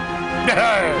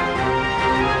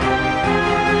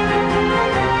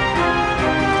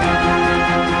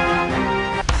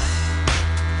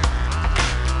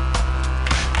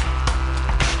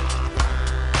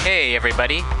 Hey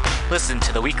everybody, listen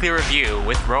to the Weekly Review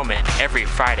with Roman every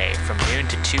Friday from noon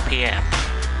to 2 p.m.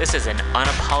 This is an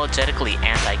unapologetically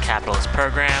anti-capitalist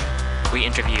program. We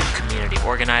interview community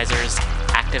organizers,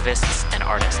 activists, and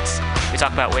artists. We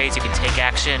talk about ways you can take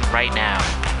action right now.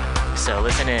 So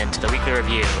listen in to the Weekly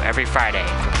Review every Friday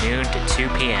from noon to 2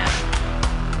 p.m.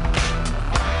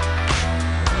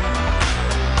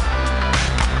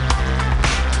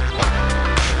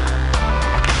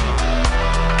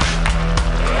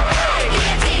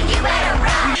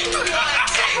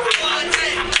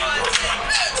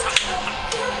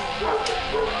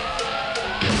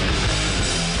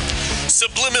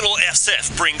 Subliminal SF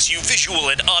SF brings you visual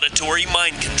and auditory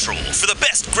mind control. For the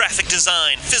best graphic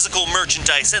design, physical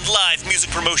merchandise, and live music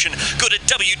promotion, go to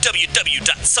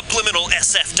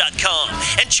www.subliminalsf.com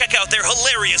and check out their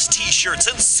hilarious t-shirts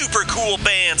and super cool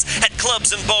bands at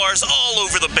clubs and bars all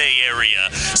over the Bay Area.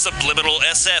 Subliminal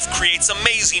SF creates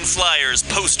amazing flyers,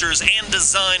 posters, and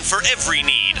design for every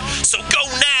need. So go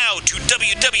now to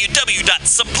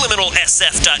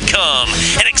www.subliminalsf.com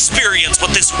and experience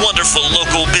what this wonderful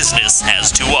local business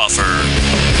has to offer.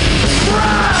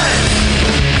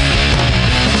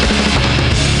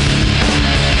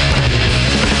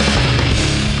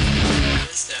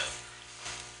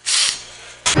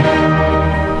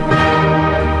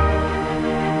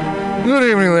 Good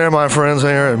evening there, my friends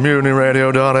here at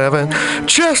MutinyRadio.fm.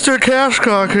 Chester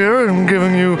Cashcock here, and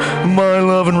giving you my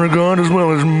love and regard as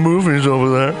well as movies over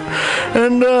there.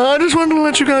 And I just wanted to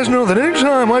let you guys know that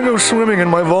anytime I go swimming in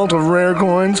my vault of rare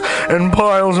coins and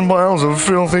piles of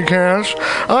filthy cash,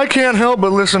 I can't help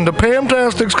but listen to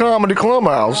Pamtastic's Comedy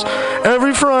Clubhouse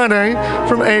every Friday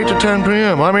from 8 to 10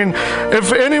 p.m. I mean,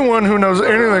 if anyone who knows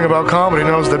anything about comedy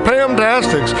knows that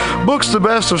Pamtastic's books the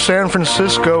best of San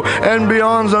Francisco and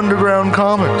beyond's underground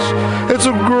comics. It's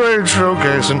a great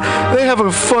showcase, and they have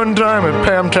a fun time at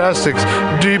Pamtastic's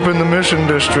deep in the Mission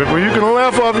District, where you can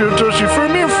laugh off your tushy for a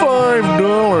mere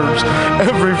 $5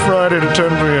 every Friday to 10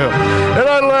 p.m. And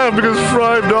I laugh because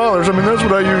 $5, I mean, that's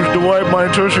what I use to wipe my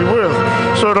tushy with.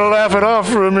 So to laugh it off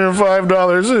for a mere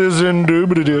 $5 is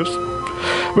indubitious.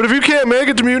 But if you can't make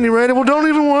it to Mutiny Radio, well, don't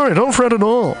even worry. Don't fret at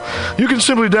all. You can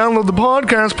simply download the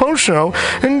podcast post-show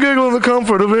and giggle in the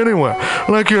comfort of anywhere,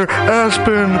 like your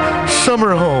Aspen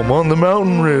summer home on the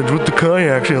mountain ridge with the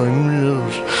kayak feeling.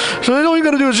 So all you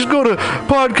got to do is just go to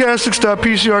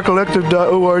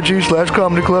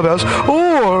podcastics.pcrcollective.org/comedy clubhouse,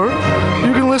 or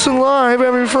you can listen live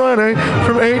every Friday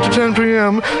from 8 to 10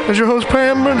 p.m. as your host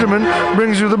Pam Benjamin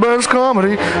brings you the best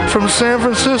comedy from San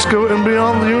Francisco and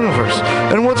beyond the universe.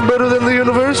 And what's better than the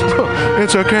universe?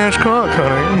 It's a cash cock,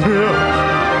 honey. Yeah.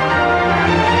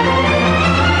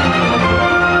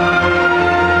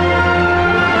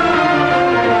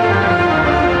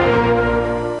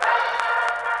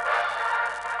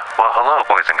 Well, hello,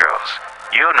 boys and girls.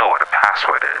 You know what a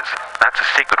password is. That's a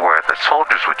secret word that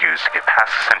soldiers would use to get past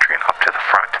the sentry and up to the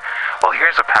front. Well,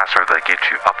 here's a password that gets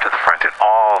you up to the front in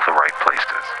all the right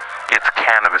places. It's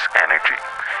cannabis energy.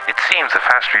 It seems the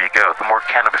faster you go, the more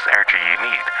cannabis energy you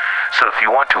need. So if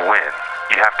you want to win,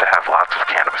 you have to have lots of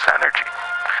cannabis energy.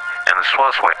 And the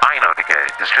swellest way I know to get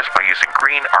it is just by using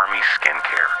Green Army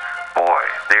Skincare. Boy,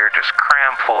 they're just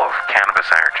crammed full of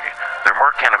cannabis energy. There are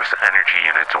more cannabis energy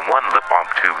units in one lip balm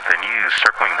tube than you use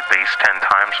circling the base 10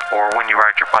 times or when you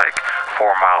ride your bike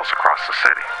 4 miles across the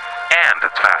city. And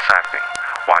it's fast acting.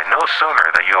 Why, no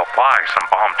sooner than you apply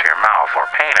some balm to your mouth or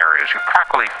pain areas, you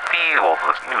practically feel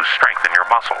the new strength in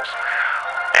your muscles.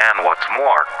 And what's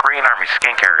more, Green Army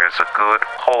Skincare is a good,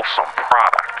 wholesome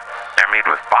product. They're made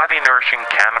with body-nourishing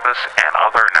cannabis and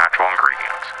other natural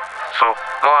ingredients. So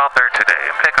go out there today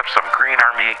and pick up some Green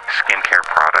Army Skincare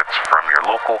products from your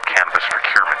local cannabis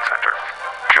procurement center.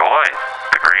 Join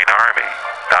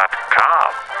thegreenarmy.com.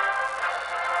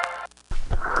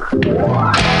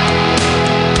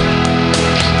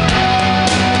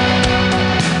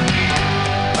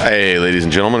 Hey, ladies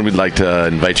and gentlemen, we'd like to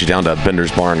invite you down to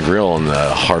Bender's Bar and Grill in the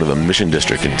heart of the Mission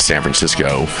District in San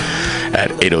Francisco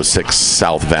at 806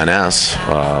 South Van Ness.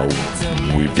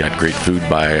 We've got great food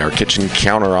by our kitchen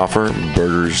counter offer: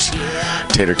 burgers,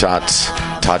 tater tots,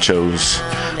 tachos,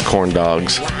 corn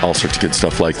dogs, all sorts of good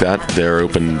stuff like that. They're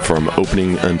open from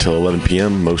opening until 11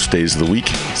 p.m. most days of the week,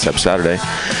 except Saturday.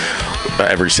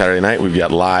 Every Saturday night, we've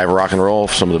got live rock and roll,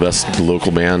 some of the best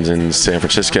local bands in San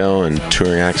Francisco and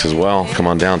touring acts as well. Come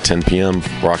on down, 10 p.m.,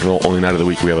 rock and roll, only night of the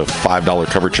week. We have a $5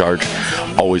 cover charge,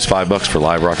 always $5 for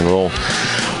live rock and roll.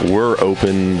 We're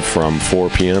open from 4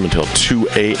 p.m. until 2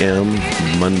 a.m.,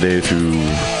 Monday through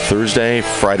Thursday,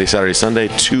 Friday, Saturday, Sunday,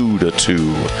 2 to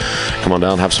 2. Come on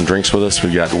down, have some drinks with us.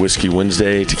 We've got Whiskey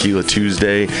Wednesday, Tequila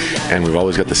Tuesday, and we've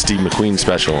always got the Steve McQueen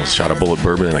special, a shot of Bullet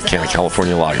Bourbon and a can of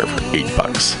California Lager for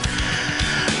 $8.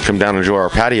 Come down and enjoy our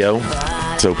patio.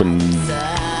 It's open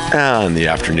in the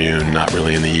afternoon, not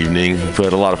really in the evening,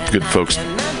 but a lot of good folks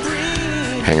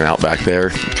hanging out back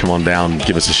there. Come on down,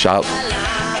 give us a shout.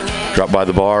 Drop by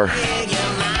the bar,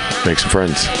 make some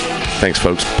friends. Thanks,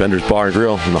 folks. Bender's Bar and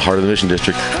Grill in the heart of the Mission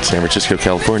District, San Francisco,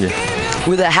 California.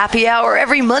 With a happy hour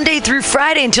every Monday through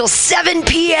Friday until 7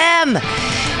 p.m.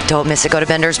 Don't miss it. Go to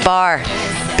Bender's Bar.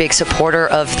 Big supporter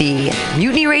of the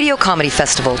Mutiny Radio Comedy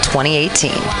Festival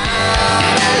 2018.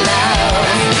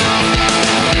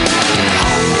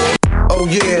 Oh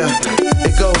yeah,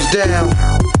 it goes down.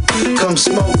 Come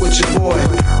smoke with your boy.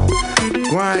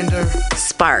 grinder.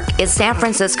 Spark is San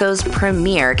Francisco's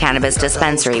premier cannabis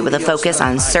dispensary with a focus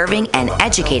on serving and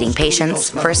educating patients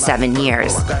for 7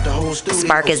 years.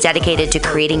 Spark is dedicated to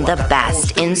creating the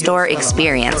best in-store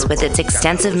experience with its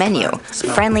extensive menu,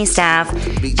 friendly staff,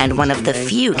 and one of the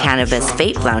few cannabis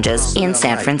vape lounges in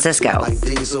San Francisco.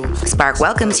 Spark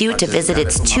welcomes you to visit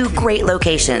its 2 great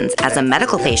locations as a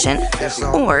medical patient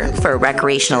or for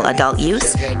recreational adult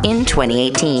use in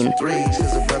 2018.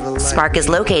 Spark is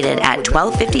located at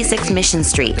 1256 Mission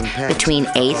Street between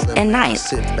 8th and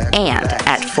 9th and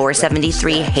at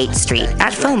 473 Haight Street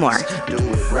at Fillmore.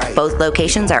 Both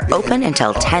locations are open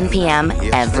until 10 p.m.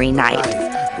 every night.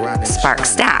 Spark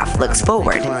staff looks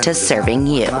forward to serving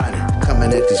you.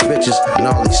 Coming at these bitches and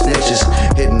all these snitches,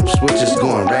 hitting switches,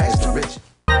 going rags to riches.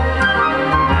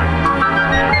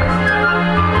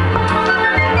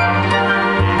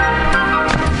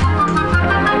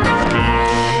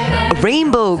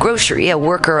 Rainbow Grocery, a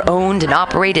worker-owned and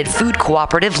operated food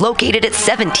cooperative located at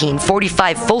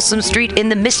 1745 Folsom Street in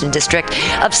the Mission District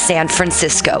of San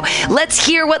Francisco. Let's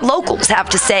hear what locals have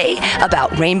to say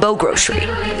about Rainbow Grocery.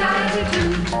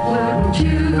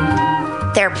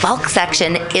 Their bulk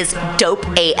section is dope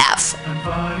AF.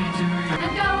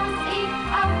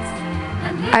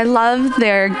 I love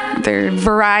their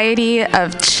variety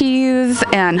of cheese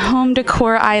and home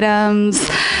decor items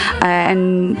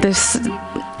and this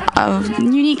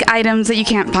unique items that you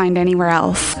can't find anywhere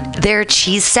else. Their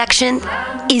cheese section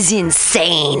is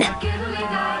insane.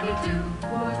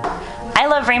 I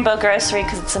love Rainbow Grocery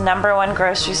because it's the #1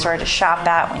 grocery store to shop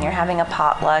at when you're having a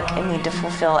potluck and need to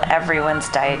fulfill everyone's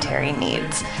dietary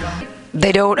needs.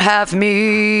 They don't have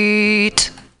meat.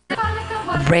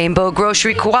 Rainbow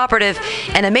Grocery Cooperative,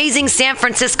 an amazing San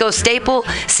Francisco staple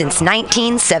since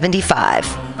 1975.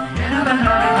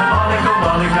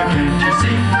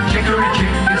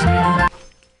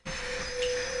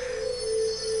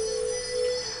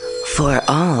 For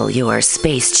all your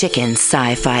space chicken,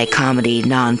 sci-fi, comedy,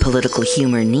 non-political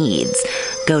humor needs,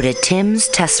 go to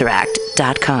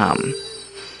timstesseract.com.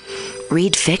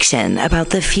 Read fiction about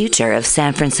the future of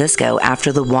San Francisco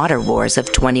after the water wars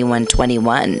of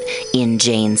 2121 in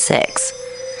Jane 6.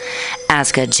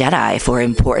 Ask a Jedi for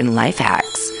important life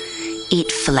hacks.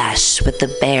 Eat flesh with the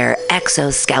bare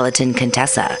exoskeleton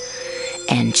Contessa.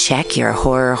 And check your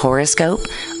horror horoscope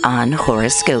on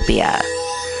Horoscopia.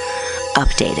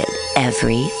 Updated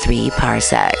every 3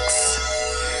 parsecs.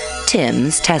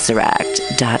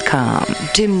 TimsTesseract.com.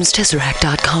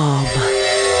 TimsTesseract.com.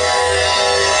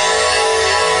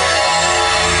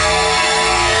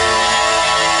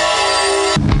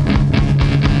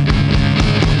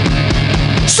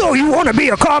 So you want to be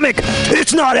a comic?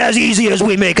 It's not as easy as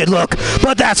we make it look,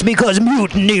 but that's because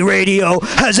Mutiny Radio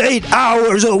has 8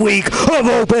 hours a week of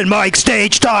open mic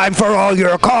stage time for all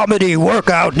your comedy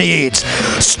workout needs.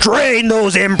 Strain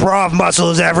those improv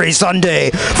muscles every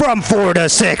Sunday from 4 to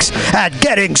 6 at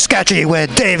Getting Sketchy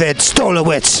with David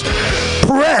Stolowitz.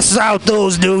 Press out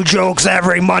those new jokes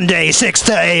every Monday 6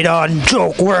 to 8 on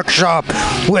Joke Workshop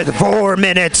with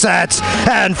 4-minute sets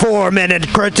and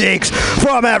 4-minute critiques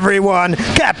from everyone.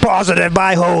 Get Positive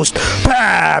by host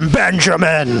Pam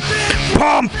Benjamin.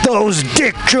 Pump those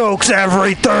dick jokes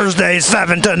every Thursday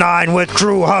 7 to 9 with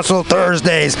True Hustle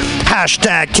Thursdays.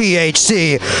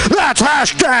 #THC. That's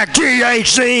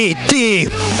 #THCT.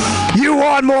 You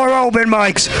want more open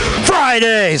mics?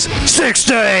 Fridays 6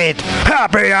 to 8.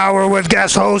 Happy hour with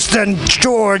guest host and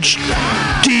George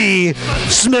D.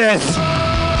 Smith.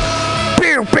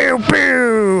 Pew, pew,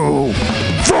 pew.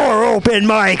 4 open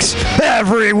mics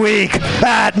every week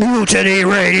at Mutiny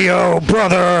Radio,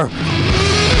 brother.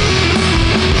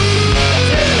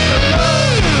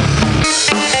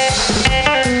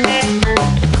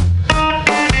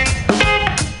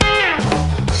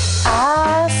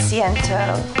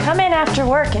 Asiento. Come in after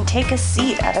work and take a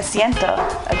seat at Asiento,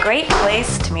 a great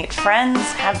place to meet friends,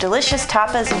 have delicious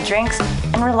tapas and drinks,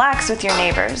 and relax with your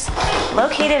neighbors.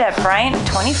 Located at Bryant and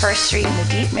 21st Street in the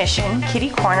Deep Mission, Kitty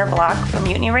Corner block from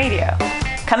Mutiny Radio.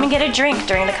 Come and get a drink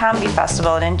during the comedy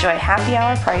festival and enjoy happy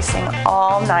hour pricing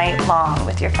all night long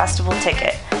with your festival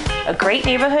ticket. A great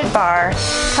neighborhood bar.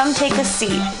 Come take a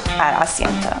seat at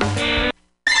Asiento.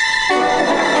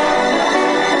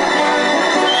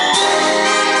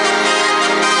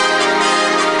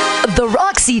 The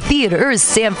Rock Roxy Theater is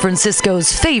San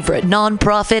Francisco's favorite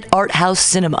nonprofit art house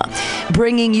cinema,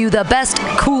 bringing you the best,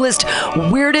 coolest,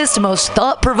 weirdest, most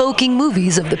thought-provoking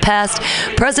movies of the past,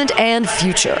 present, and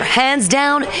future. Hands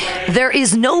down, there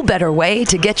is no better way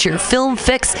to get your film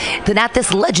fix than at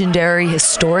this legendary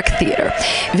historic theater.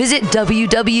 Visit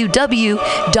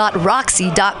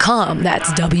www.roxy.com. That's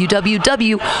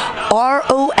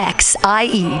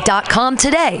www.roxie.com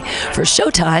today for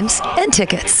showtimes and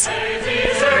tickets.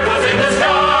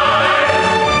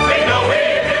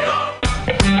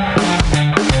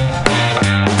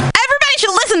 Everybody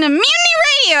should listen to Mutiny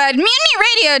Radio at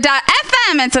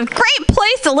mutinyradio.fm. It's a great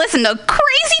place to listen to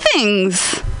crazy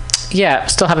things. Yeah,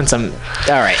 still having some.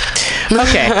 All right.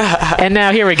 Okay. And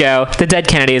now here we go. The Dead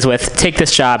Kennedys with Take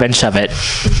This Job and Shove It.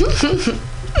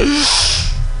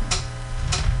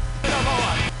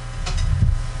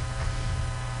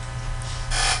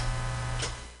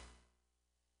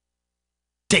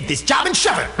 Take this job and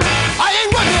shove it. I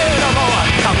ain't working no more.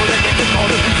 Come with it, get this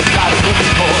order. Got it,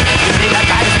 moving forward.